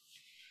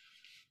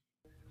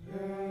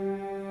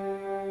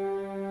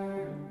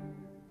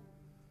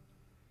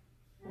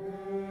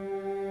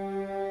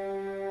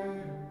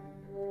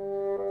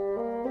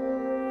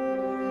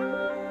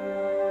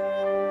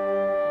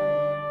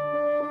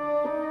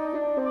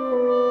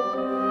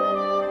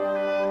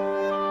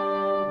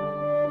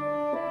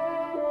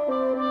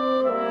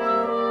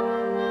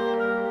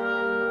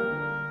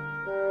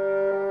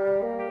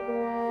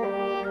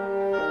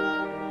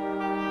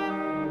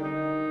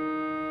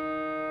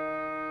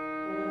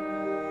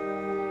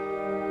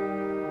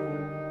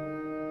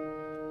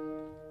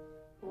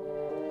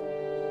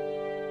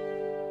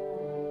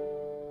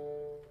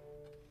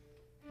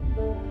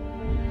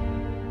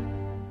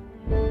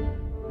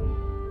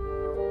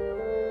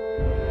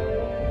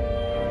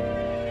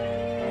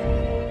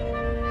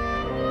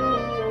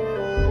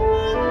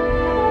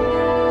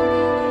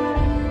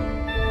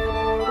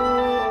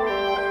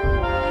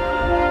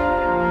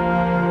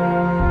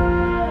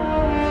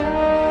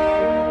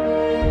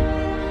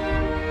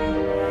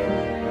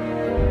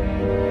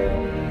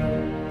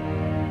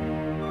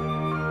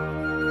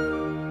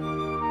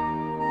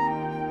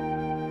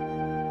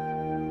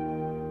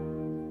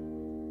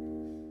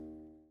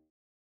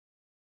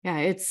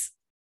 Yeah,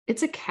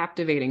 it's a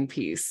captivating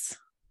piece.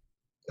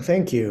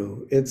 Thank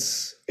you.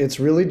 It's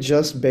really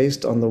just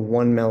based on the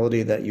one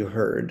melody that you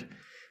heard.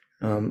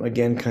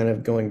 Again, kind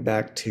of going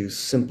back to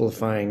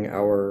simplifying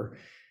our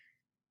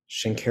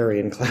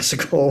Schenkerian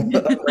classical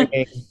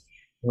upbringing,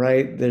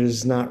 right?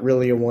 There's not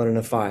really a 1 and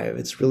a 5.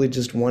 It's really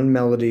just one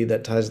melody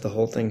that ties the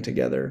whole thing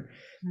together.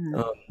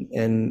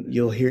 And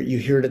you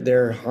hear it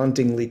there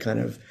hauntingly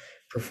kind of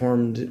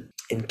performed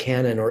in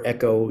canon or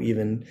echo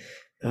even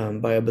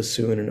by a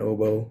bassoon and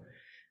oboe.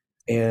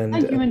 And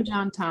Like you and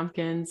John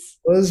Tompkins.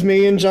 was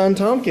me and John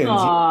Tompkins.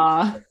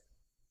 Aw.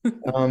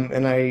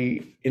 And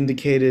I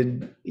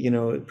indicated,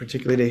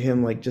 particularly to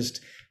him, like, just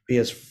be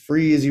as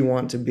free as you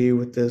want to be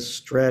with this,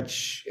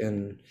 stretch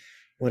and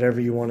whatever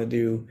you want to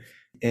do.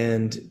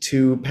 And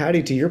to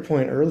Patty, to your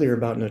point earlier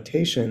about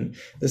notation,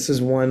 this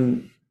is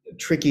one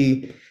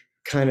tricky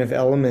kind of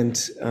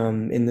element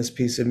in this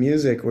piece of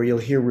music where you'll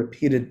hear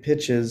repeated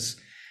pitches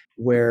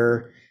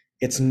where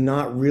it's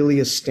not really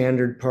a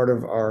standard part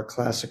of our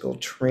classical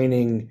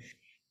training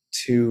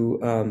to,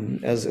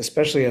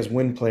 especially as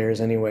wind players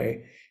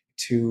anyway,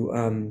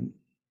 to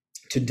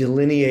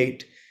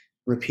delineate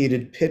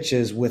repeated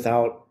pitches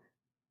without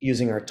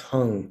using our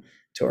tongue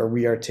to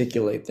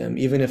re-articulate them,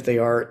 even if they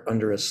are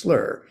under a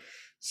slur.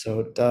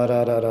 So da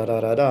da da da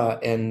da da da,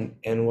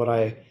 and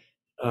what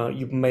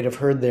you might have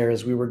heard there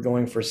is we were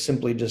going for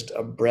simply just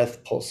a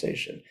breath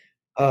pulsation,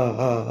 like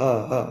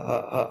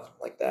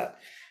that,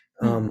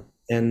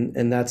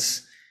 and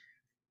that's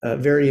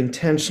very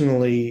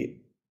intentionally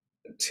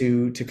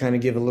to kind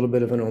of give a little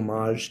bit of an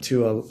homage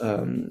to a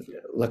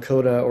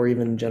Lakota or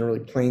even generally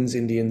Plains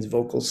Indians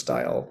vocal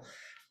style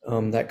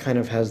that kind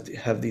of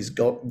have these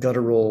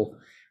guttural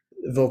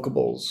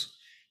vocables,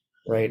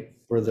 right,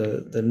 where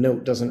the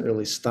note doesn't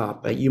really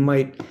stop. You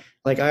might,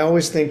 like, I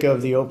always think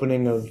of the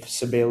opening of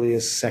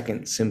Sibelius'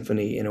 Second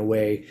Symphony in a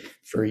way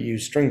for you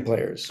string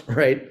players,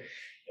 right?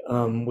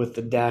 with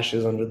the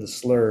dashes under the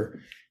slur.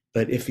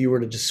 But if you were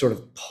to just sort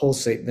of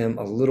pulsate them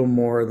a little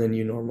more than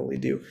you normally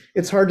do,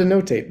 it's hard to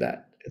notate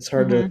that. It's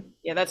hard to.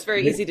 Yeah, that's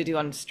very easy to do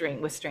on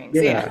with strings.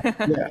 Yeah. Yeah.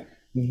 Yeah.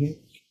 Mhm.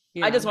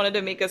 Yeah. I just wanted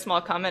to make a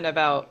small comment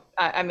about,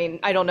 I mean,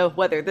 I don't know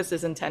whether this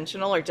is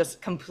intentional or just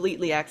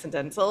completely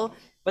accidental,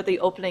 but the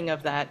opening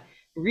of that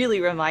really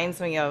reminds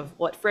me of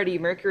what Freddie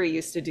Mercury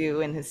used to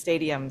do in his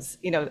stadiums,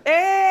 you know,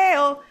 hey,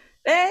 oh,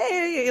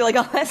 hey, like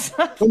all that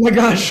stuff. Oh my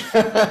gosh.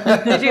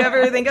 Did you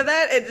ever think of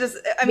that? It just,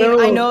 I mean, No,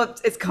 I know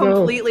it's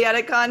completely out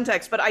of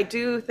context, but I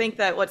do think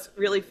that what's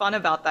really fun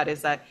about that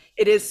is that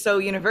it is so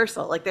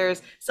universal. Like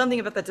there's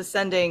something about the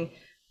descending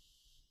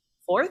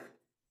fourth.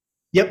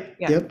 Yep.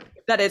 Yeah. Yep.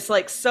 That it's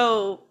like,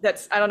 so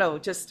that's, I don't know,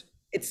 just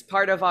it's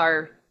part of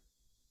our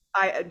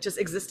just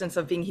existence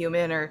of being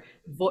human or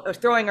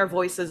throwing our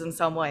voices in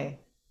some way,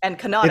 and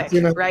canonic, It's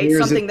in our right? ears,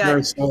 Something it's in our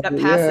that soul, yeah.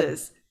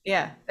 passes.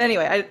 Yeah.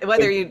 Anyway,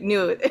 whether you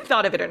knew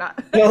thought of it or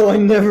not. No, I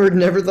never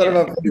thought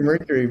about Freddie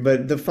Mercury.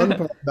 But the fun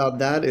part about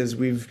that is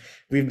we've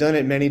done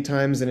it many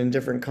times and in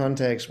different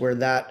contexts where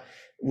that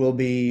will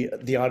be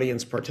the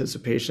audience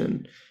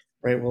participation,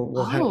 right?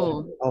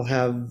 I'll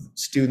have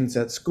students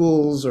at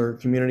schools or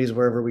communities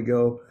wherever we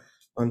go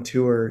on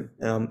tour,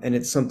 and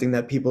it's something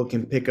that people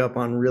can pick up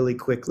on really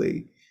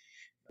quickly.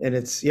 And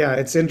it's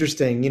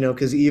interesting, you know,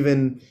 because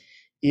even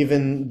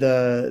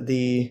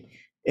the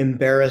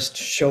embarrassed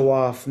show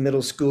off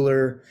middle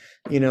schooler,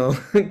 you know,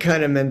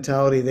 kind of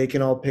mentality, they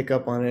can all pick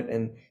up on it,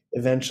 and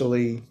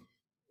eventually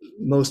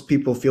most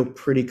people feel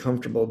pretty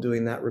comfortable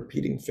doing that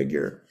repeating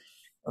figure,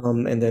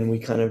 and then we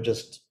kind of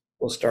just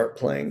will start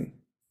playing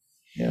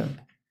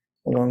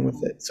along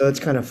with it. So it's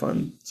kind of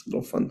fun. It's a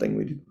little fun thing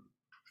we do.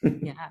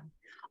 Yeah.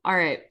 All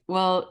right.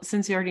 Well,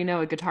 since you already know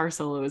a guitar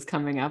solo is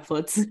coming up,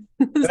 let's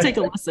take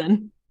a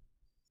listen.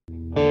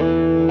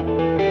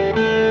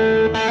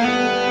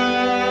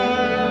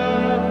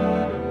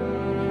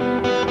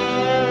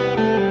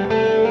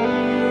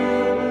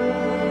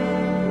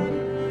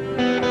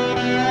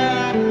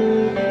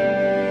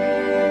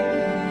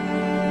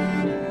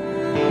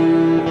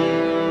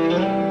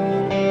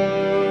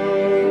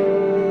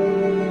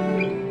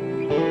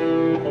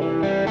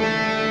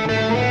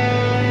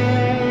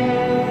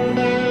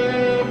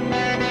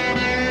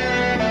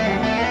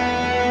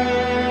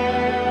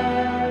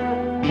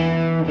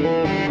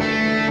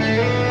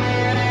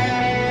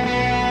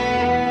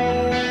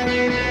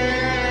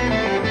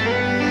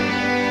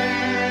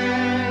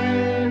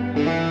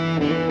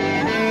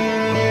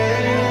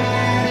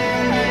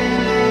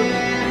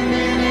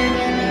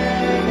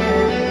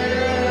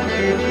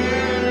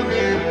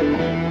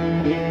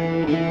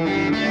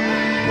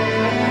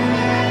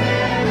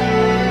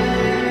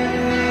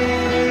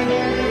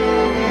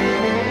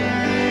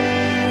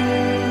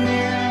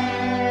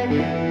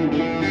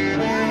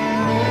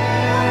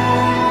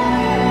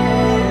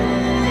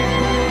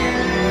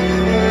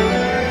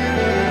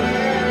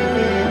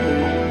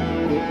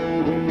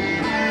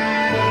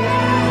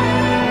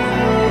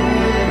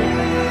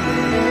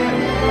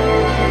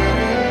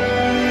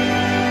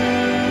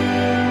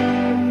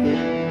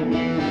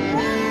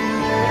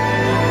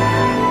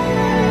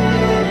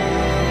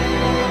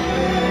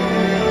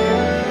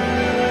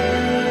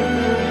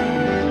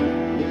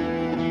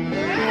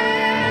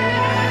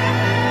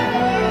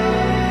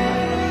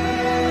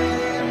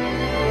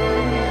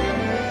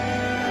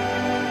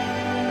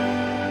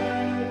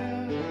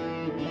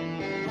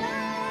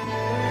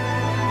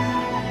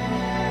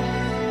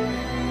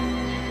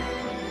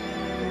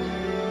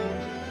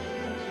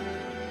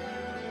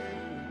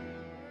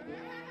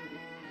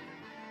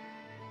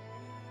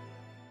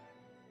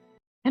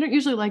 I don't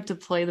usually like to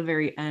play the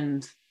very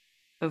end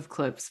of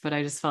clips, but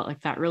I just felt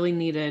like that really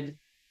needed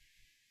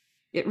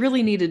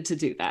to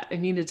do that. It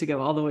needed to go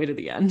all the way to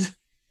the end.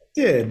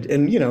 Did,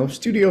 and you know,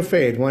 studio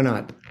fade, why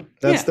not?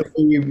 That's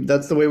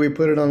the way we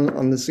put it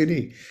on the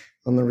CD,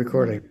 on the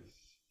recording.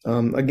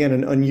 Again,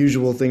 an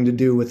unusual thing to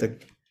do with a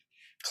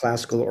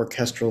classical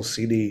orchestral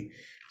CD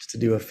is to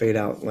do a fade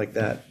out like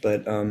that,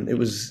 but it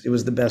was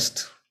the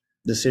best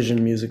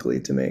decision musically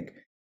to make.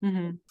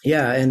 Mm-hmm.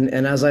 Yeah,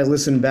 and as I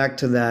listen back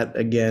to that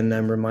again,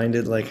 I'm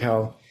reminded like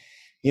how,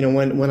 you know,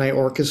 when I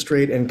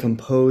orchestrate and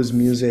compose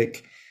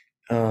music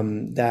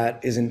that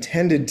is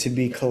intended to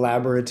be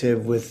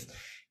collaborative with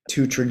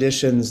two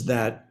traditions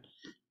that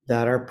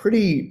are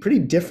pretty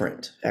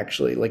different,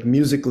 actually, like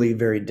musically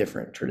very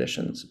different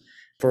traditions.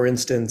 For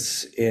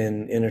instance,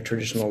 in a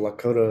traditional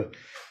Lakota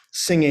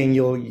singing,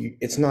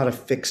 it's not a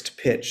fixed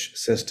pitch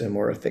system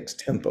or a fixed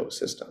tempo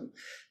system.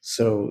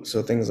 So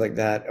things like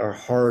that are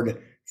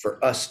hard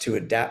for us to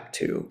adapt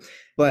to.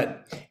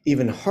 But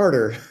even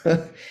harder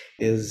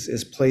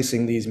is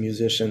placing these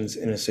musicians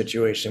in a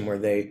situation where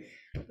they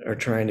are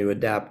trying to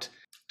adapt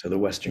to the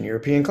Western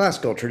European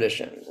classical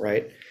tradition,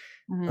 right?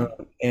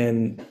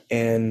 Mm-hmm.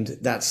 And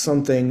that's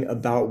something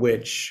about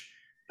which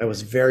I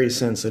was very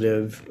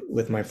sensitive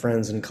with my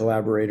friends and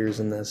collaborators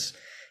in this.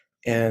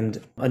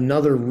 And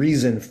another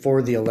reason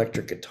for the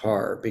electric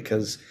guitar,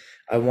 because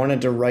I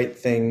wanted to write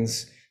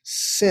things,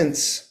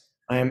 since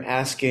I am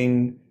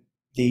asking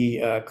the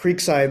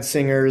Creekside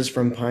singers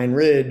from Pine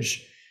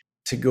Ridge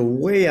to go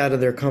way out of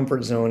their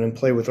comfort zone and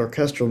play with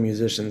orchestral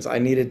musicians, I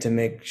needed to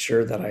make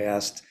sure that I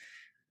asked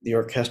the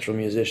orchestral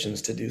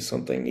musicians to do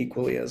something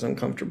equally as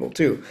uncomfortable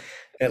too,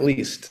 at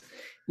least.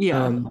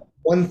 Yeah.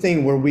 One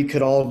thing where we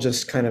could all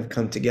just kind of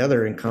come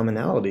together in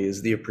commonality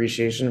is the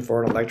appreciation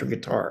for an electric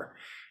guitar,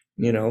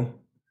 you know?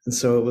 And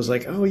so it was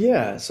like, oh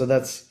yeah, so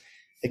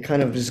it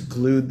kind of just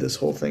glued this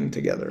whole thing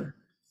together.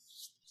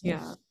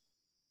 Yeah.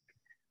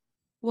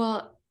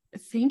 Well,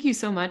 thank you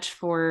so much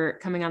for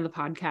coming on the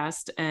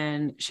podcast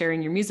and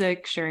sharing your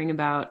music, sharing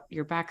about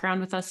your background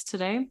with us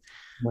today.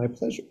 My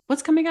pleasure.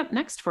 What's coming up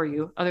next for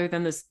you other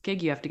than this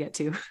gig you have to get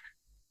to?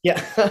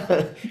 Yeah,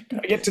 gotta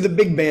get to the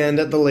big band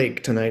at the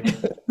lake tonight.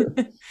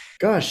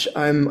 Gosh,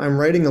 I'm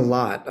writing a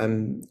lot.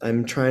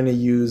 I'm trying to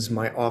use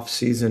my off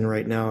season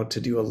right now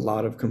to do a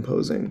lot of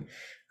composing,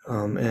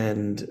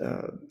 and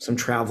some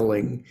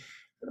traveling,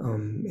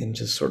 and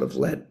just sort of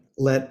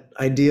let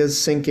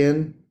ideas sink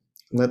in,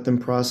 let them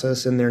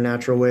process in their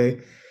natural way,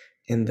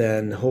 and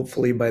then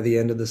hopefully by the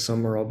end of the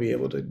summer I'll be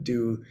able to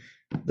do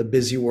the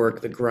busy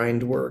work, the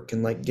grind work,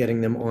 and like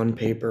getting them on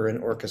paper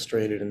and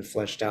orchestrated and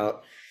fleshed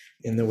out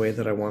in the way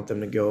that I want them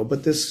to go.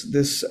 But this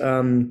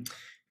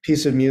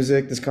piece of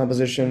music, this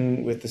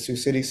composition with the Sioux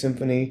City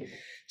Symphony,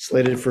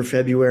 slated for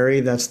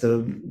February, that's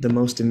the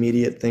most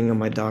immediate thing on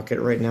my docket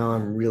right now.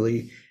 I'm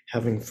really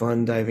having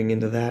fun diving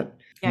into that.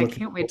 Yeah, I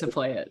can't wait to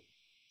play it.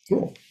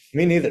 Cool.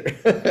 Me neither.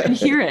 And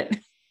hear it.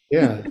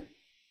 Yeah.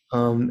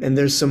 And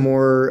there's some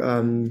more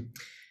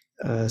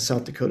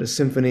South Dakota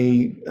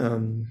Symphony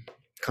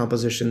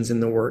compositions in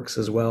the works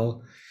as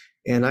well.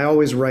 And I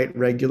always write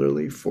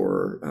regularly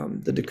for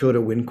the Dakota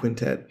Wind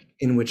Quintet,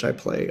 in which I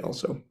play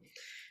also.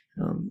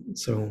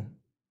 So,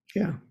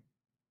 yeah.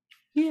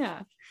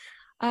 Yeah.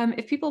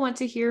 If people want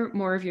to hear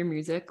more of your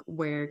music,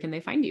 where can they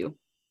find you?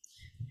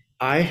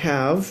 I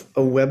have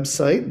a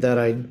website that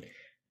I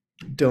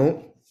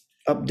don't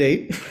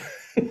update,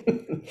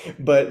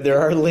 but there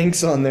are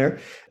links on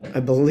there. I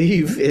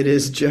believe it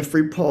is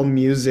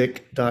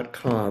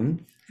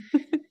jeffreypaulmusic.com.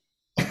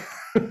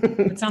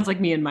 It sounds like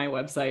me and my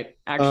website,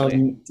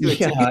 actually.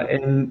 Yeah,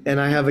 and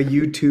I have a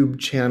YouTube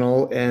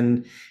channel,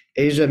 and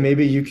Asia,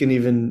 maybe you've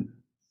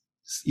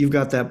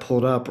got that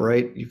pulled up,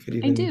 right? You could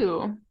even. I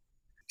do.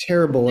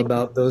 Terrible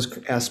about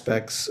those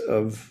aspects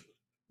of.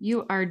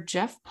 You are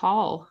Jeff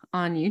Paul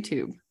on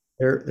YouTube.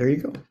 There you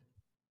go.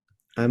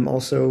 I'm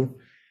also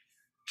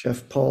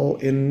Jeff Paul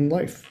in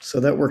life, so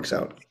that works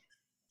out.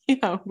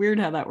 Yeah, weird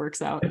how that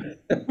works out.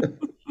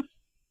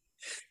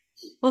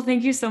 Well,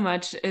 thank you so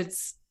much.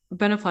 It's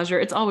been a pleasure.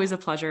 It's always a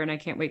pleasure, and I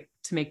can't wait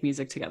to make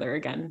music together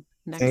again.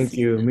 Thank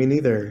you. Me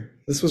neither.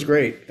 This was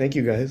great. Thank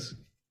you, guys.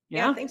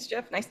 Yeah, thanks,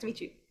 Jeff. Nice to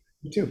meet you.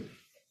 You too.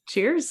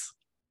 Cheers.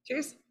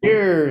 Cheers.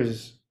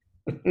 Cheers.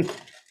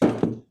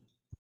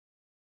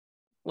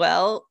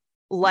 Well,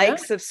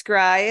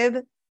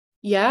 subscribe.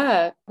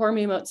 Yeah, Pour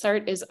Me a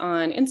Mozart is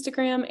on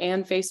Instagram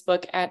and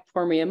Facebook at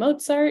Pour Me a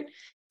Mozart.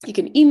 You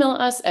can email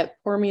us at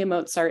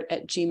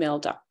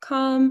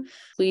pourmeamozart@gmail.com.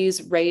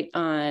 Please rate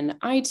on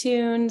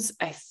iTunes.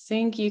 I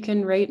think you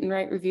can rate and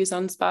write reviews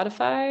on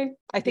Spotify.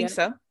 I think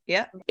so.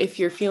 Yeah. If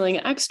you're feeling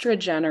extra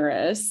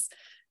generous,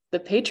 the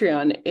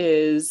Patreon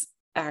is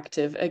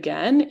active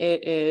again.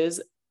 It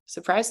is,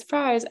 surprise,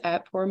 surprise,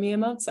 at Pour Me a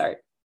Mozart.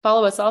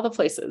 Follow us all the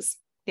places.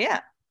 Yeah.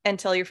 And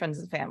tell your friends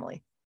and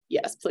family.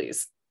 Yes,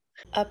 please.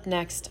 Up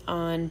next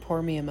on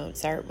Pour Me a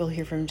Mozart, we'll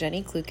hear from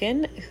Jenny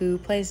Klukin, who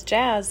plays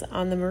jazz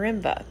on the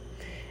marimba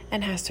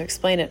and has to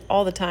explain it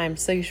all the time.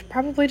 So you should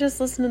probably just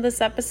listen to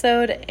this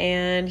episode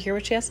and hear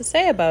what she has to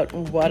say about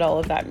what all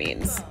of that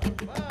means.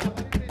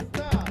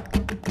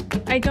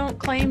 I don't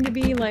claim to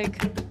be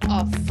like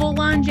a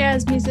full-on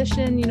jazz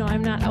musician. You know,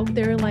 I'm not out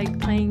there like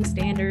playing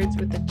standards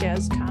with the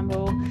jazz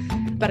combo,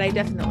 but I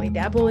definitely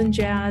dabble in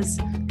jazz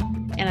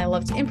and I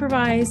love to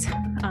improvise.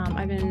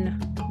 I've been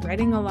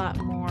writing a lot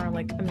more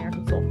like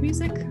American folk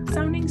music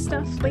sounding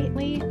stuff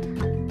lately.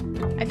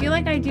 I feel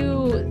like I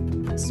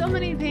do so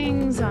many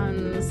things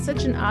on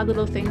such an odd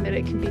little thing that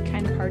it can be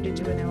kind of hard to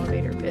do an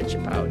elevator pitch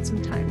about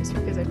sometimes,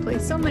 because I play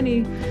so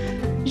many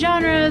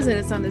genres and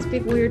it's on this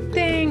big weird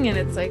thing and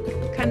it's like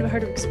kind of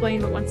hard to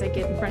explain, but once I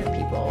get in front of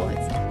people,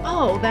 it's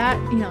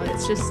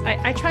it's just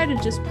I try to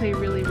just play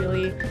really,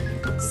 really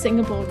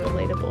singable,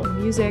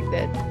 relatable music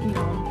that, you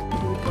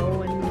would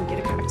go and get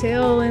a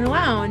cocktail in a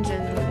lounge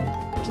and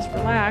just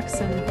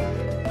relax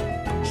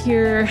and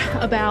hear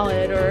a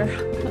ballad or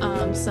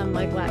some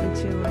like Latin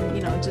tune,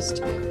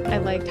 I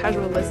like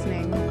casual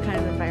listening kind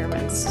of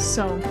environments.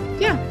 So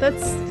yeah,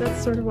 that's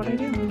sort of what I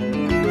do.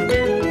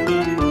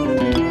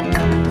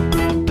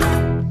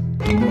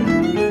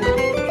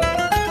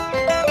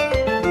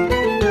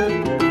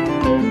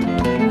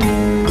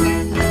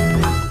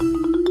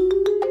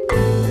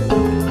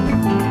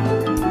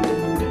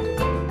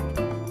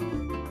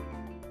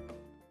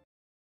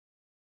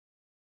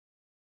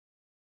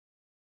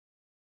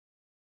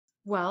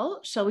 Well,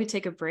 shall we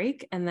take a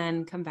break and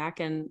then come back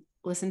and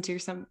listen to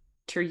some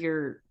of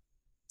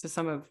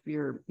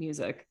your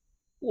music?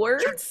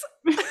 Words?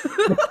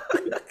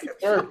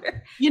 Sure.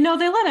 You know,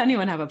 they let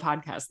anyone have a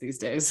podcast these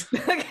days.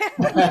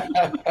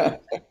 Okay.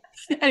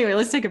 Anyway,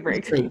 let's take a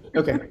break. Great.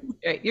 Okay.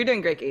 Great. You're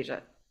doing great,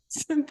 Asia.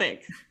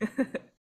 Thanks.